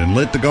stand and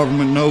let the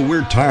government know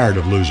we're tired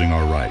of losing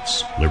our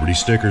rights.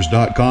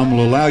 LibertyStickers.com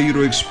will allow you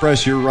to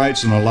express your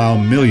rights and allow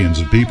millions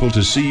of people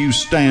to see you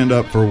stand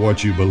up for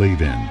what you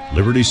believe in.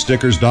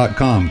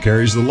 LibertyStickers.com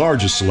carries the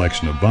largest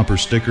selection of bumper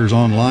stickers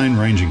online,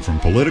 ranging from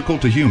political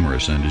to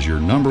humorous, and is your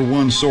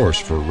 #1 source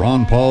for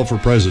Ron Paul for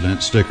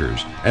President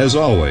stickers. As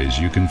always,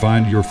 you can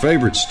find your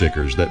favorite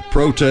stickers that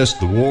protest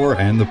the war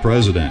and the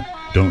president.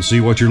 Don't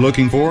see what you're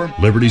looking for?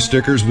 Liberty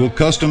Stickers will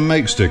custom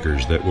make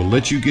stickers that will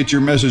let you get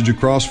your message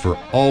across for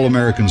all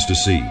Americans to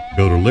see.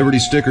 Go to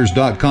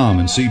LibertyStickers.com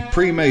and see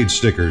pre-made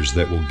stickers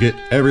that will get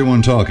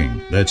everyone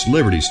talking. That's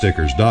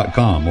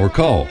LibertyStickers.com or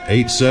call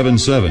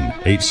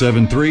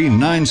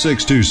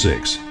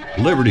 877-873-9626.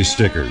 Liberty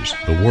Stickers,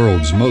 the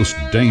world's most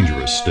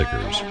dangerous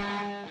stickers.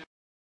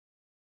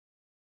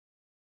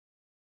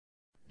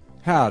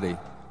 Howdy.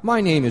 My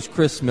name is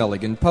Chris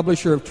Milligan,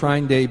 publisher of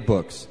Trine Day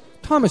Books.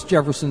 Thomas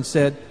Jefferson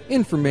said,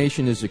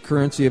 information is the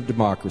currency of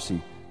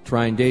democracy.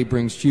 Trine Day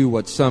brings to you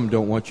what some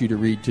don't want you to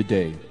read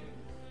today.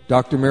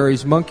 Dr.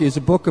 Mary's Monkey is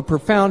a book of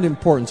profound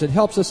importance. It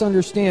helps us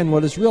understand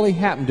what has really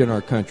happened in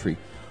our country.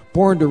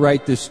 Born to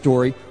write this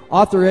story,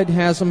 author Ed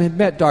Haslam had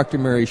met Dr.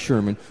 Mary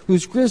Sherman,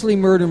 whose grisly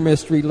murder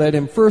mystery led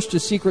him first to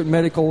secret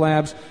medical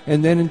labs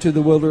and then into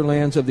the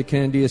wilderlands of the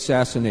Kennedy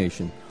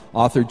assassination.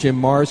 Author Jim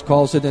Marrs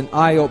calls it an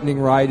eye-opening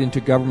ride into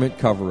government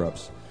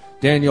cover-ups.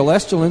 Daniel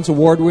Estelin's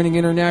award-winning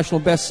international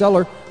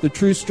bestseller, The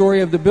True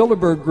Story of the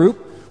Bilderberg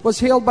Group,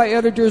 was hailed by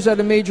editors at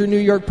a major New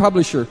York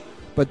publisher,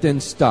 but then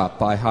stopped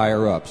by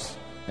higher-ups.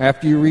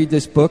 After you read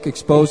this book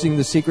exposing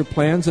the secret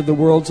plans of the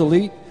world's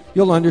elite,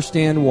 you'll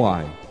understand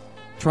why.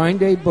 Trying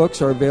Day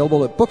books are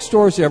available at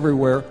bookstores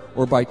everywhere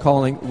or by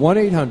calling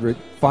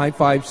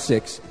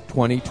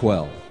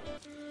 1-800-556-2012.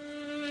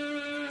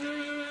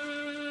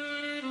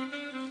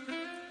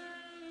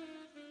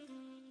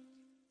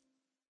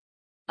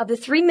 Of the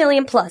 3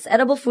 million plus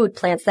edible food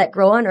plants that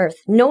grow on Earth,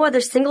 no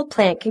other single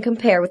plant can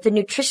compare with the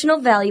nutritional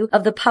value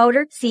of the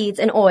powder, seeds,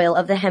 and oil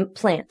of the hemp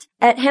plant.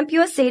 At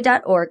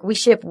hempusa.org, we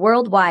ship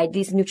worldwide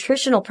these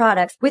nutritional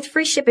products with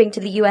free shipping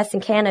to the U.S.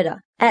 and Canada.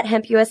 At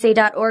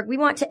hempusa.org, we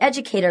want to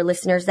educate our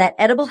listeners that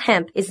edible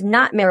hemp is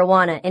not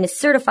marijuana and is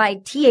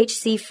certified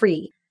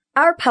THC-free.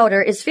 Our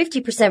powder is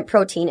 50%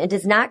 protein and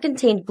does not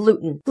contain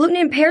gluten. Gluten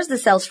impairs the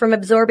cells from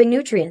absorbing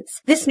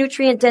nutrients. This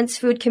nutrient-dense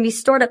food can be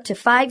stored up to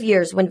 5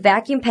 years when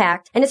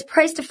vacuum-packed and is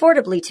priced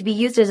affordably to be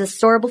used as a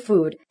storable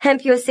food.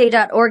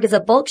 HempUSA.org is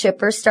a bulk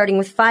shipper starting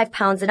with 5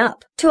 pounds and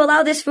up. To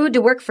allow this food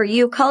to work for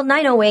you, call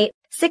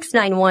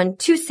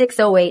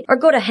 908-691-2608 or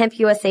go to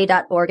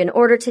HempUSA.org and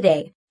order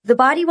today. The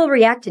body will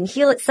react and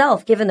heal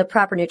itself given the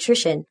proper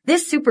nutrition.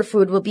 This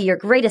superfood will be your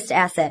greatest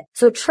asset.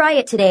 So try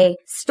it today,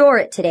 store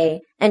it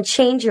today, and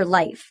change your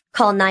life.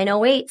 Call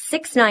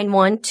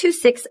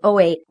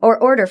 908-691-2608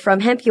 or order from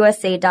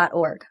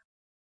hempusa.org.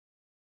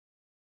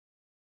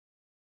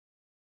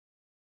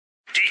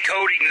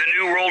 Decoding the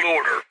New World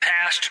Order,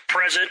 past,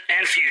 present,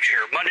 and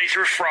future, Monday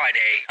through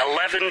Friday,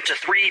 11 to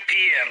 3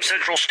 p.m.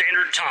 Central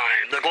Standard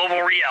Time, The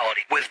Global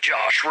Reality with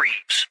Josh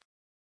Reeves.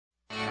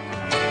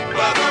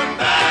 Welcome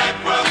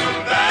back,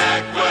 welcome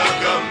back,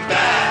 welcome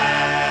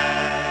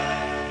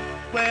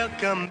back.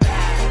 Welcome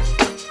back.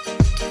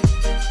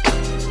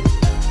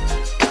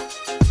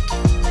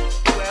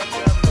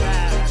 Welcome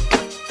back.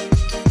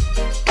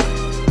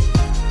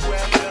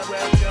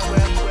 Welcome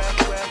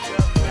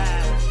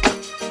back.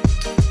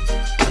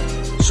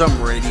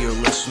 Some radio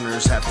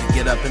listeners have to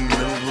get up in the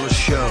middle of the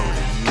show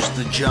to use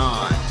the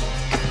John.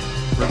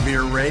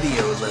 Revere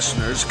radio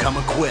listeners come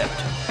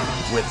equipped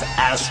with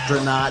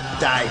astronaut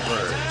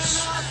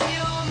diapers.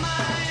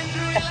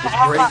 With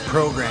great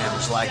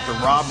programs like the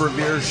Robb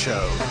Revere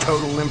Show,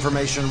 Total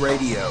Information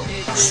Radio,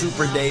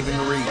 Super Dave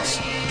and Reese,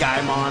 Guy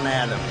Mon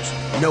Adams,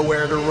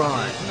 Nowhere to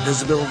Run,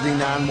 Visibility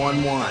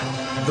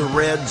 911, The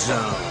Red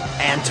Zone,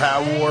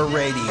 Anti-War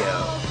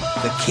Radio,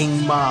 The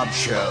King Mob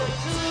Show,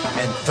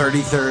 and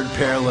 33rd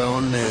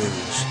Parallel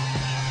News.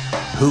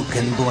 Who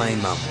can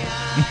blame them?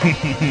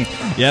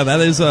 Yeah, that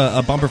is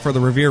a bumper for the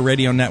Revere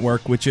Radio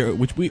Network, which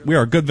we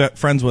are good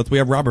friends with. We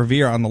have Robb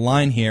Revere on the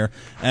line here,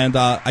 and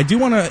I do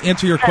want to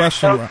answer your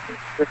question.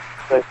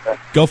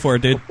 Go for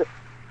it, dude.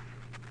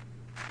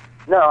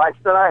 No, I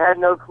said I had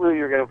no clue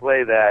you were going to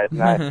play that.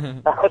 And I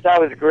thought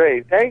that was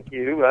great. Thank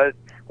you,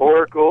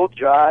 Oracle,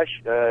 Josh,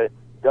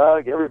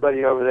 Doug,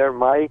 everybody over there,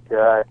 Mike,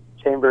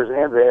 Chambers,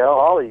 and Vale,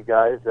 all of you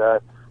guys.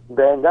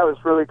 Ben, that was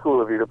really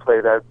cool of you to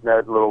play that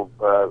little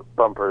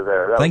bumper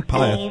there. Thank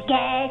Pius. These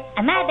guys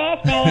are my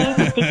best friends,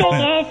 they're thick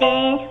and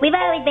thin. We've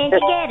always been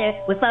together,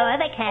 we're four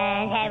of a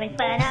kind, having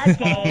fun all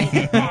day,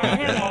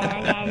 driving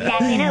around and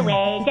laughing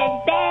away.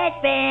 Just best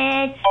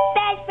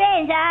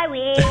friends are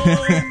we.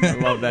 I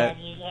love that.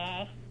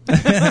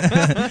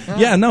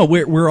 Yeah, no,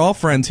 we're all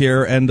friends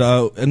here, and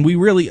we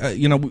really,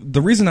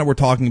 the reason that we're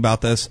talking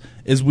about this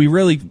is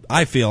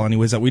I feel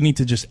anyways, that we need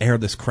to just air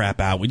this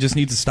crap out. We just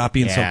need to stop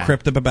being so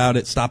cryptic about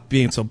it, stop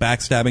being so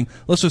backstabbing.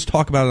 Let's just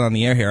talk about it on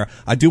the air here.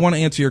 I do want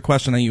to answer your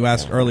question that you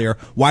asked earlier.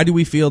 Why do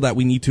we feel that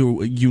we need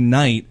to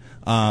unite?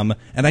 And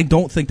I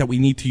don't think that we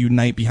need to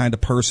unite behind a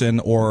person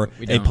or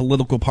a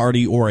political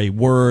party or a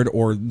word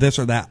or this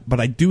or that,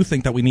 but I do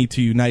think that we need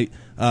to unite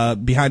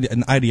behind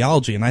an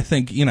ideology. And I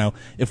think,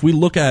 if we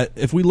look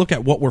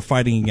at what we're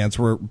fighting against,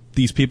 where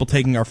these people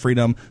taking our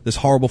freedom, this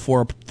horrible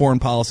foreign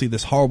policy,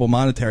 this horrible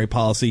monetary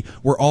policy,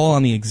 we're all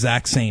on the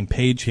exact same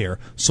page here.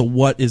 So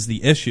what is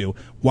the issue?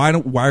 Why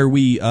are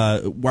we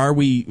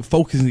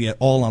focusing it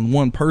all on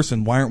one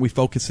person? Why aren't we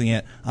focusing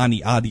it on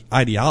the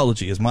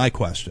ideology? Is my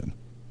question.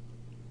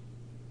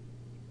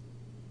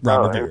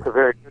 Rob, it's a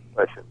very good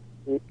question.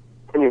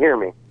 Can you hear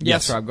me?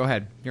 Yes, Rob, go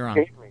ahead. You're on.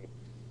 Can you hear me?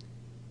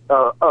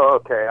 Oh,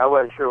 okay. I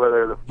wasn't sure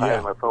whether I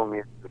had my phone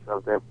muted or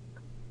something.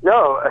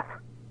 No,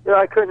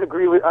 I couldn't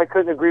agree with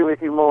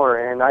you more.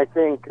 And I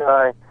think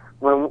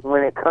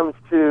when it comes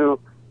to,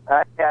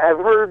 I've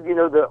heard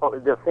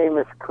the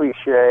famous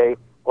cliche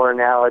or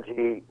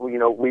analogy.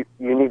 You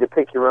need to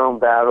pick your own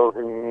battles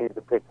and you need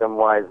to pick them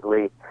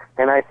wisely.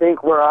 And I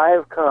think where I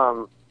have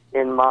come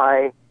in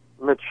my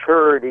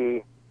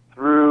maturity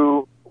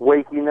through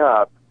waking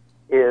up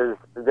is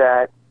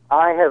that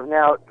I have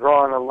now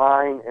drawn a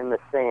line in the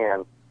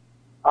sand.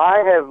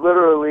 I have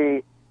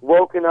literally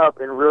woken up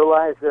and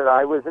realized that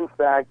I was in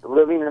fact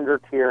living under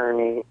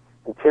tyranny,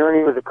 and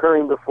tyranny was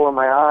occurring before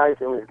my eyes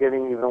and was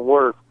getting even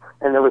worse,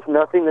 and there was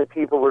nothing that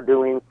people were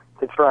doing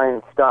to try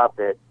and stop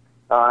it.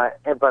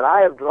 But I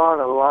have drawn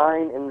a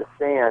line in the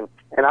sand,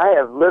 and I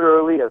have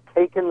literally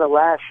taken the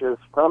lashes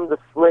from the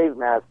slave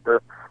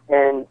master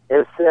and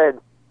have said,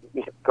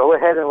 go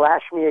ahead and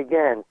lash me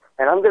again.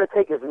 And I'm going to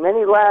take as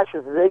many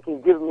lashes as they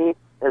can give me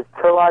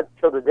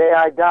till the day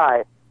I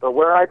die. But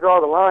where I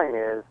draw the line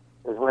is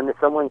is when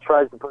someone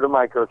tries to put a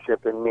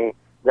microchip in me.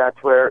 That's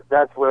where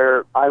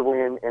I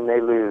win and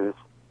they lose.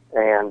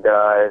 And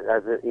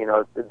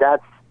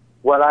that's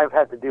what I've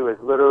had to do, is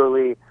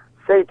literally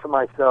say to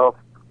myself,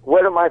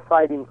 what am I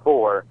fighting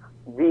for?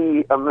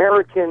 The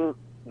American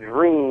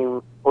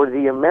dream, or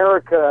the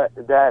America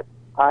that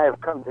I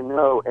have come to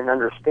know and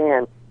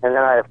understand, and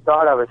that I have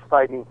thought I was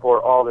fighting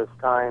for all this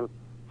time,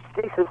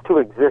 ceases to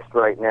exist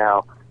right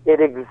now. It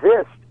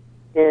exists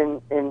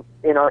in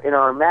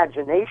our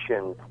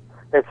imaginations.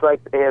 It's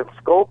like they have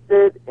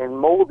sculpted and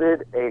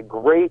molded a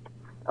great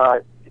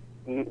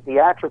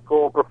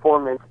theatrical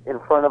performance in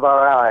front of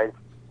our eyes,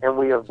 and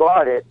we have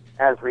bought it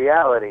as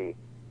reality.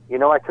 You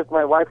know, I took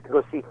my wife to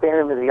go see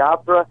Phantom of the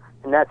Opera,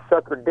 and that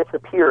sucker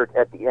disappeared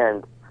at the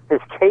end. His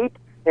cape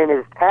and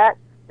his hat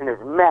and his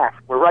mask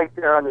were right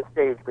there on the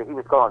stage, but he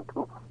was gone.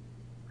 Poof.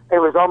 It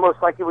was almost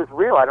like it was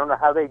real. I don't know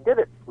how they did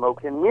it,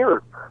 smoke and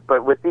mirrors.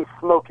 But with these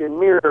smoke and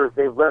mirrors,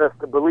 they've led us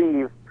to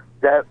believe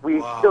that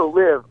we still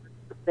live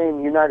in the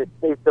same United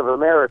States of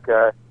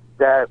America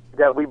that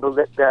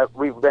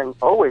we've been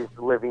always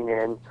living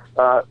in.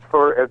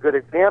 For a good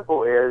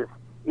example is,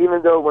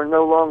 even though we're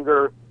no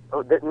longer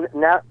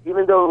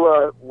even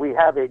though we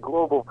have a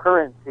global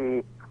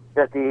currency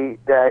that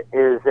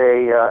is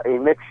a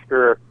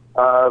mixture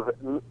of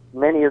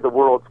many of the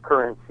world's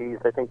currencies.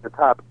 I think the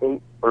top 8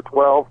 or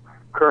 12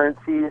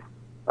 currencies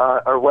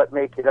are what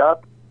make it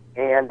up,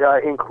 and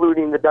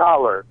including the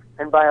dollar.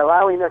 And by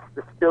allowing us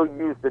to still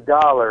use the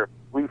dollar,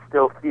 we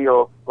still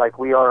feel like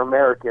we are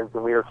Americans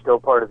and we are still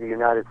part of the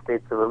United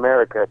States of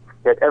America.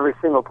 Yet every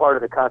single part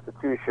of the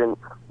Constitution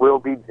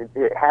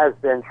has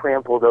been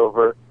trampled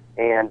over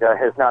and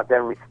has not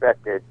been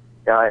respected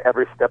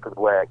every step of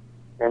the way,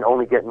 and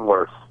only getting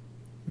worse.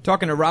 We're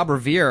talking to Robb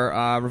Revere,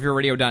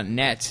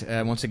 RevereRadio.net.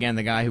 Once again,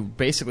 the guy who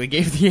basically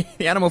gave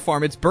the Animal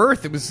Farm its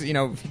birth. It was, he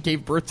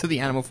gave birth to the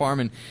Animal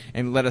Farm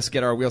and let us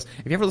get our wheels.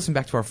 If you ever listen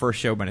back to our first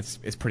show, but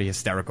it's pretty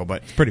hysterical.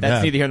 But it's pretty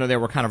bad. Neither here nor there.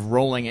 We're kind of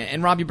rolling.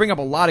 And Rob, you bring up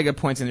a lot of good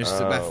points, and there's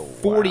about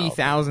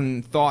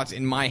 40,000 thoughts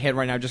in my head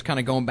right now, just kind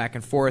of going back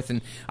and forth.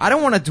 And I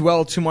don't want to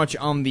dwell too much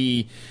on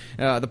the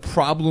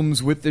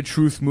problems with the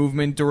truth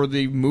movement or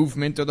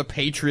the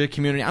patriot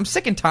community. I'm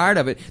sick and tired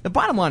of it. The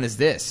bottom line is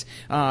this: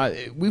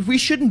 we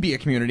shouldn't be a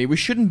community. We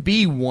shouldn't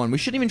be one. We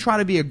shouldn't even try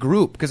to be a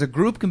group, because a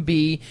group can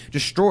be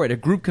destroyed. A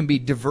group can be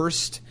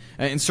diverse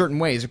in certain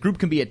ways. A group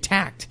can be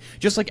attacked,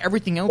 just like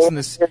everything else in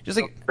this. Just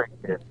like.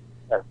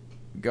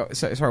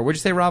 Sorry, what'd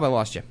you say, Rob? I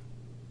lost you.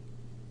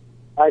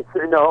 I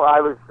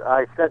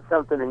said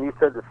something and you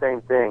said the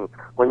same thing.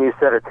 When you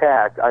said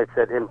attacked, I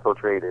said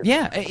infiltrated.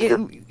 Yeah,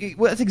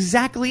 well, that's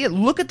exactly it.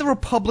 Look at the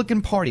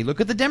Republican Party. Look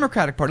at the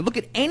Democratic Party. Look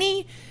at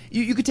any.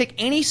 You could take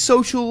any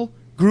social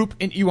group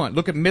you want.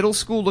 Look at middle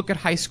school, look at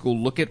high school,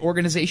 look at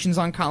organizations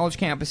on college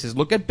campuses,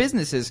 look at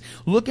businesses,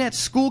 look at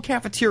school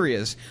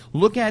cafeterias,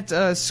 look at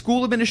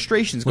school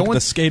administrations. Look at the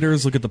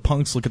skaters, look at the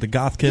punks, look at the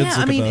goth kids,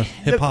 look at the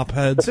hip-hop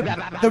heads.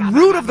 The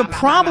root of the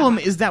problem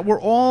is that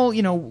we're all,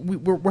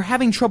 we're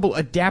having trouble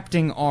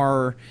adapting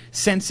our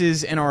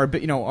senses and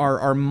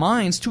our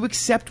minds to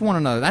accept one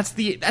another. That's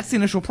the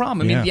initial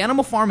problem. I mean, the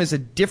Animal Farm is a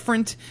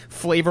different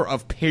flavor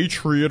of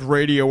patriot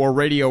radio or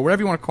radio,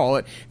 whatever you want to call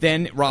it,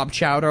 than Rob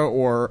Chowder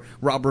or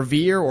Robb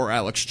Revere or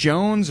Alex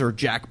Jones or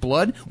Jack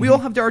Blood. We all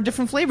have our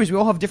different flavors. We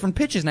all have different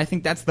pitches, and I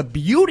think that's the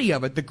beauty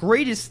of it. The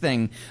greatest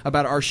thing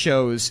about our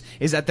shows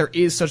is that there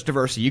is such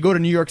diversity. You go to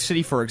New York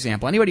City, for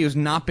example. Anybody who's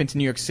not been to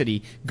New York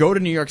City, go to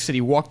New York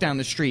City, walk down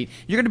the street.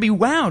 You're going to be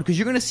wowed, because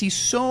you're going to see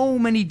so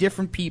many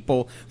different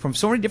people from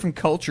so many different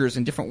cultures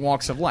and different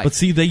walks of life. But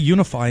see, they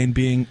unify in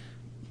being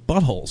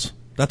buttholes.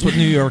 That's what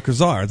New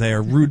Yorkers are. They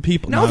are rude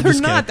people. No, they're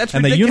not. That's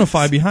and ridiculous. They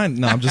unify behind.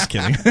 No, I'm just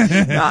kidding.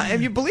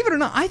 If you believe it or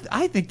not,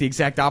 I think the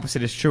exact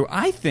opposite is true.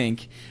 I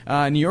think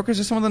New Yorkers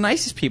are some of the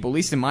nicest people, at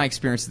least in my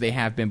experience, that they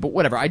have been. But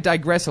whatever. I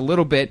digress a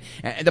little bit.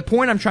 The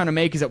point I'm trying to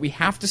make is that we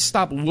have to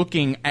stop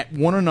looking at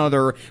one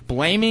another,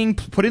 blaming,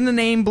 putting the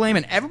name blame,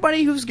 and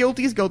everybody who's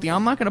guilty is guilty.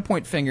 I'm not going to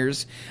point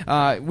fingers.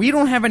 We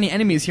don't have any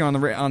enemies here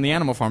on the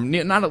Animal Farm.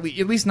 Not at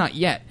least not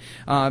yet.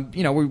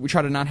 We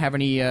try to not have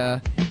any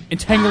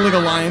entangling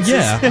alliances.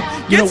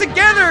 Yeah. Get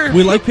together.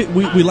 We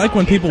like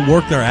when people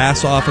work their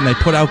ass off and they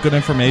put out good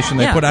information,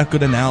 they put out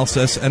good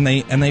analysis, and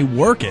they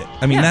work it.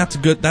 I mean, that's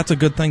good. That's a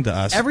good thing to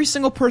us. Every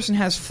single person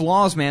has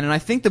flaws, man, and I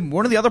think that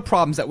one of the other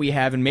problems that we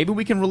have, and maybe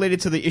we can relate it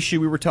to the issue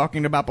we were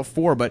talking about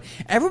before, but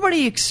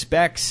everybody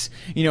expects,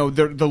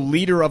 the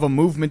leader of a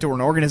movement or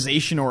an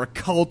organization or a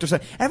cult or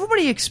something.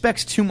 Everybody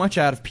expects too much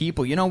out of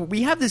people.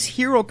 We have this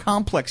hero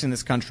complex in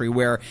this country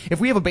where if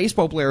we have a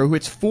baseball player who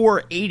hits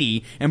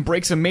 .480 and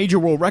breaks a major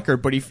world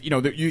record, but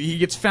he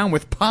gets found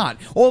with pot,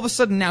 all of a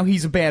sudden now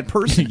he's a bad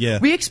person. Yeah.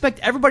 We expect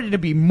everybody to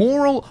be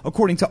moral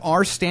according to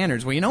our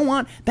standards. Well, you know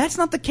what? That's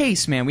not the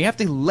case, man. We have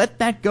to let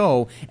that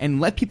go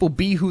and let people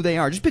be who they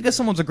are. Just because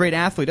someone's a great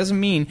athlete doesn't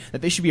mean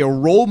that they should be a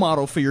role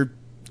model for your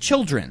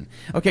children.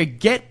 Okay,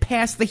 get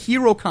past the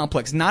hero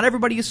complex. Not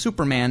everybody is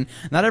Superman.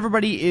 Not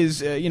everybody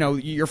is,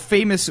 your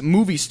famous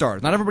movie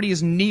stars. Not everybody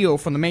is Neo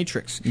from the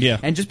Matrix. Yeah.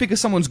 And just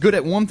because someone's good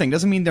at one thing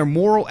doesn't mean they're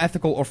moral,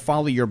 ethical, or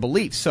follow your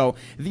beliefs. So,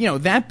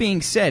 that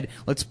being said,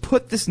 let's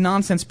put this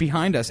nonsense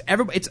behind us.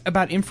 It's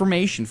about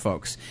information,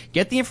 folks.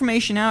 Get the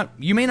information out.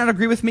 You may not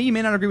agree with me. You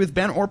may not agree with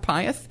Ben or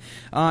Pyeth.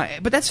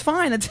 But that's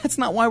fine. That's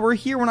not why we're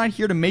here. We're not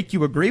here to make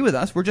you agree with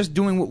us. We're just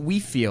doing what we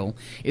feel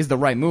is the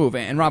right move.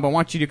 And Rob, I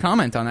want you to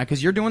comment on that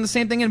because you're doing the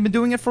same thing and have been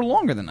doing it for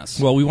longer than us.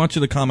 Well, we want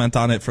you to comment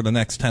on it for the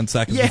next 10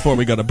 seconds before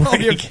we go to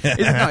break.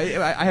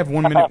 I have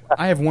 1 minute.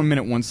 I have 1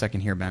 minute, 1 second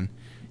here, Ben.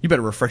 You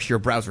better refresh your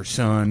browser,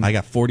 son. I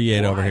got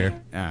 48 over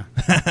here. Yeah.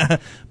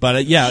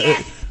 But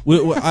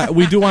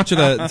we do want you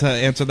to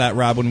answer that,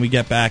 Rob, when we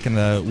get back,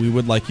 and we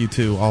would like you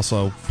to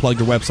also plug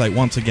your website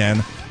once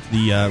again,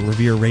 the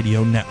Revere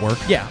Radio Network.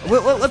 Yeah,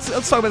 well, let's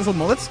talk about this a little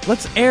more.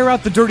 Let's air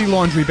out the dirty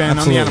laundry, Ben,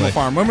 on the Animal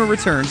Farm. When we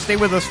return, stay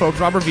with us,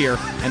 folks. Robb Revere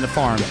and the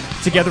farm,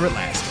 together at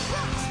last.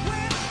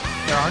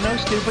 There are no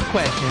stupid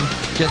questions,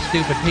 just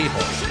stupid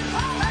people.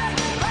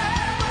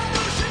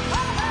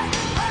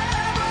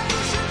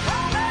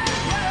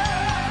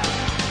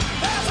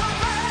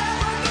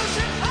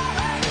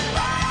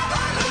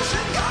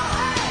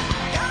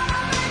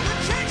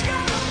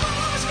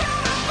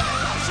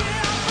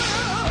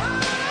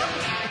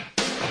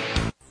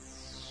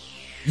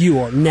 You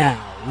are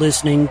now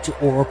listening to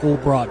Oracle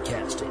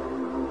Broadcasting,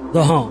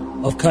 the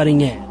home of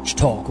cutting-edge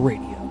talk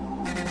radio.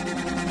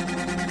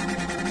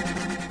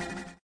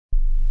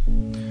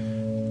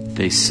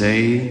 They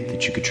say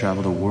that you could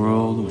travel the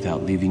world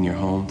without leaving your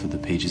home through the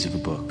pages of a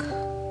book.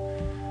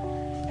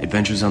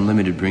 Adventures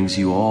Unlimited brings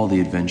you all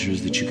the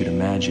adventures that you could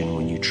imagine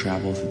when you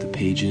travel through the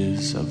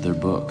pages of their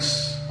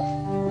books.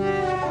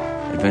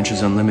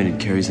 Adventures Unlimited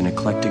carries an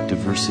eclectic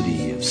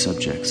diversity of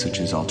subjects such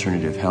as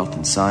alternative health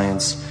and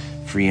science,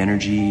 free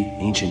energy,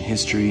 ancient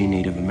history,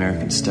 Native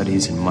American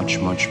studies, and much,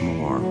 much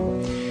more.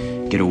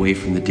 Get away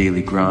from the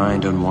daily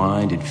grind,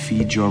 unwind, and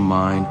feed your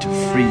mind to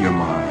free your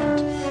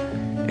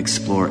mind.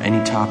 Explore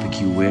any topic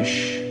you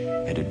wish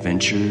at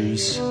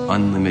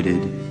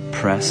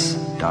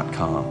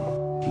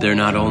adventuresunlimitedpress.com. They're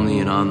not only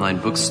an online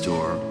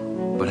bookstore,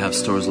 but have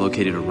stores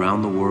located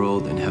around the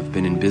world and have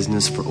been in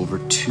business for over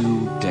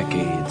 2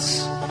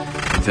 decades.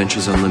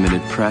 Adventures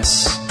Unlimited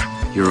Press,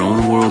 your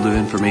own world of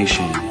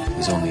information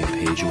is only a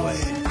page away.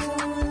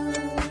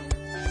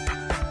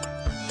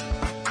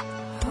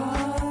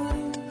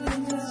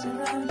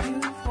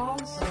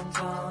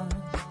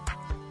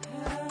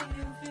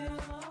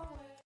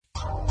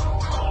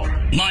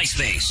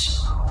 MySpace.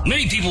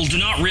 Many people do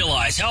not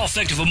realize how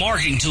effective a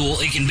marketing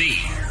tool it can be.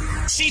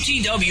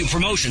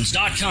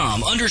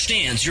 CTWPromotions.com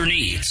understands your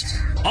needs.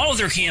 All of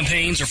their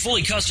campaigns are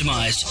fully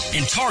customized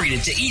and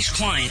targeted to each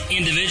client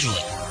individually.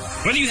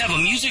 Whether you have a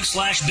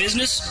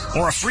music/business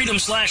or a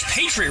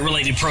freedom/patriot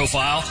related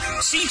profile,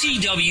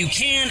 CTW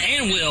can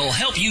and will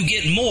help you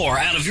get more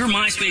out of your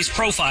MySpace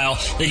profile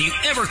than you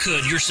ever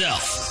could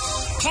yourself.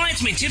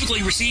 Clients may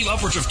typically receive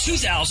upwards of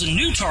 2,000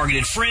 new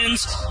targeted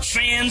friends,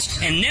 fans,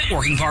 and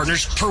networking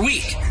partners per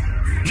week.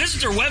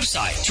 Visit their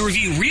website to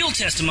review real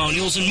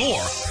testimonials and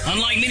more.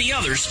 Unlike many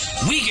others,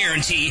 we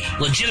guarantee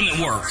legitimate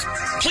work.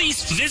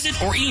 Please visit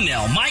or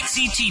email Mike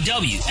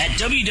CTW at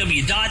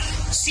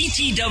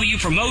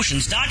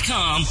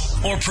www.ctwpromotions.com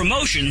or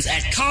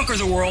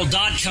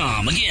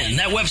promotions@conquertheworld.com. Again,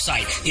 that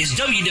website is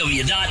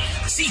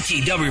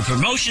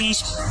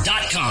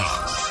www.ctwpromotions.com.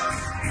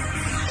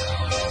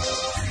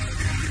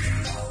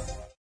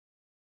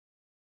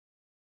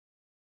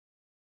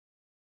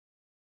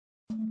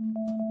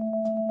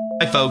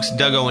 Hi folks,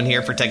 Doug Owen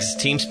here for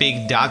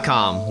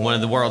TexasTeamSpeak.com, one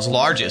of the world's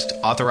largest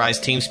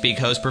authorized TeamSpeak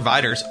host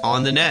providers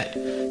on the net.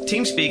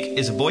 TeamSpeak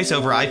is a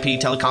voice-over IP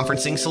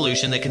teleconferencing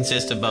solution that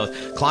consists of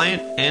both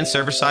client and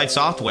server-side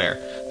software.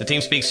 The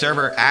TeamSpeak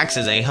server acts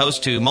as a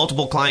host to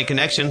multiple client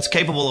connections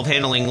capable of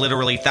handling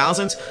literally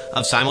thousands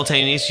of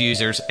simultaneous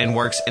users and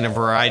works in a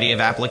variety of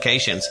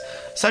applications,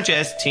 such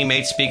as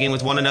teammates speaking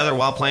with one another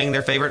while playing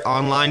their favorite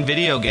online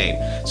video game,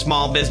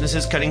 small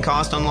businesses cutting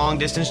costs on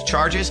long-distance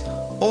charges,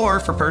 or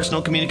for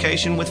personal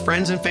communication with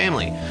friends and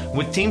family.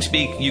 With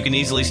TeamSpeak, you can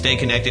easily stay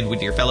connected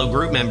with your fellow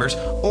group members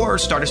or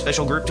start a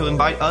special group to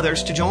invite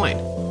others to join.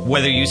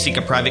 Whether you seek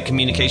a private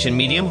communication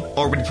medium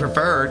or would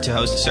prefer to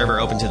host a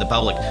server open to the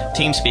public,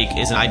 TeamSpeak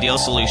is an ideal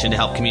solution to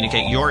help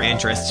communicate your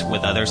interests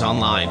with others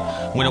online.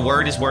 When a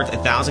word is worth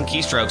 1,000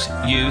 keystrokes,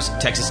 use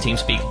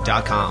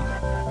TexasTeamSpeak.com.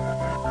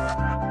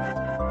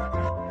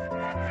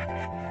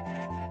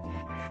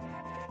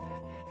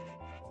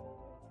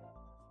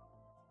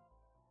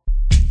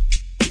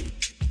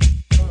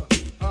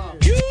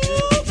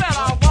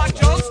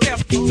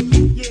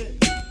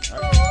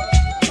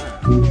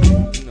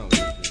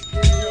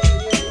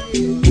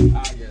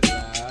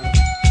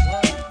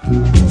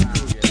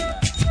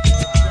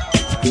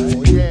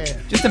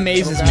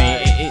 Amazes me.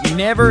 It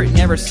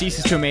never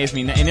ceases to amaze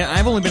me. And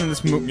I've only been in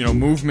this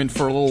movement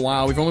for a little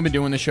while. We've only been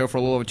doing this show for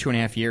a little over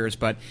 2.5 years,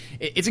 but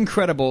it's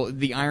incredible,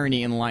 the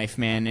irony in life,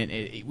 man.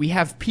 We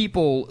have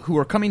people who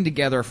are coming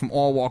together from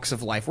all walks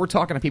of life. We're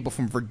talking to people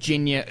from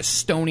Virginia,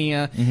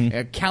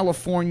 Estonia,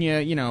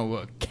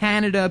 California,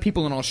 Canada,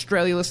 people in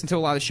Australia listen to a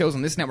lot of shows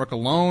on this network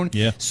alone.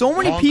 Yeah. So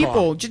many Hong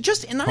people,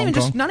 Kong. not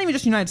even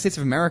just United States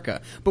of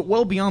America, but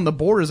well beyond the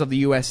borders of the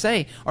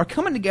USA, are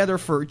coming together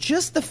for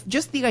just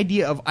the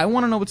idea of, I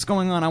want to know what's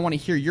going on. I want to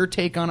hear your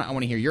take on it. I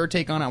want to hear your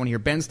take on it. I want to hear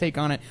Ben's take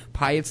on it,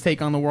 Pyatt's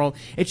take on the world.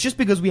 It's just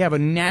because we have a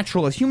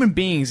natural, as human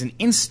beings, an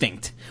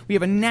instinct. We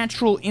have a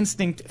natural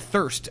instinct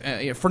thirst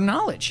for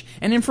knowledge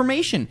and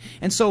information.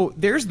 And so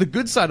there's the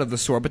good side of the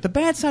sword, but the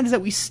bad side is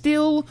that we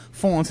still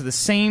fall into the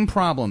same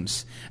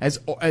problems as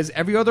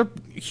every other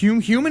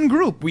human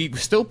group. We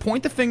still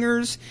point the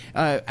fingers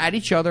at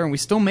each other, and we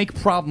still make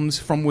problems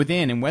from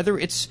within. And whether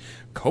it's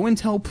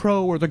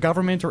COINTELPRO or the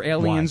government or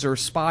aliens or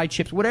spy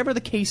chips, whatever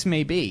the case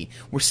may be,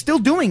 we're still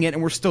doing it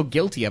and we're still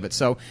guilty of it.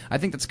 So I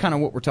think that's kind of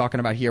what we're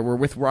talking about here. We're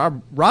with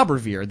Robb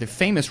Revere, the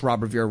famous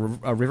Robb Revere,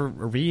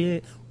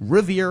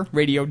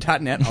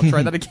 RevereRadio.net. I'll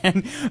try that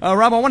again.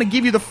 Robb, I want to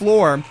give you the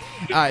floor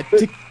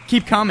to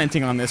keep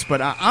commenting on this,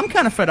 but I'm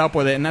kind of fed up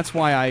with it, and that's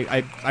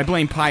why I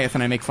blame Pyatt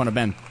and I make fun of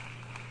Ben.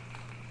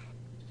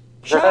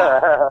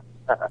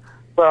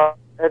 Well,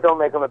 don't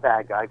make him a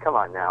bad guy. Come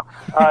on now.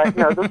 You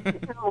know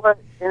what?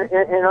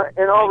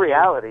 In all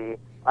reality,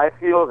 I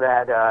feel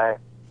that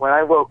when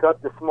I woke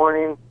up this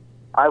morning,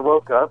 I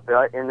woke up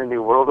in the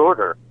New World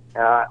Order.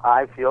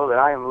 I feel that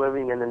I am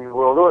living in the New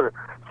World Order.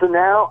 So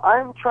now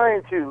I'm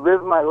trying to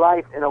live my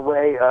life in a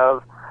way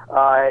of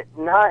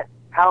not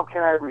how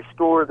can I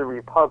restore the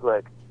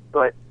Republic,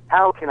 but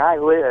how can I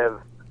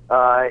live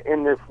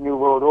in this New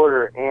World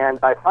Order. And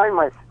I find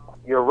myself,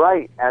 you're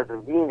right, as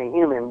being a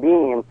human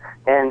being,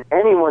 and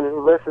anyone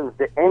who listens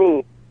to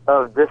any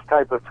of this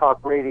type of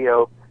talk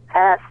radio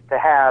has to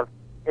have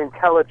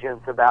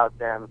intelligence about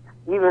them.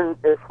 Even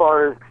as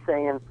far as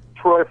saying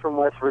Troy from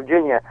West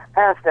Virginia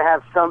has to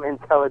have some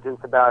intelligence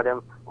about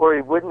him, or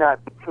he would not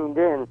be tuned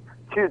in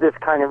to this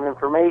kind of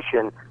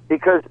information.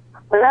 Because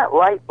when that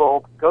light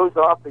bulb goes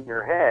off in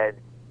your head,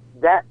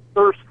 that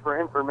thirst for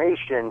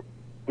information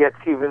gets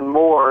even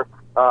more,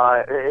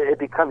 it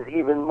becomes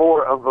even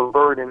more of a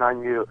burden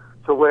on you,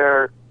 to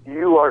where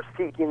you are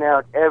seeking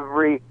out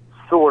every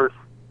source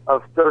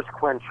of thirst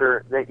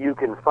quencher that you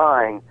can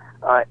find,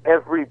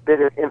 every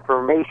bit of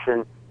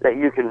information that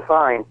you can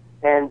find.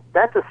 And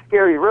that's a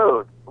scary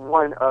road,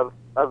 one of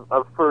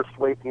first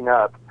waking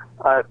up.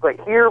 But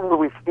here where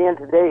we stand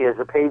today as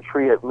a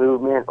patriot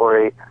movement or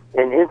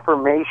an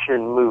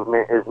information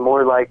movement is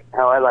more like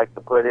how I like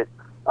to put it.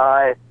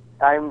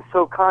 I'm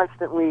so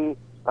constantly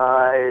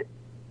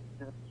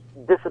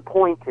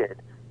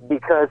disappointed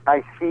because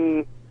I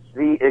see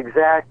the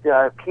exact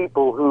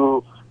people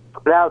who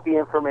put out the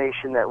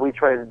information that we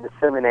try to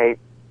disseminate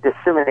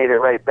it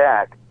right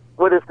back.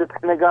 What does the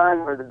Pentagon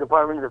or the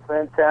Department of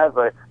Defense have?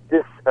 A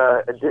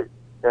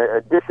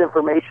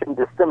disinformation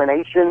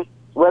dissemination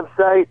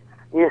website,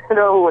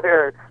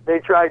 where they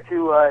try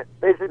to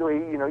basically,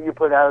 you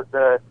put out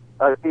a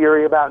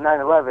theory about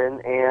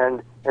 9/11,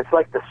 and it's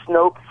like the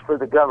Snopes for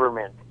the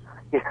government.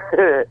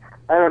 I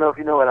don't know if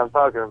you know what I'm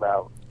talking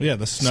about. Yeah,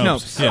 the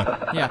Snopes. Yeah.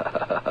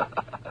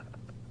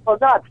 Well,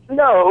 not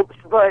Snopes,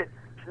 but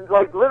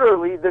like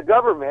literally the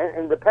government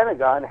and the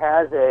Pentagon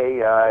has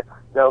a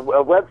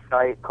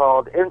website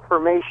called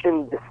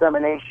Information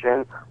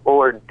Dissemination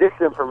or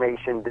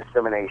Disinformation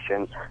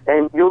Dissemination,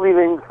 and you'll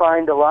even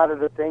find a lot of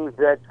the things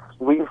that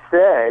we've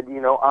said,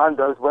 on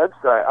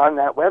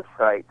that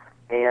website,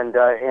 and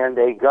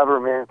a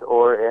government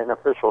or an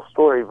official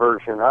story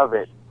version of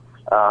it.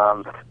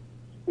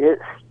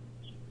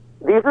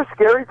 These are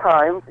scary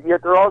times,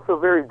 yet they're also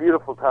very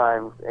beautiful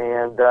times,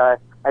 and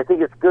I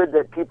think it's good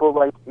that people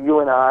like you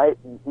and I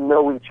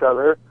know each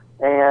other,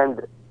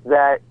 and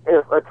that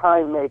if a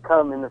time may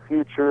come in the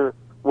future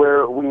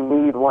where we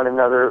need one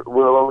another,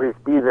 we'll always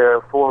be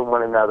there for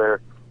one another.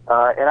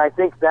 And I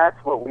think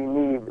that's what we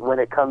need when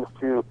it comes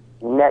to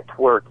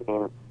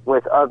networking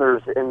with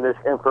others in this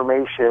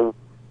information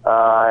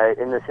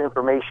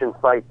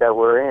fight that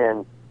we're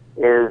in,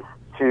 is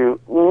to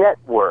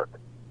network.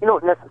 You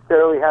don't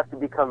necessarily have to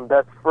become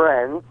best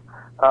friends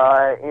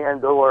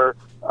or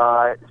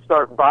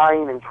start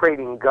buying and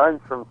trading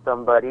guns from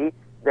somebody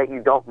that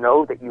you don't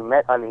know, that you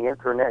met on the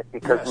internet,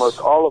 because most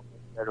all of us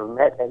that have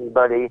met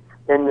anybody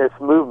in this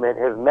movement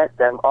have met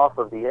them off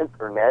of the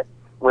internet,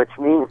 which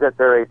means that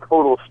they're a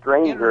total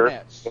stranger.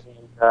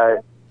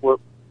 And,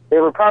 they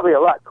were probably a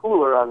lot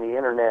cooler on the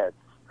internet.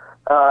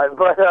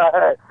 But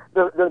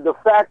the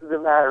fact of the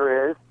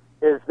matter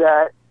is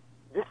that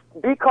just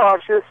be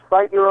cautious,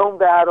 fight your own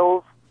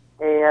battles,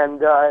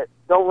 and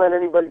don't let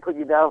anybody put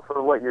you down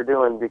for what you're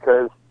doing,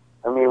 because,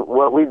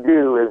 what we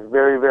do is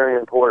very, very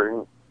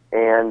important,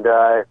 and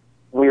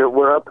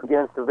we're up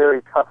against a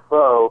very tough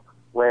foe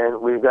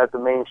when we've got the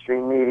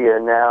mainstream media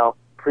now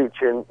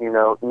preaching,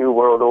 New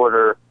World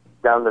Order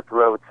down the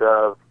throats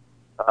of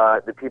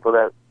the people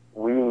that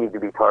we need to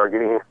be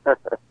targeting.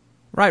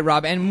 Right,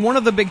 Rob. And one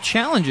of the big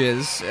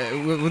challenges,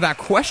 without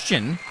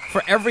question,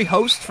 for every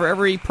host, for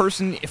every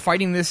person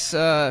fighting this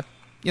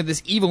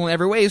this evil in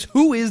every way, is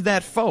who is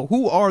that foe?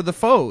 Who are the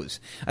foes?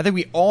 I think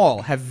we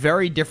all have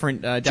very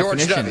different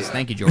definitions.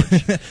 Thank you, George.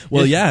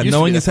 Well,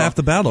 knowing is half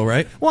the battle,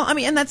 right? Well, I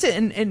mean, and that's it.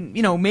 And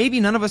maybe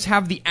none of us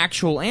have the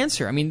actual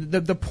answer. I mean,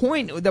 the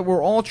point that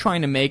we're all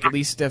trying to make, at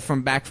least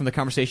from the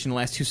conversation in the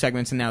last two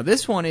segments and now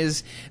this one,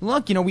 is,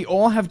 look, we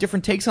all have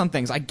different takes on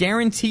things. I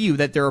guarantee you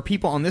that there are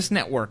people on this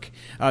network,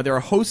 there are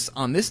hosts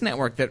on this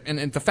network that,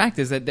 and the fact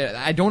is that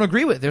I don't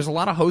agree with. There's a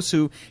lot of hosts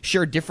who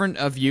share different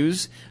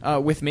views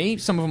with me.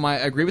 Some of them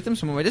I agree with them,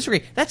 some of them I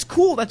disagree. That's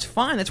cool, that's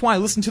fine. That's why I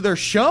listen to their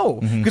show,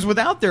 because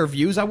without their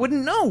views, I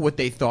wouldn't know what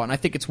they thought. And I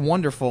think it's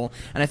wonderful,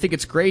 and I think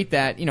it's great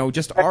that,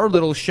 just our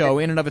little show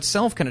in and of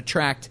itself can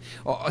attract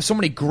so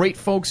many great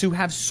folks who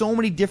have so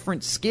many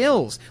different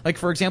skills. Like,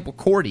 for example,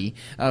 Cordy,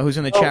 who's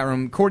in the chat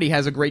room. Cordy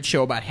has a great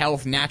show about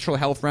health, natural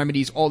health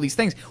remedies, all these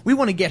things. We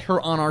want to get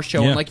her on our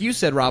show, and like you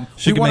said, Rob,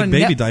 she can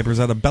make baby diapers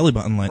out of belly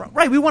button light.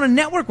 Right, we want to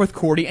network with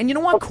Cordy, and you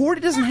know what?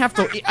 Cordy doesn't have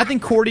to. I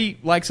think Cordy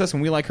likes us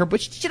and we like her,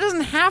 but she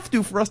doesn't have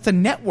to for us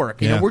to network.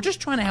 We're just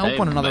trying to help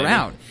one another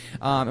out,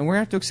 and we're going to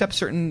have to accept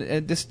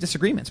certain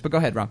disagreements. But go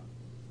ahead, Rob.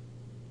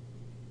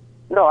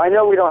 No, I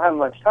know we don't have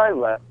much time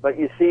left, but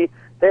you see,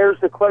 there's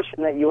the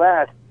question that you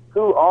asked: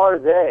 who are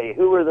they?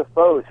 Who are the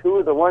foes? Who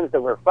are the ones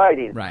that we're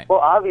fighting? Right. Well,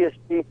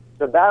 obviously,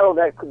 the battle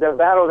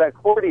that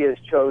Cordy has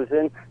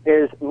chosen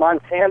is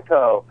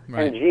Monsanto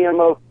and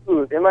GMO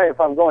food. If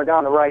I'm going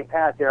down the right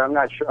path here, I'm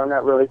not sure. I'm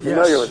not really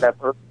familiar with that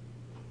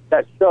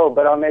show,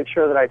 but I'll make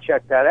sure that I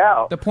check that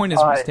out. The point is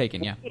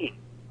mistaken, yeah.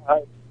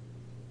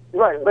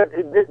 Right, but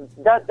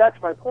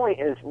that's my point,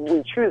 is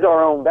we choose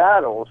our own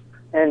battles,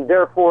 and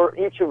therefore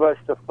each of us,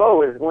 the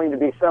foe, is going to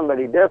be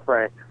somebody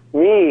different.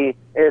 Me,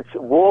 it's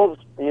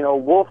wolves,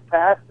 wolf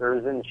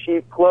pastors in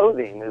sheep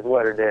clothing is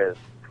what it is.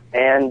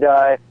 And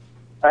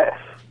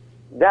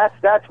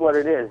that's what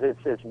it is.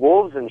 It's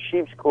wolves in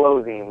sheep's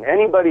clothing.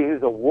 Anybody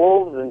who's a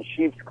wolves in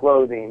sheep's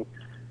clothing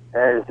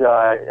has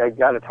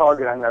got a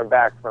target on their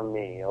back from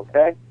me,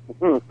 okay?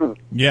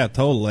 Yeah,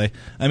 totally.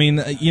 I mean,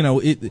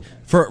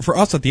 for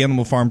us at the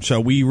Animal Farm Show,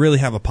 we really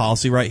have a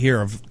policy right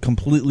here of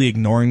completely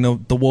ignoring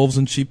the wolves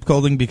in sheep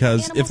clothing,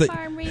 because if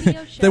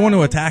they want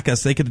to attack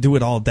us, they could do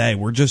it all day.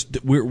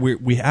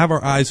 We have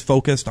our eyes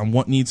focused on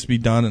what needs to be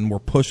done, and we're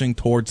pushing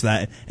towards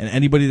that. And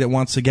anybody that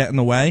wants to get in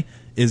the way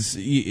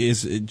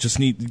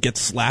get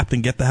slapped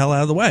and get the hell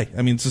out of the way.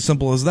 I mean, it's as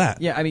simple as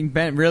that. Yeah, I mean,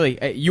 Ben, really,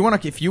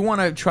 if you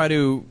want to try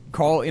to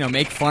call,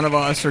 make fun of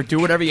us or do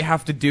whatever you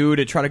have to do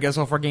to try to get us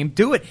off our game,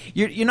 do it.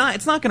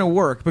 It's not going to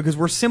work, because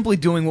we're simply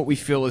doing what we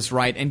feel is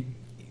right, and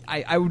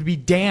I would be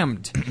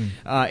damned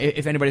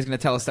if anybody's going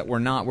to tell us that we're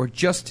not. We're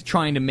just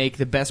trying to make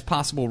the best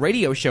possible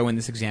radio show in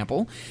this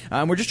example.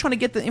 We're just trying to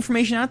get the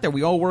information out there.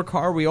 We all work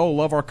hard. We all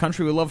love our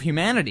country. We love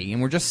humanity.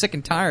 And we're just sick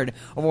and tired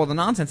of all the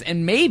nonsense.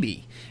 And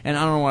maybe, and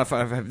I don't know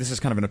if this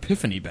is kind of an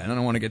epiphany, Ben. I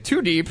don't want to get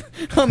too deep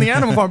on the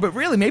Animal Farm, but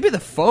really, maybe the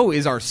foe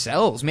is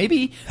ourselves.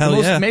 Maybe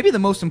the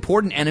most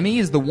important enemy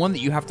is the one that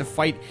you have to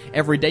fight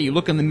every day. You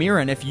look in the mirror,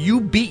 and if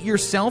you beat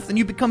yourself, then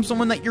you become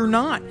someone that you're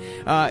not.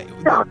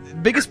 The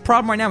biggest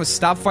problem right now is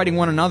stop fighting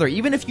one another.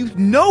 Even if you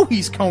know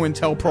he's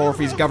COINTELPRO or if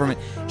he's government,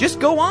 just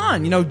go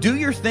on. Do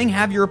your thing,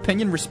 have your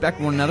opinion, respect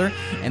one another,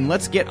 and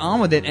let's get on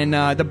with it. And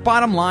the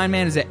bottom line,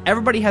 man, is that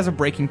everybody has a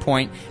breaking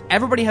point.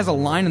 Everybody has a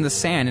line in the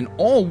sand, and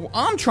all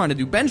I'm trying to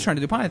do, Ben's trying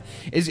to do,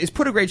 is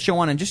put a great show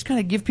on and just kind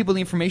of give people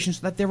the information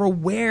so that they're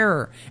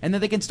aware and that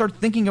they can start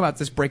thinking about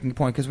this breaking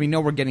point, because we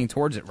know we're getting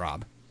towards it,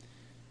 Rob.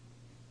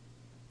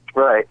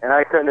 Right, and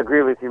I couldn't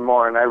agree with you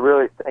more, and I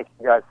really thank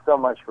you guys so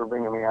much for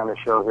bringing me on the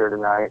show here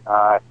tonight.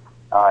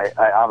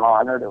 I'm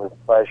honored. It was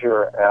a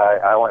pleasure.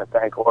 I want to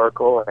thank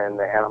Oracle and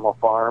the Animal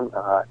Farm.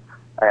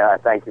 And I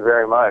thank you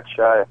very much.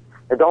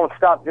 Don't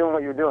stop doing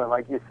what you're doing.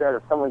 Like you said,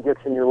 if someone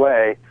gets in your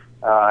way,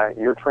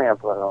 you're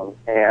trampling them.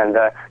 And,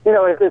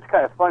 it's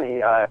kind of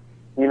funny.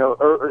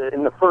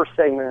 In the first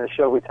segment of the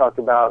show, we talked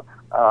about,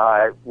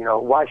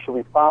 why should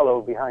we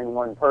follow behind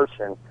one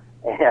person?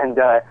 And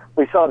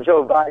we saw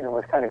Joe Biden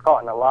was kind of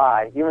caught in a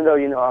lie, even though,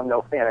 I'm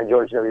no fan of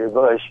George W.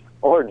 Bush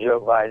or Joe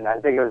Biden.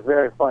 I think it was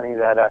very funny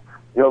that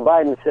Joe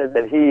Biden said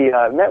that he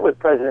met with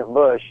President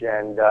Bush,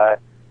 and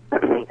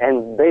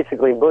and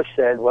basically Bush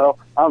said, well,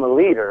 I'm a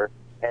leader.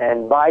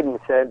 And Biden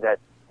said that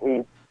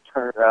he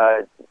turned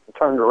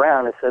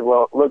around and said,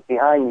 well, look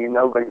behind you,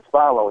 nobody's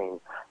following.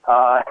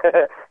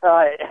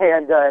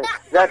 And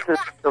that's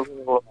just a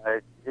little,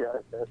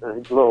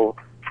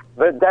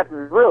 but that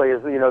really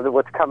is,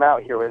 what's come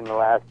out here in the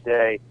last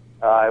day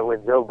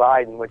with Joe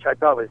Biden, which I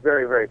thought was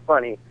very, very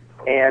funny.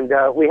 And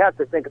we have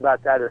to think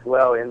about that as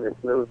well in this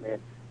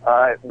movement,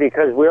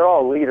 because we're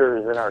all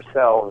leaders in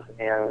ourselves.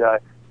 And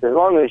as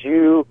long as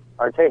you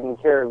are taking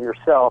care of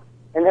yourself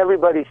and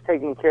everybody's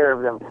taking care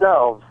of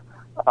themselves,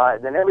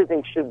 then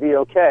everything should be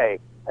okay.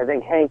 I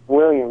think Hank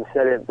Williams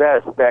said it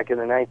best back in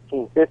the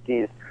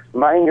 1950s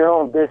mind your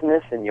own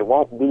business and you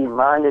won't be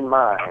minding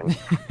mine.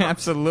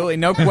 Absolutely.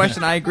 No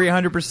question. I agree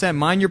 100%.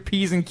 Mind your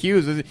P's and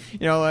Q's. You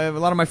know, a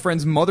lot of my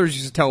friends' mothers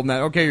used to tell them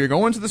that, okay, you're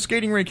going to the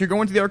skating rink, you're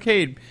going to the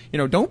arcade. You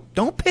know,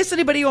 don't piss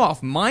anybody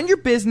off. Mind your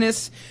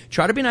business.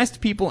 Try to be nice to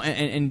people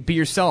and be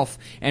yourself.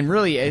 And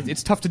really,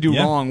 it's tough to do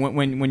wrong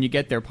when you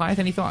get there. Pyth,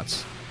 any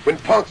thoughts? When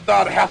punks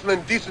start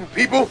hassling decent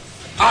people,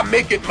 I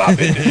make it my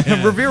business.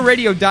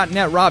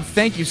 RevereRadio.net. Rob,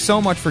 thank you so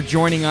much for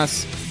joining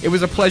us. It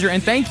was a pleasure,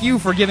 and thank you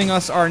for giving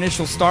us our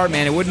initial start,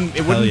 man. It wouldn't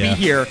be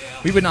here.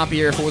 We would not be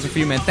here if it wasn't for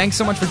you, man. Thanks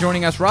so much for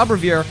joining us. Robb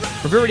Revere,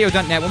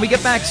 RevereRadio.net. When we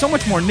get back, so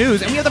much more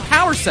news, and we have the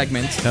Power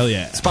segment. Hell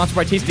yeah. Sponsored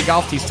by Tasty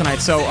Golf Tees tonight.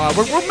 So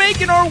we're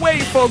making our way,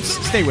 folks.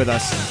 Stay with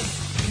us.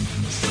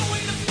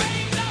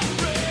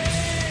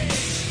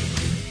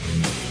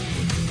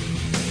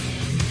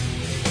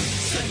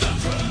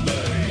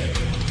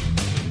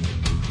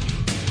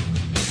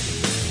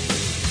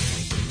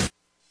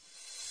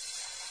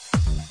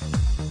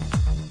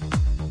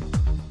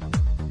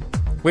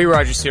 Lee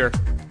Rogers here.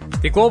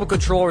 The global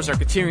controllers are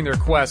continuing their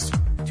quest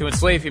to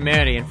enslave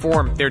humanity and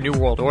form their new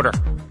world order.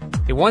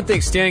 The one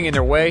thing standing in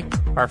their way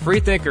are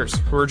free thinkers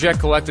who reject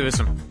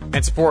collectivism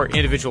and support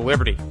individual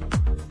liberty.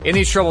 In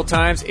these troubled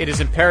times, it is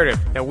imperative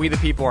that we the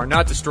people are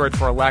not destroyed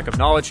for a lack of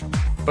knowledge,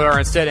 but are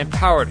instead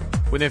empowered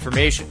with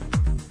information.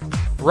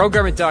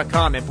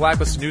 RogueGovernment.com and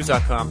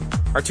BlacklistedNews.com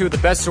are two of the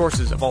best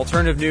sources of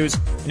alternative news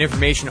and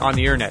information on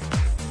the internet.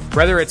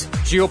 Whether it's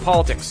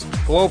geopolitics,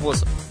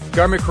 globalism,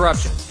 government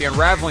corruption, the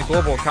unraveling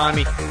global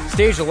economy,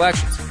 staged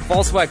elections,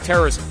 false flag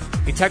terrorism,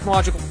 the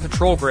technological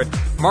control grid,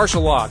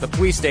 martial law, the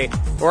police state,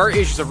 or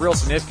issues of real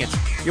significance,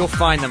 you'll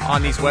find them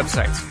on these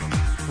websites.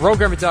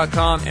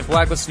 RogueGovernment.com and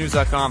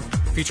BlacklistedNews.com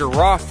feature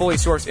raw, fully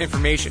sourced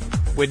information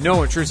with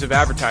no intrusive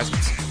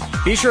advertisements.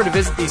 Be sure to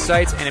visit these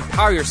sites and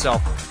empower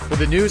yourself with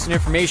the news and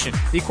information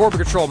the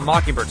corporate-controlled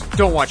mockingbirds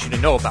don't want you to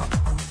know about.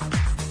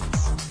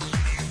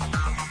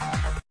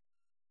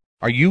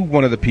 Are you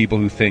one of the people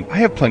who think, I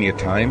have plenty of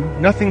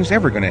time, nothing's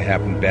ever going to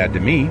happen bad to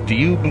me? Do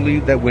you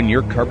believe that when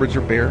your cupboards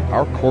are bare,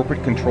 our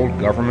corporate-controlled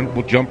government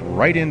will jump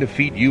right in to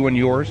feed you and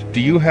yours?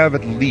 Do you have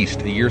at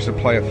least a year's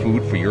supply of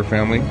food for your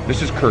family?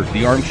 This is Kurt,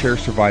 the armchair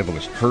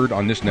survivalist, heard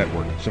on this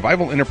network.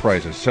 Survival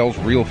Enterprises sells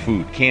real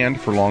food,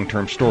 canned for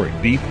long-term storage.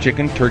 Beef,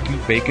 chicken, turkey,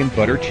 bacon,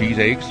 butter, cheese,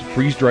 eggs,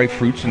 freeze-dried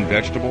fruits and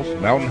vegetables,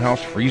 Mountain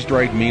House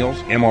freeze-dried meals,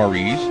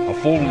 MREs, a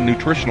full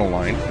nutritional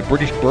line, the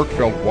British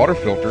Berkefeld water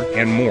filter,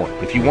 and more.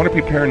 If you want to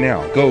prepare now,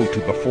 go to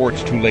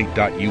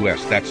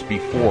beforeitstoolate.us. That's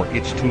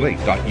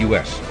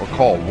beforeitstoolate.us. Or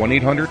call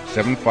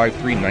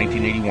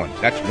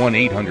 1-800-753-1981. That's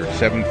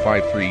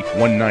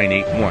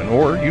 1-800-753-1981.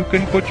 Or you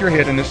can put your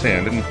head in the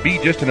sand and be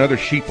just another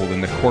sheeple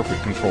in the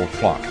corporate-controlled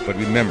flock. But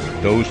remember,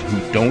 those who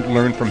don't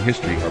learn from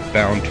history are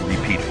bound to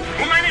repeat it.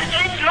 Meine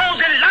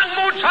endlose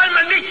Langmut soll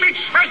man nicht mit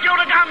Schwäche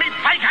oder gar mit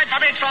Feigheit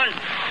verwechseln.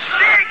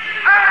 Sieg!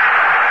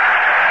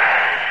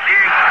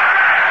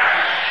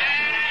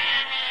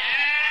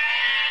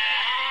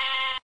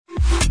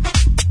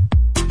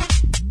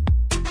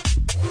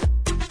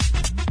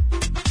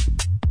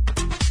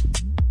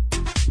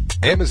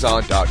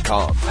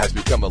 Amazon.com has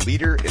become a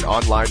leader in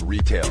online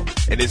retail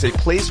and is a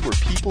place where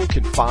people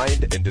can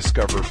find and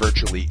discover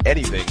virtually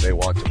anything they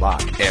want to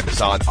buy.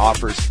 Amazon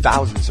offers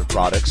thousands of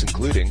products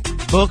including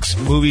books,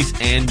 movies,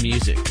 and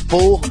music,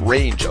 full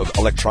range of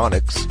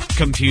electronics,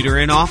 computer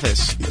and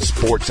office,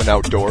 sports and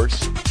outdoors,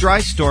 dry,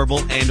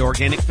 storable, and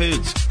organic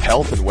foods,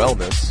 health and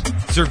wellness,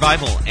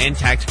 survival and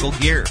tactical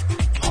gear,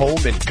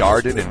 home and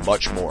garden, and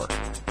much more.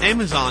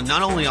 Amazon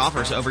not only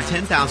offers over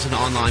 10,000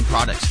 online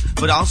products,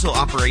 but also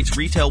operates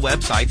retail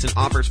websites and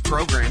offers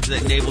programs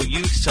that enable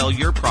you to sell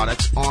your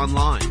products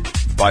online.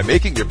 By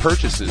making your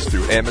purchases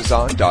through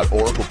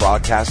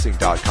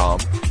Amazon.oraclebroadcasting.com,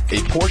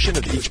 a portion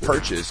of each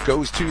purchase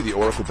goes to the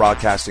Oracle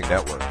Broadcasting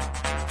Network.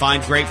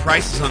 Find great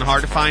prices on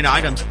hard-to-find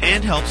items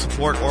and help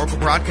support Oracle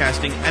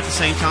Broadcasting at the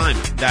same time.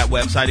 That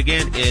website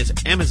again is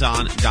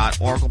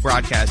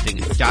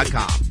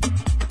Amazon.oraclebroadcasting.com.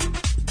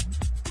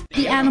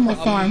 The Animal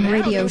Farm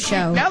radio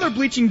show. Now they're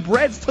bleaching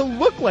breads to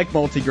look like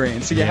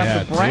multigrain, so you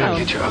have the brown.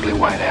 Get your ugly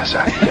white ass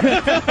out here.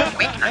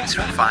 Weeknights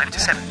from 5 to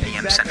 7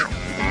 p.m. Central.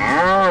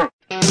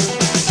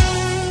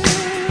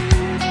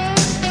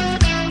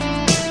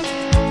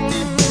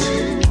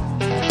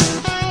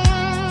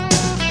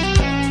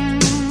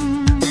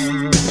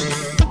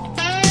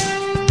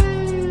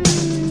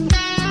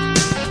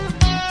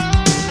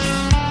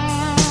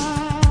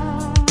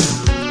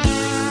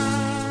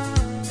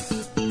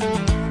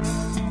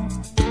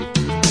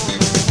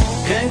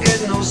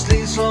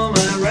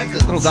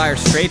 Little Dire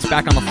Straits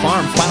back on the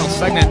farm. Final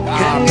segment.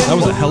 That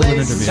was a hell of an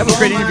interview. That was a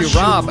great interview,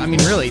 Rob. I mean,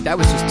 really, that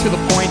was just to the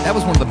point. That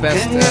was one of the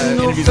best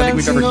interviews I think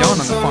we've ever done on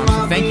the farm.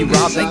 So thank you,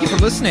 Rob. Thank you for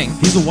listening.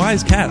 He's a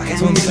wise cat. That's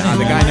what I'm saying.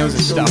 The guy knows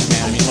his stuff,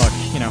 man. I mean, look,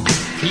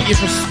 he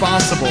is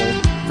responsible,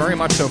 very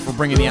much so, for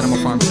bringing the Animal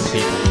Farm to the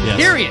people. Yes.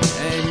 Period.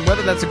 And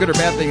whether that's a good or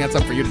bad thing, that's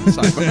up for you to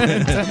decide.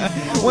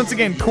 Once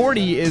again,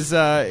 Cordy she's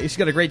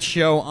got a great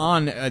show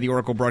on the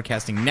Oracle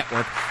Broadcasting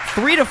Network,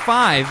 3 to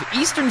 5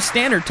 Eastern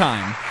Standard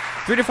Time.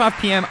 3 to 5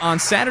 p.m. on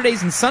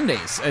Saturdays and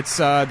Sundays. It's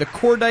the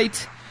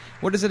Cordite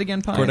What is it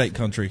again, Pi? Cordite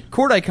Country.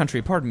 Cordite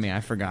Country. Pardon me, I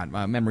forgot.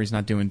 My memory's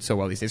not doing so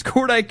well these days.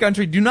 Cordite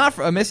Country. Do not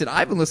miss it.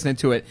 I've been listening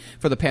to it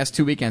for the past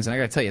 2 weekends, and I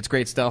got to tell you, it's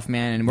great stuff,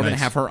 man. And we're going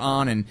to have her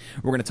on, and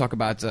we're going to talk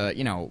about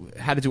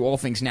how to do all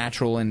things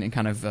natural and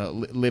kind of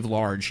live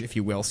large, if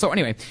you will. So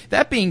anyway,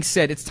 that being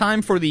said, it's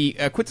time for the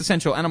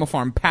quintessential Animal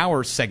Farm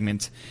Power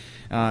segment.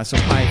 So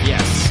Pi,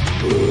 yes.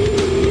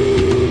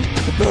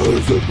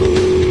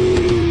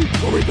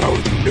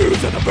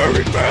 News at a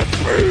very fast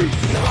pace.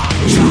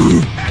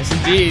 Yes,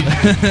 indeed.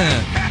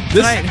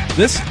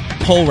 This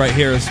poll right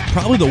here is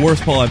probably the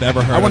worst poll I've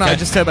ever heard. I want to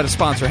just tell about a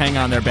sponsor. Hang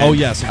on there, Ben. Oh,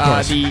 yes, of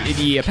course.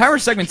 The Power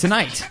segment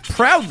tonight,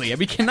 proudly,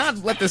 we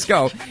cannot let this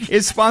go,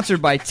 is sponsored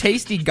by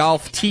Tasty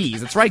Golf Teas.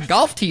 That's right,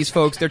 golf teas,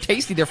 folks. They're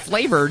tasty, they're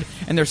flavored,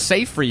 and they're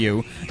safe for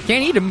you. You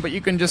can't eat them, but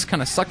you can just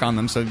kind of suck on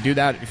them, so do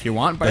that if you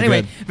want. But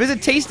anyway, visit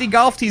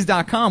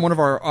TastyGolfTeas.com, one of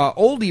our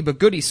oldie but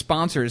goodie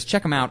sponsors.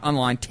 Check them out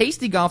online,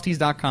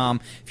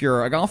 TastyGolfTeas.com, if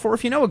you're a golfer or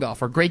if you know a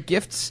golfer. Great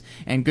gifts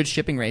and good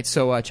shipping rates,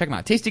 so check them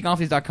out.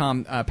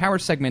 TastyGolfTeas.com. Power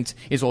segment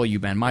is all you,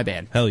 Ben. My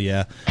bad. Hell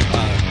yeah.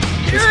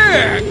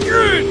 Yeah,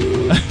 good.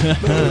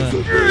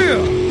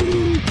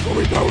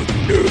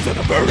 News at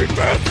a very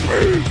fast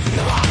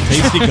pace.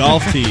 Tasty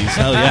Golf Teas.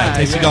 Hell yeah.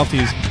 Tasty Golf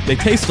Teas. They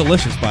taste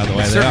delicious, by the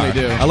way. They certainly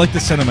do. I like the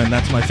cinnamon.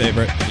 That's my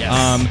favorite.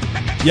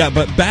 Yes. Yeah,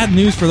 but bad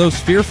news for those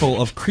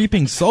fearful of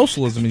creeping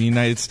socialism in the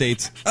United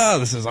States. Oh,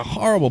 this is a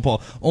horrible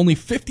poll. Only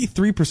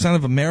 53%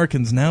 of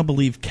Americans now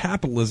believe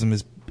capitalism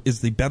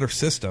is the better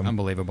system.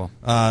 Unbelievable.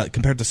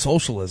 Compared to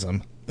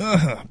socialism.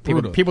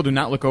 People do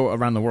not look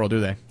around the world, do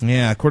they?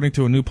 Yeah, according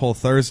to a new poll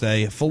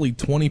Thursday, fully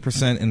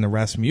 20% in the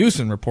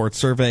Rasmussen report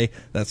survey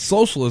that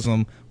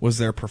socialism was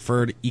their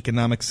preferred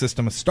economic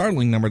system, a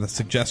startling number that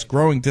suggests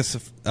growing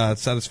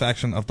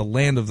dissatisfaction of the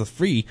land of the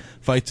free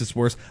fights its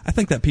worst. I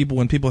think that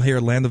when people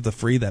hear land of the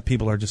free, that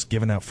people are just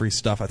giving out free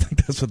stuff. I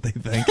think that's what they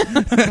think.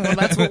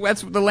 Well,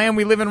 that's the land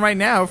we live in right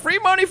now. Free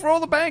money for all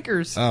the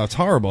bankers. Oh, it's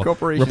horrible.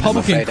 Corporations. I'm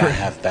afraid I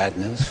have bad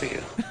news for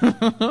you.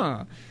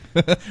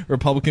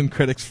 Republican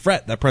critics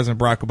fret that President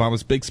Barack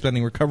Obama's big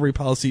spending recovery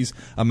policies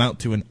amount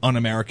to an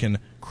un-American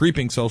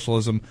creeping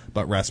socialism,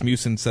 but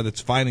Rasmussen said its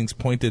findings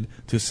pointed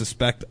to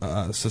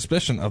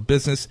suspicion of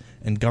business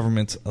and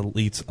government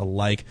elites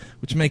alike,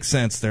 which makes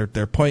sense. They're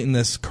pointing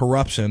this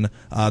corruption,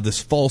 this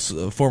false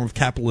form of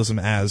capitalism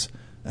as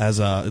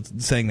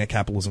saying that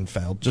capitalism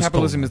failed. Just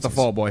capitalism is the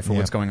fall boy for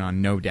what's going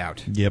on, no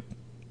doubt. Yep.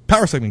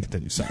 Power segment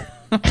continues. Sorry.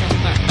 Power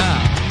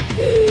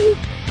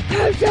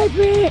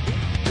segment.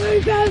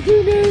 The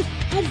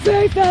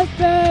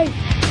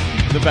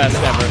best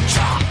ever.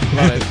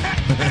 Love it.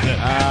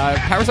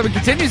 Power segment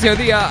continues here.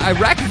 The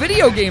Iraq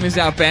video game is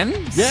out, Ben.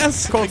 Yes.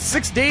 It's called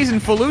 6 Days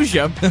in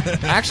Fallujah.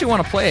 I actually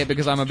want to play it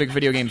because I'm a big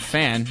video game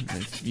fan.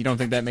 If you don't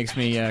think that makes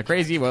me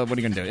crazy, well, what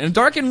are you going to do? In a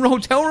darkened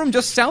hotel room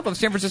just south of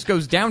San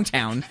Francisco's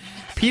downtown,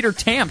 Peter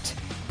Tampt,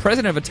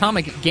 president of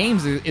Atomic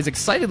Games, is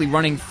excitedly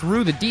running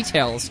through the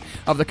details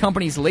of the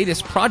company's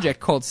latest project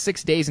called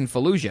 6 Days in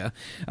Fallujah.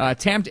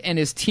 Tampt and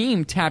his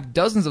team tapped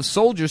dozens of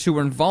soldiers who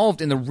were involved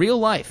in the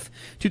real-life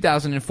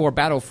 2004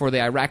 battle for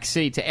the Iraq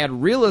city to add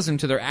realism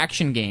to their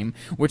action game,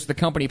 which the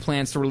company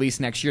plans to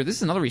release next year. This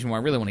is another reason why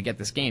I really want to get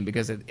this game,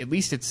 because at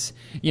least it's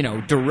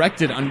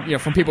directed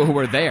from people who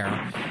were there.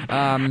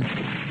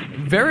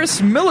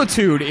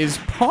 Verisimilitude is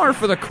par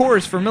for the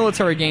course for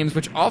military games,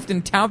 which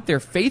often tout their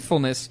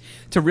faithfulness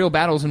to real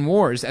battles and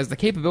wars. As the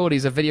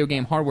capabilities of video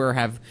game hardware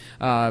have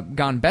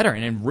gone better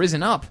and have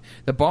risen up,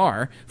 the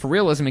bar for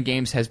realism in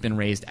games has been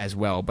raised as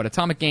well. But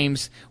Atomic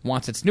Games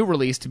wants its new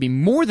release to be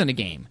more than a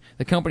game.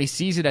 The company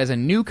sees it as a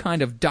new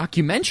kind of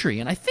documentary,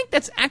 and I think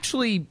that's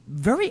actually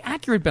very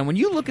accurate, Ben. When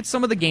you look at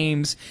some of the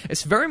games,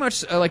 it's very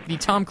much like the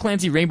Tom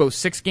Clancy Rainbow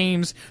Six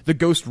games, the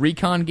Ghost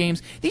Recon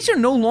games. These are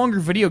no longer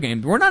video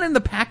games. We're not in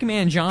the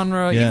Pac-Man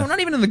genre. Yeah. We're not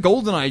even in the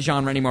GoldenEye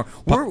genre anymore.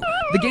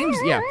 The games,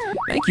 yeah.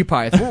 Thank you,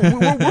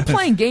 Pyeth. We're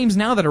playing games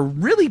now that are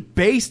really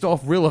based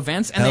off real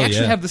events, and they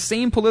actually have the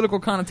same political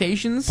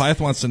connotations. Pyeth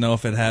wants to know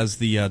if it has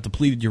the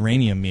depleted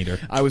uranium meter.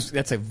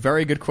 That's a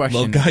very good question.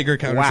 Low Geiger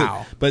counter.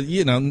 Wow. But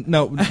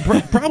no,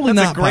 probably not.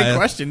 That's a great Pyeth.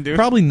 question, dude.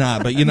 Probably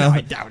not. But No,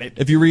 I doubt it.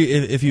 If you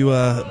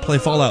play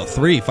Fallout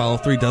 3,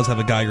 Fallout 3 does have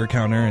a Geiger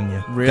counter, and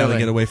you gotta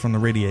get away from the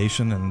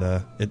radiation,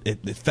 and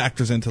it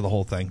factors into the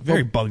whole thing.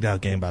 Very bugged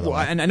out game, by the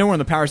way. And I know we're in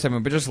the power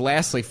segment, but just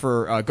lastly,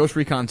 for Ghost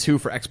Recon 2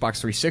 for Xbox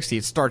 360,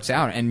 it starts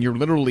out and you're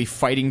literally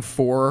fighting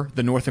for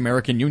the North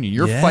American Union.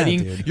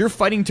 You're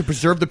fighting to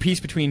preserve the peace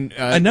between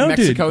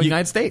Mexico and the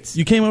United States.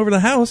 You came over to the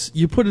house,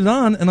 you put it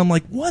on, and I'm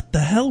like, what the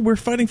hell? We're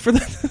fighting for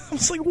that? I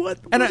was like, what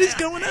is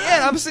going on?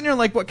 Yeah, I'm sitting here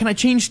like, what? Can I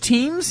change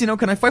teams?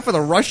 Can I fight for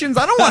the Russians?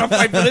 I don't want to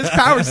fight for this.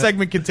 Power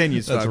segment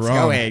continues. That's folks.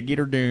 wrong. Go ahead, get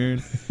her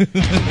done.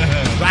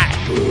 Right.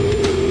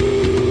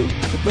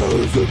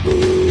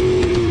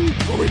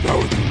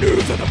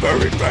 News at a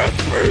very fast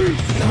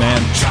pace.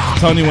 Man,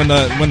 Tony,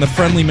 when the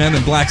friendly men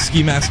in black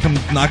ski masks come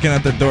knocking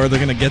at the door, they're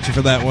gonna get you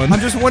for that one. I'm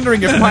just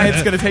wondering if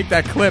Pyatt's gonna take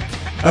that clip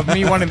of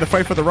me wanting to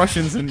fight for the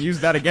Russians and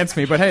use that against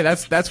me. But hey,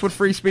 that's what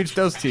free speech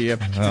does to you.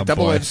 It's a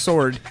double-edged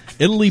sword.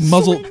 Italy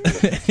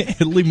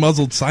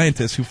muzzled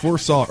scientists who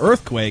foresaw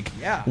earthquake.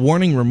 Yeah.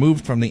 Warning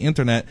removed from the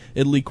internet.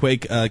 Italy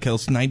quake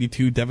kills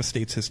 92,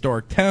 devastates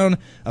historic town.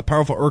 A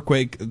powerful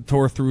earthquake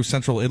tore through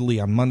central Italy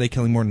on Monday,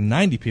 killing more than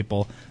 90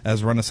 people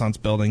as Renaissance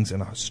buildings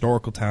in a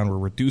historical town were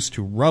reduced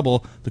to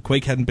rubble. The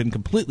quake hadn't been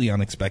completely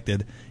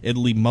unexpected.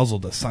 Italy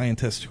muzzled a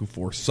scientist who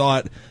foresaw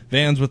it.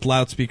 Vans with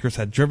loudspeakers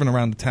had driven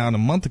around the town a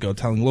month ago,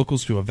 telling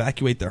locals to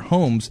evacuate their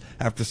homes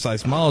after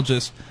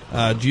seismologist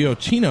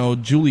Gioacchino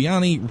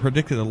Giuliani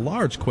predicted a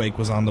large quake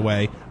was on the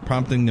way,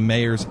 prompting the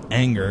mayor's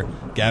anger.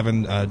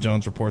 Gavin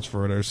Jones reports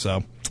for Reuters.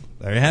 So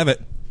there you have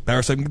it.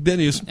 Power segment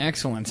continues.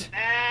 Excellent.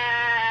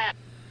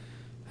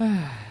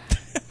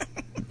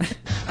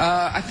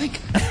 I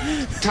think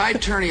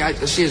tide turning,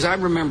 as I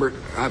remember,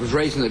 I was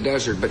raised in the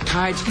desert, but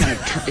tides kind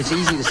of, it's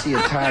easy to see a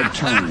tide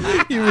turn.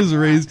 He was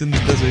raised in the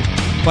desert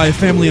by a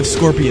family of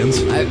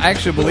scorpions. I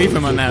actually believe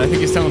him on that. I think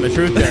he's telling the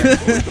truth there.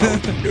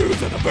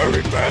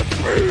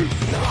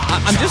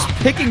 I'm just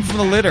picking from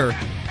the litter.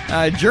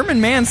 German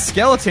man's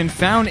skeleton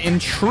found in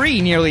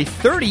tree nearly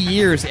 30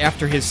 years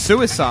after his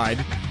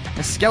suicide.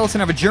 A skeleton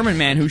of a German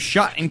man who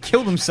shot and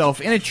killed himself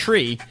in a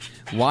tree.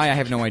 Why, I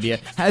have no idea.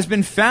 Has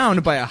been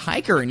found by a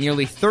hiker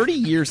nearly 30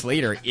 years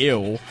later.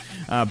 Ew.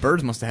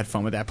 Birds must have had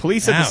fun with that.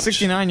 Police said the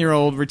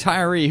 69-year-old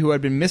retiree who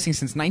had been missing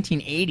since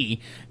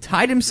 1980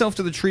 tied himself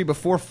to the tree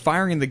before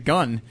firing the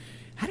gun.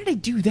 How did I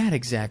do that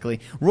exactly?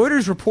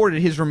 Reuters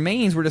reported his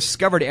remains were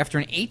discovered after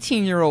an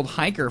 18-year-old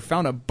hiker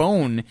found a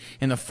bone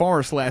in the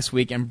forest last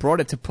week and brought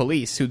it to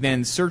police, who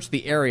then searched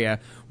the area,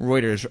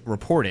 Reuters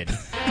reported.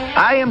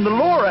 I am the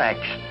Lorax.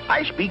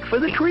 I speak for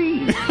the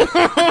trees.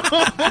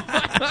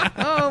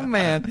 Oh,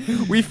 man.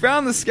 We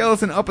found the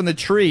skeleton up in the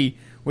tree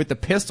with the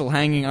pistol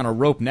hanging on a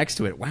rope next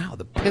to it. Wow,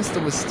 the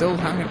pistol was still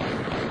hanging.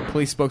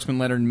 Police spokesman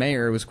Leonard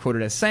Mayer was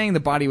quoted as saying the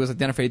body was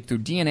identified through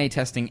DNA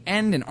testing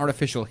and an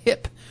artificial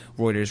hip.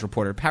 Reuters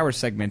reporter. Power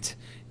segment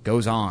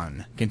goes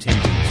on.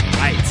 Continues.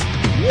 Right.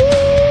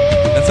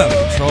 That's out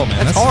of control,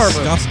 man. That's horrible.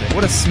 Disgusting.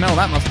 What a smell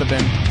that must have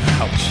been.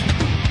 Ouch.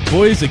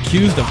 Boys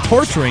accused of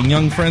torturing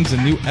young friends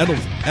in New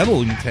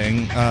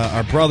Edlington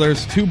are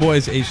brothers. Two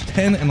boys aged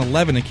 10 and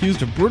 11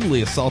 accused of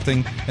brutally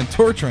assaulting and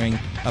torturing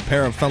a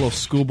pair of fellow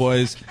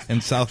schoolboys in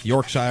South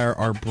Yorkshire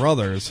are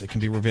brothers. It can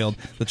be revealed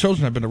the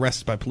children have been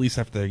arrested by police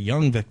after their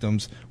young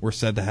victims were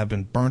said to have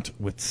been burnt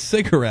with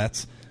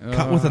cigarettes,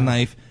 cut with a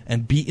knife,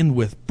 and beaten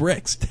with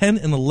bricks. 10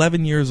 and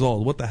 11 years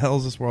old. What the hell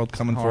is this world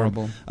coming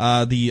Horrible.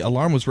 for? The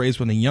alarm was raised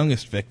when the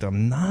youngest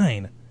victim,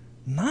 the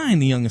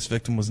youngest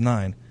victim was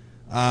 9.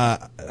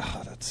 I'm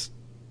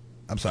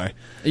sorry.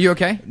 Are you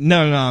okay?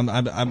 No, I'm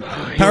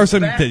power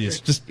segment continues.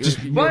 Just.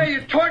 Why are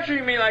you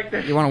torturing me like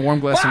this? You want a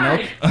warm glass of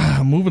milk?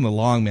 I'm moving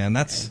along, man.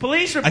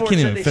 Police I reports can't said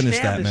even they finish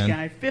stabbed that, this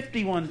man. guy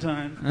 51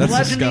 times, That's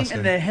bludgeoned him disgusting.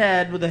 in the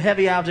head with a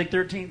heavy object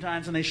 13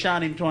 times, and they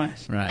shot him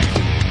twice. Right.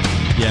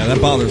 Yeah,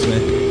 that bothers me.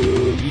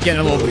 You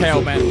getting a little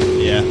pale, man.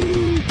 Yeah.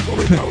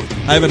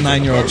 I have a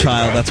 9-year-old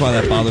child. That's why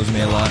that bothers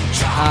me a lot.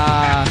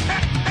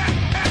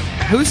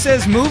 Who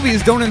says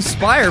movies don't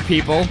inspire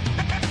people?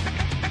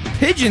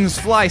 Pigeons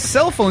fly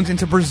cell phones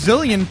into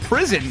Brazilian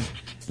prison.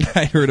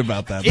 I heard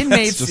about that.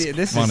 Inmates,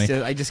 That's funny.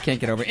 I just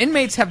can't get over it.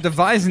 Inmates have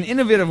devised an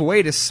innovative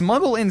way to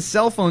smuggle in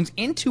cell phones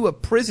into a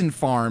prison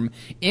farm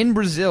in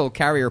Brazil.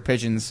 Carrier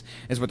pigeons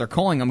is what they're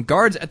calling them.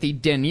 Guards at the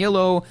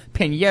Danilo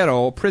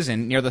Pinheiro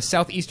prison near the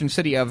southeastern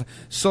city of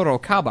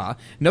Sorocaba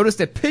noticed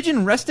a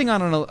pigeon resting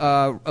on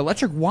an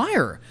electric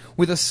wire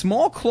with a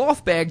small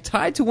cloth bag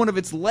tied to one of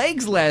its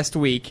legs last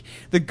week.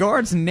 The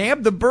guards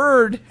nabbed the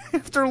bird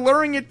after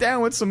luring it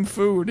down with some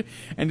food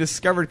and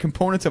discovered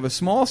components of a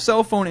small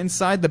cell phone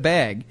inside the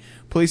bag.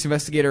 Police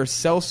investigator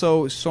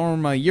Celso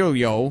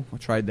Sormaillo,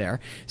 tried there,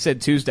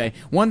 said Tuesday.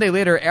 One day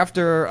later,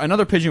 after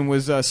another pigeon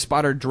was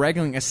spotted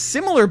dragging a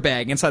similar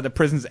bag inside the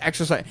prison's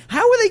exercise.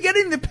 How are they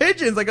getting the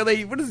pigeons? Like,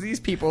 what is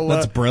these people?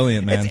 That's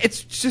brilliant, man.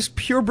 It's just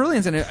pure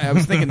brilliance. And I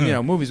was thinking,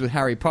 movies with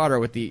Harry Potter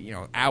with the,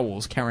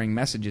 owls carrying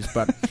messages.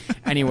 But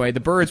anyway,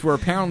 the birds were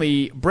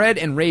apparently bred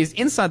and raised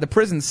inside the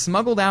prison,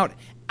 smuggled out,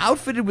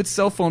 outfitted with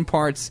cell phone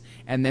parts,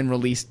 and then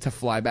released to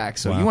fly back.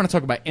 So you want to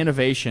talk about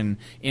innovation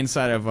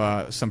inside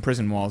of some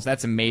prison walls.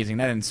 That's amazing.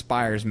 That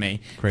inspires me.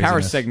 Craziness.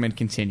 Power segment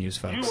continues,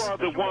 folks. You are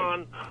the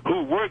one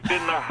who worked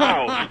in the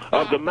house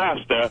of the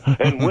master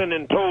and went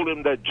and told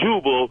him that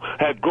Jubal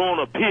had grown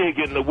a pig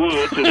in the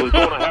woods and was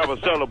going to have a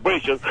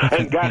celebration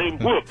and got him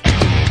whooped.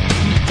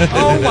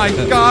 Oh my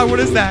God, what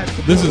is that?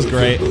 This is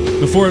great.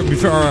 Before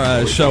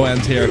our show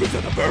ends here,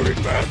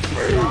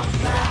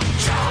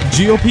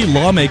 GOP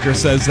lawmaker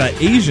says that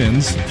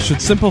Asians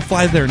should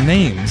simplify their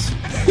names.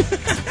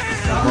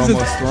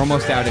 We're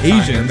almost out of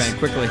time here, Ben,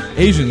 quickly.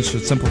 Asians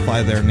should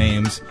simplify their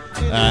names.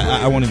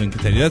 I won't even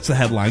continue. That's the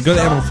headline. Go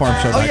to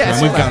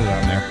animalfarmshow.com. We've got it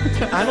on there.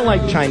 I don't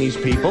like Chinese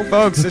people.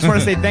 Folks, I just want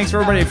to say thanks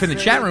for everybody in the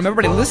chat room,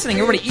 everybody listening,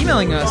 everybody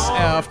emailing us.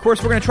 Of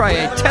course, we're going to try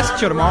a test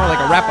show tomorrow, like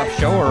a wrap-up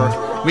show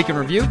or week in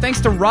review. Thanks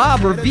to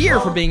Robb Revere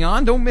for being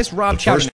on. Don't miss Rob Chowder.